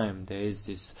beginningless time there is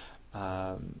this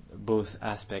both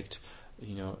aspect,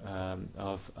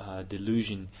 of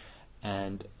delusion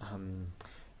and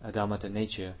Dhammata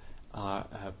nature are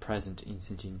present in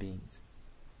sentient beings.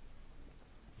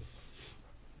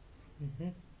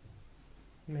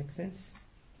 Makes sense?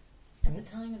 At the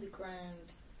time of the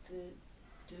ground, the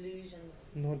delusion...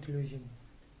 No delusion.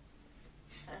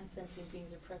 And sentient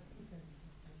beings are present.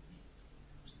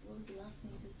 What was the last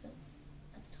thing you just said?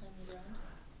 At the time of the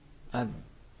ground?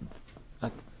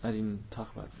 I didn't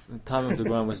talk about it. The time of the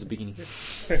ground was the beginning.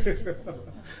 So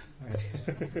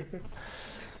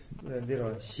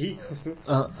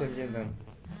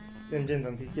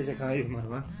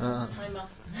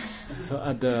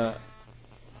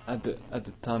at the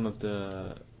time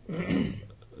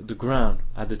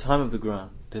of the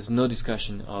ground, there's no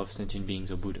discussion of sentient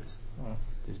beings or Buddhas.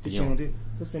 It's beyond.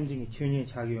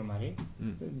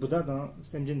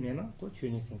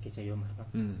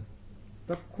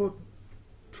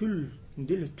 툴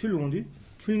온디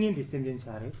툴년디 생긴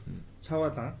차래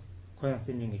차와다 고양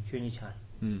생긴 게 괜히 차래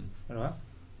알아?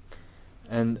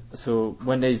 And so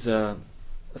when there's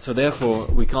so therefore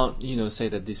we can't say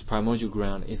that this primordial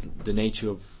ground is the nature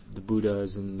of the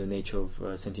Buddhas and the nature of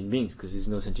sentient beings, because there's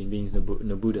no sentient beings, no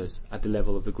Buddhas at the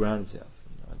level of the ground itself.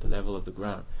 At the level of the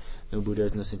ground, no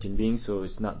Buddhas, no sentient beings, so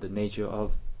it's not the nature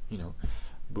of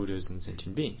Buddhas and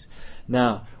sentient beings.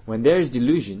 Now, when there is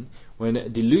delusion, when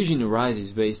delusion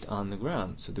arises based on the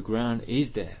ground, so the ground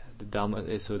is there. The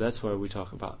Dhamma, so that's why we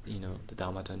talk about the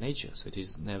Dhammata nature. So it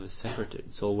is never separated.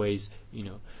 It's always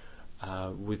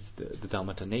with the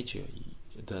Dhammata nature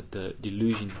that the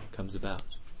delusion comes about.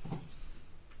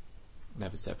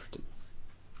 Never separated.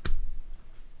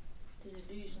 The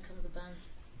delusion comes about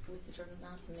with the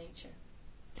Dhammata nature.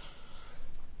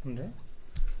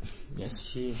 Yes.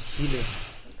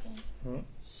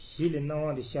 Shile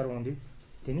nawadi sharwandi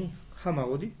teni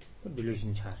hamagodi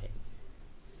delusion chare.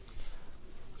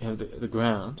 You have the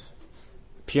ground,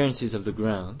 appearances of the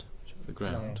ground,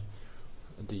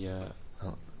 the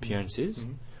appearances,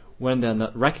 when they are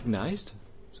not recognized.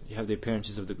 So you have the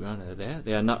appearances of the ground that are there.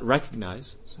 They are not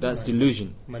recognized. So that's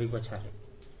delusion.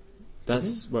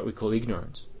 That's what we call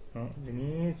ignorance.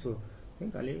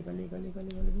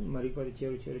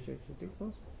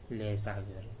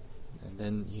 And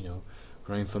then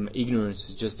growing from ignorance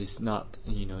is just this not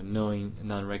knowing,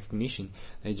 non-recognition.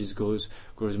 It just grows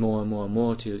more and more and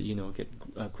more till get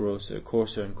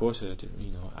coarser and coarser to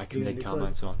accumulate karma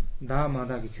and so on.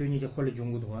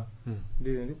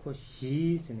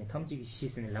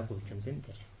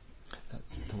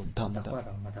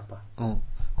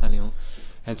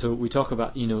 And so we talk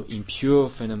about impure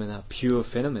phenomena, pure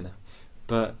phenomena,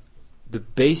 but the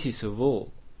basis of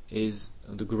all is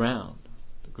the ground.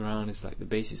 The ground is like the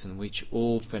basis on which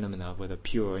all phenomena, whether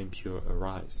pure or impure,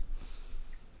 arise.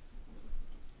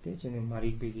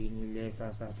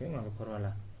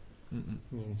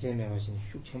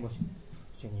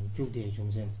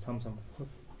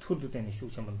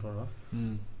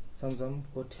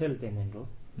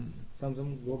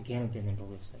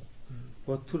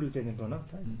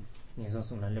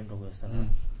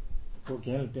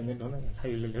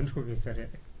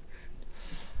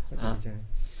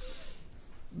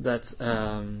 That's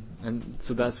and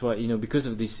so that's why because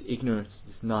of this ignorance,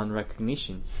 this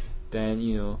non-recognition, then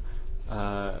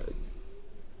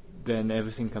then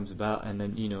everything comes about, and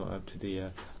then up to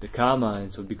the karma,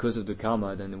 and so because of the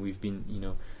karma, then we've been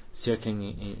circling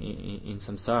in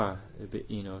samsara a bit.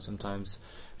 Sometimes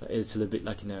it's a little bit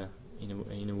like in a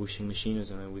washing machine or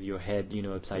something, with your head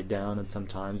upside down, and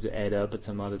sometimes the head up at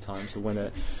some other time. So when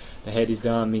the head is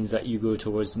down means that you go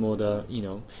towards more the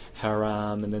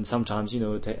haram, and then sometimes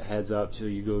heads up, so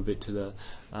you go a bit to the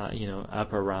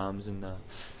upper rams and the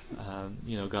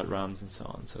gut rams and so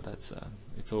on. So that's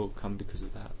it's all come because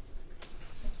of that.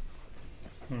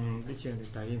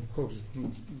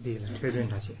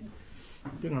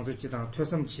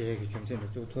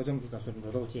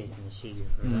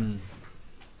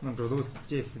 저도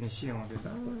제스는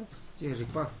시험하다 제가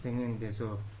박스는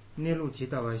데서 내로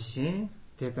지다와 신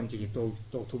대담지기 또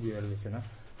투비어를 했으나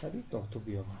다들 또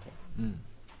투비어 말해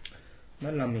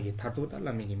날람이기 다도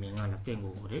달람이기 명하나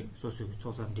땡고 그래 소소기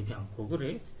조선 디장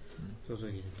고그래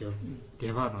소소기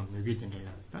대바다 누기 된다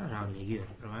따라 얘기요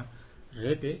그러면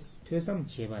레데 퇴삼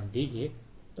제반 되게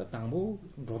저 당부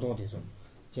로도돼서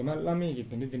제말 라미기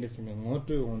된데스는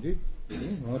뭐도 온디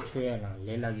뭐초야라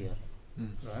레라기요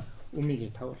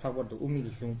우미기 타고도 우미기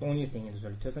흉 동이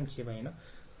생겨서 퇴삼 제반이나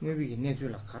뇌비기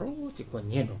내줄라 가로 찍고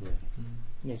내도고요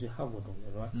내주 하고도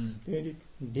그러나 되게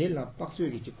내라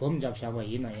박수기 검 잡샤바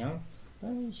이나양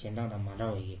현당다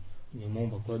말아오기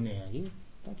유몽보 거내야기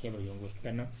딱 개발 연구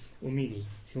때나 우미기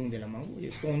흉들라 망고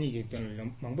동이기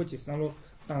때는 망보지 상로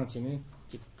당치는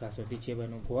집 가서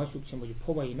뒤제반은 고아 숙청보지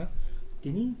포바이나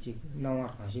되니 지 나와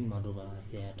하신 말로가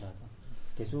세야다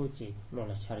대소지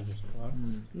로라 차르기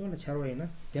로라 차로에나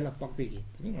데라 빡비기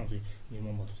되니 아주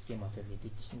유몽보 스케마터리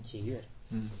진지여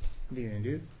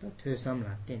근데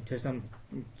퇴삼라 퇴삼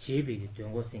제비기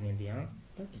연구 생인데야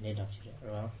딱 내답치래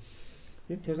알아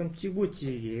이 퇴삼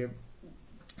찍고지기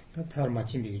다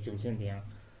마침비기 좀 센데야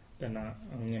때나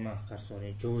응님아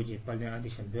가서래 조지 빨리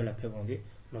아디션 별라 패본데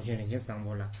로션이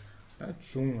진상몰라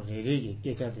중 레레기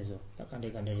깨자돼서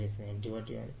딱간데간데레스네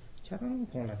디워티어 차상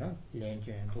공라다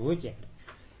렌전 도제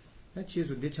나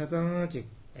치수 내 차상지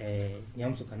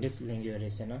냠수 간데스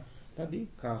랭겨레스나 다디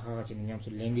가하가지 냠수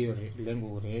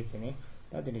랭고레스네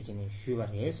다들이 지니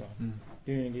슈바레서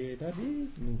되는데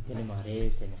다디 그네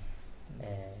말레스네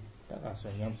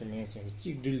다가서 냠수 랭세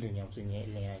찍들도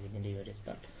냠수니 랭하게 된데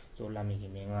요레스다 졸라미기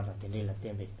맹하다 된데라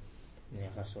템베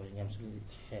내가 소리 냠술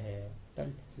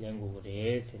단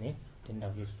랭고레 세네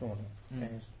된다고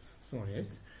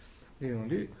소레스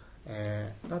되는데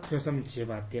다 퇴섬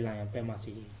제바 때라야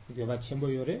빼마시 이거가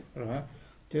첨보요래 라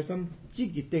퇴섬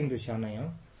찌기 땡도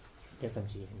샤나요 퇴섬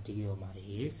찌기 되게요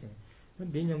말이스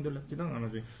내년들 지당 안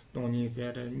하죠 돈이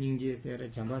세라 닝제 세라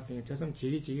잠바세 퇴섬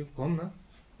찌기 겁나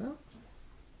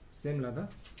셈라다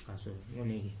가서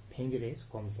오늘이 팽그레스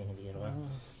검생이로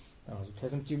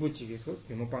퇴섬 찌부찌기서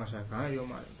유모방사 가요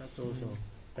말이다 저저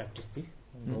프랙티스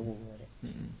너무 그래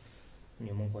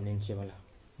유모 거는 제발라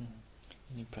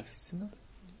Any practice na?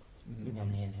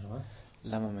 냠내내로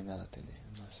Lama mengala tene.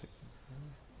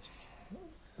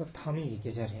 또 탐이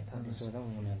계절에 다 돼서다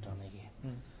오면 담에게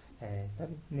다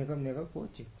내가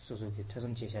고직 소소게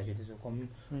퇴섬 제샤주에서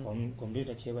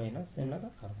검리를 제바이나 셈라다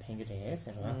가로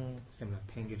팽그레스 셈라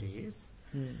팽그레스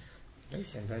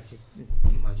현재지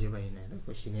마지막에는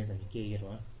그 신에서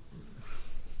얘기로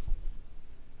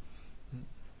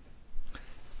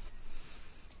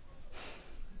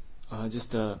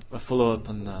Just a follow-up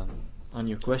on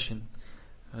your question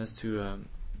as to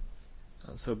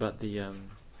so about the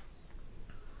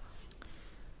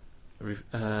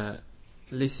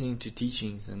listening to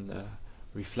teachings and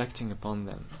reflecting upon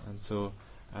them. And so,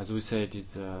 as we said,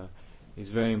 is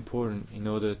very important in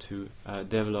order to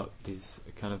develop this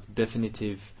kind of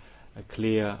definitive,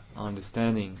 clear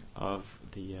understanding of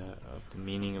the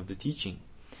meaning of the teaching.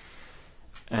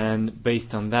 And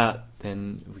based on that,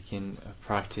 then we can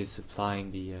practice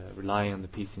applying relying on the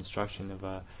peace instruction of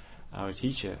our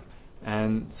teacher.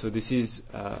 And so this is,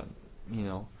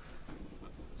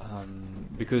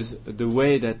 because the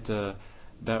way that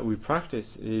we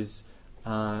practice is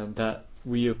that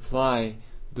we apply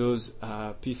those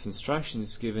peace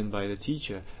instructions given by the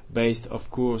teacher, based, of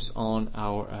course, on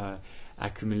our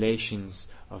accumulations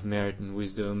of merit and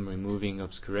wisdom, removing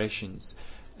obscurations,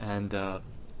 and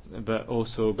but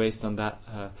also based on that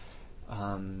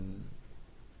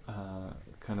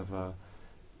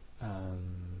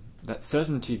that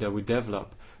certainty that we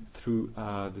develop through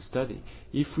the study.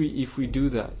 If we do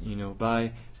that,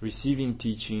 by receiving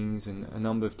teachings and a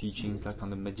number of teachings, like on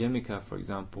the Madhyamika, for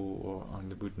example, or on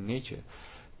the Buddha nature,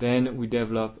 then we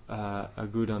develop a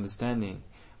good understanding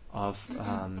of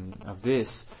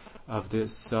this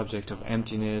subject of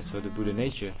emptiness or the Buddha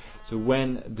nature. So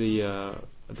when the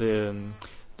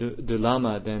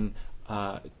Lama then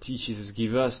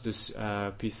give us this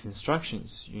peace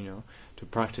instructions, to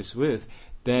practice with,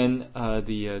 then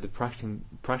the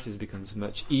practice becomes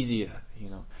much easier.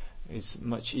 It's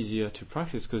much easier to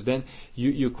practice, because then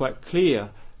you're quite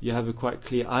clear. You have a quite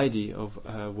clear idea of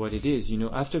what it is.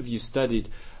 After you studied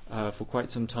for quite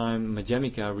some time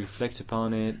Madhyamika, reflect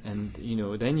upon it, and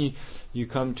then you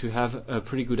come to have a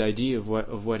pretty good idea of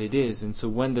what it is. And so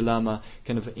when the Lama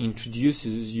kind of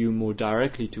introduces you more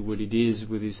directly to what it is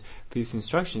with his peace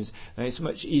instructions, it's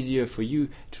much easier for you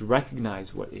to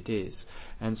recognize what it is.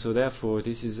 And so therefore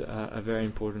this is a very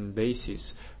important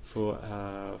basis for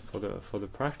the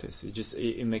practice.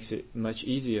 It makes it much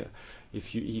easier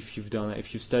if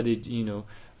you've studied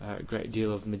a great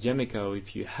deal of Madhyamika, or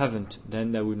if you haven't,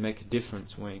 then that would make a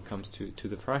difference when it comes to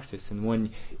the practice. And when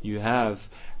you have,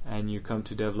 and you come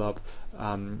to develop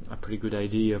a pretty good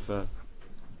idea of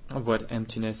what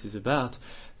emptiness is about,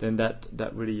 then that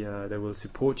really that will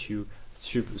support your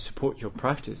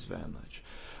practice very much.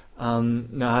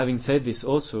 Now, having said this,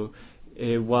 also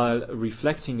while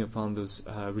reflecting upon those,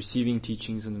 receiving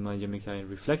teachings in the Madhyamika and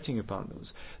reflecting upon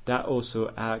those, that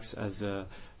also acts as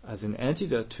an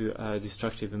antidote to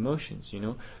destructive emotions.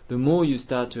 The more you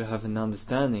start to have an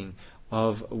understanding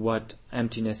of what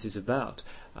emptiness is about,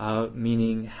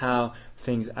 meaning how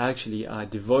things actually are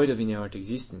devoid of inherent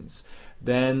existence,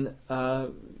 then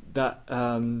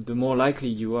the more likely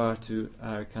you are to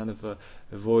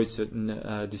avoid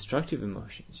certain destructive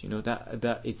emotions.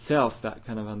 That itself, that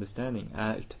kind of understanding,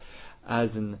 act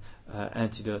as an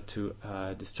antidote to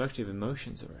destructive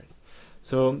emotions already.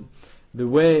 So the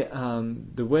way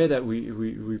that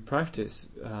we practice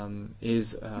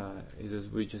is as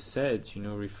we just said,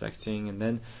 reflecting and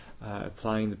then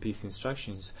applying the peace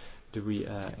instructions. Do we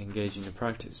engage in the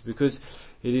practice? Because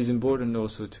it is important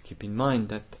also to keep in mind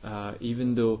that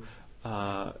even though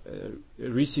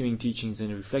receiving teachings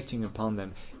and reflecting upon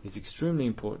them is extremely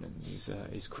important,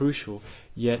 is crucial,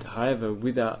 yet, however,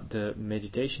 without the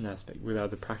meditation aspect, without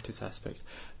the practice aspect,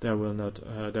 that will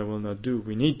not do.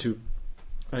 We need to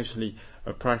actually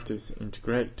practice,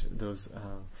 integrate those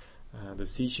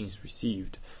teachings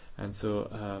received, and so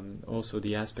also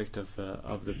the aspect of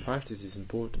the practice is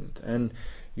important. And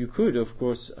you could, of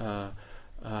course,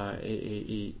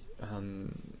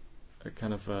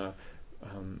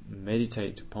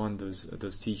 meditate upon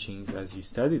those teachings as you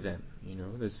study them.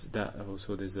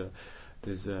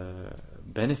 There's a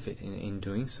benefit in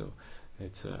doing so.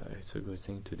 It's a good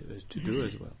thing to do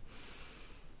as well.